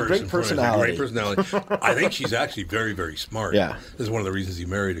pleasant She has a person. great personality. Great personality. I think she's actually very, very smart. Yeah. This is one of the reasons he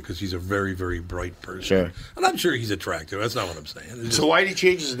married her, because she's a very, very bright person. Sure. And I'm sure he's attractive. That's not what I'm saying. It's just- So why did he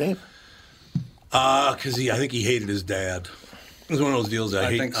change his name? Because I think he hated his dad. It was one of those deals.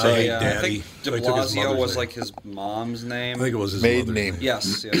 I hate daddy. I think So De he took his Blasio mother's was name. like his mom's name. I think it was his Maiden mother's name.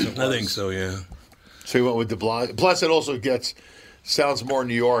 Yes, it was. I think so, yeah. So he went with De Blasio. Plus, it also sounds more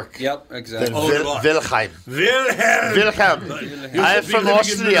New York. Yep, exactly. Than Oh, Wilhelm. Wilhelm. I am from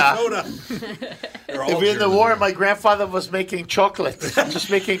Austria. They're all If in the German. war, my grandfather was making chocolate.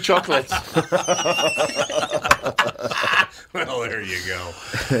 Just making chocolate. Well, there you go.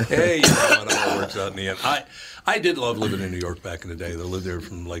 Hey, you know how it all works out in the end. I did love living in New York back in the day. I lived there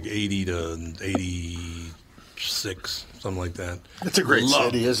from like 80 to 86, something like that. It's a great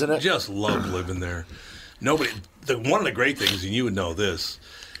city, isn't it? Just loved living there. One of the great things, and you would know this,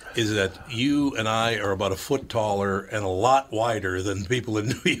 is that you and I are about a foot taller and a lot wider than people in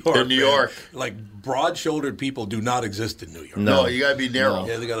New York. In New York. Like broad-shouldered people do not exist in New York. No, you got to be narrow.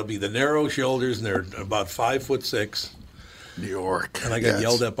 Yeah, they got to be the narrow shoulders, and they're about 5'6". New York. And I got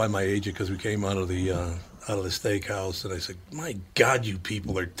yelled at by my agent because we came out of the steakhouse, and I said, "My God, you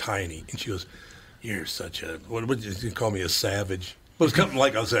people are tiny." And she goes, "You're such a what did you call me, a savage?" It was something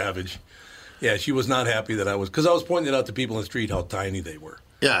like a savage. Yeah, she was not happy that I was, because I was pointing out to people in the street how tiny they were.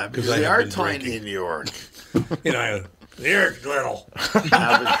 Yeah, because I they have are been tiny drinking. in New York. You know, you're little.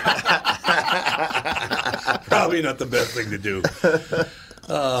 Probably not the best thing to do.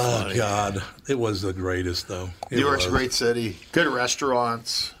 Oh, God. It was the greatest, though. New York's a great city. Good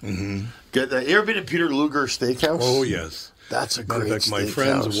restaurants. Mm-hmm. Good. You ever been to Peter Luger Steakhouse? Oh, yes. That's a Matter of great fact, my steakhouse.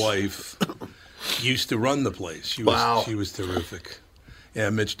 friend's wife used to run the place. She was terrific. Yeah,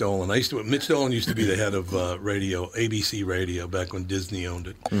 Mitch Dolan. Mitch Dolan used to be the head of radio, ABC Radio, back when Disney owned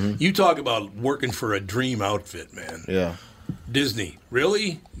it. Mm-hmm. You talk about working for a dream outfit, man. Yeah. Disney,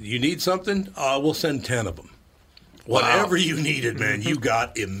 really? You need something? We'll send 10 of them. Whatever you needed, man, you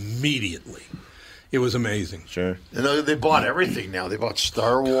got immediately. It was amazing. Sure. And they bought everything now. They bought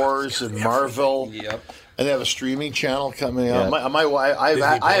Star Wars and Marvel. Yep. And they have a streaming channel coming out. Yeah. My wife, I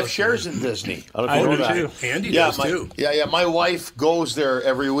have Plus, shares in Disney. I don't know I if you do know that. too. Andy does, my, too. Yeah. My wife goes there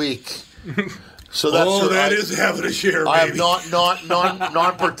every week. So that's That is having a share, I baby. have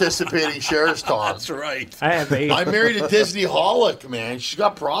non-participating shares, Tom. That's right. I have 8. I'm married to Disney holic, man. She's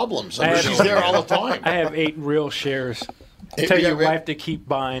got problems. I mean, have- she's there all the time. I have 8 real shares. Hey, Tell yeah, your man. wife to keep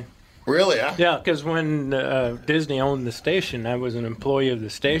buying. Really? Huh? Yeah, because when Disney owned the station, I was an employee of the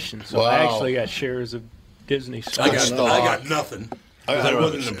station, so I Wow. actually got shares of Disney I stock. got nothing. 'Cause I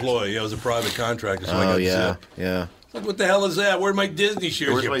wasn't an employee. I was a private contractor, so I got zip. Yeah. Like, what the hell is that? Where are my Disney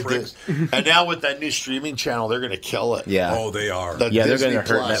shares? Where's You my pricks? and now with that new streaming channel, they're going to kill it. Yeah. Oh, they are. The Yeah, they're Disney going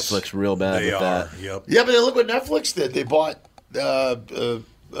to hurt Plus. Netflix real bad They with are. that. Yep. Yeah, but look what Netflix did. They bought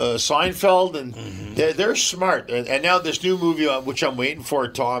Seinfeld, and they're smart. And now this new movie, which I'm waiting for,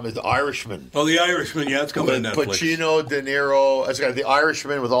 Tom, is The Irishman. Oh, The Irishman. Yeah, it's coming to Netflix. Pacino, De Niro. It's got The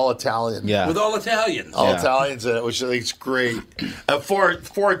Irishman with all Italians. Yeah. With all Italians. All Italians in it, which I think is great.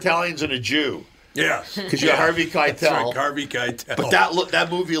 Four Italians and a Jew. Yeah. Because you have Harvey Keitel. That's right, Harvey Keitel. But that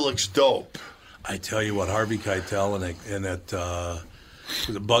movie looks dope. I tell you what, Harvey Keitel and that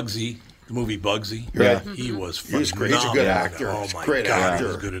was it Bugsy, the movie Bugsy. Yeah. He was He was great. He's a good actor. Oh He's a my great God, actor. he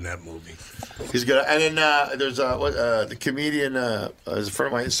was good in that movie. He's good. And then there's the comedian, is a friend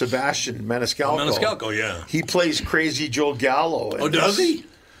of mine, Sebastian Maniscalco. Maniscalco, yeah. He plays Crazy Joe Gallo. Oh, does he?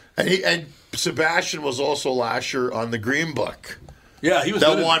 And Sebastian was also last year on The Green Book. Yeah, he was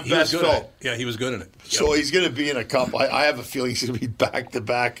that good. won He was Best good at Film. it. Yeah, he was good in it. So he's going to be in a couple. I have a feeling he's going to be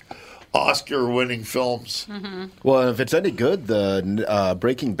back-to-back Oscar-winning films. Well, if it's any good, the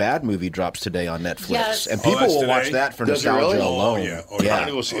Breaking Bad movie drops today on Netflix, Yes. and Oh, people that's will watch today? that for Does it nostalgia really? alone. Oh, yeah. Oh, I'm yeah. going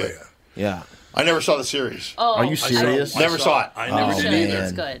to go see it. Yeah. I never saw the series. Oh, Are you serious? Never saw it. I never Oh, did man. either.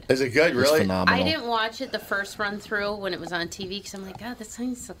 It's good. Is it good, It's really? phenomenal. I didn't watch it the first run through when it was on TV because I'm like, God, this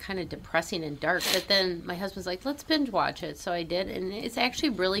thing's so kind of depressing and dark. But then my husband's like, let's binge watch it. So I did, and it's actually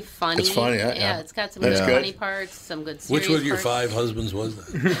really funny. It's funny, yeah. It's got some That's good good. funny parts, some good serious Which one of your parts. 5 husbands was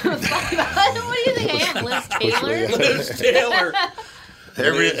that? What do you think I am, Liz Taylor? Liz Taylor.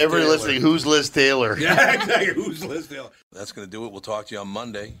 Everybody listening, who's Liz Taylor? Yeah, exactly. Who's Liz Taylor? That's going to do it. We'll talk to you on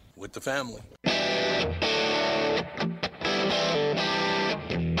Monday with the family.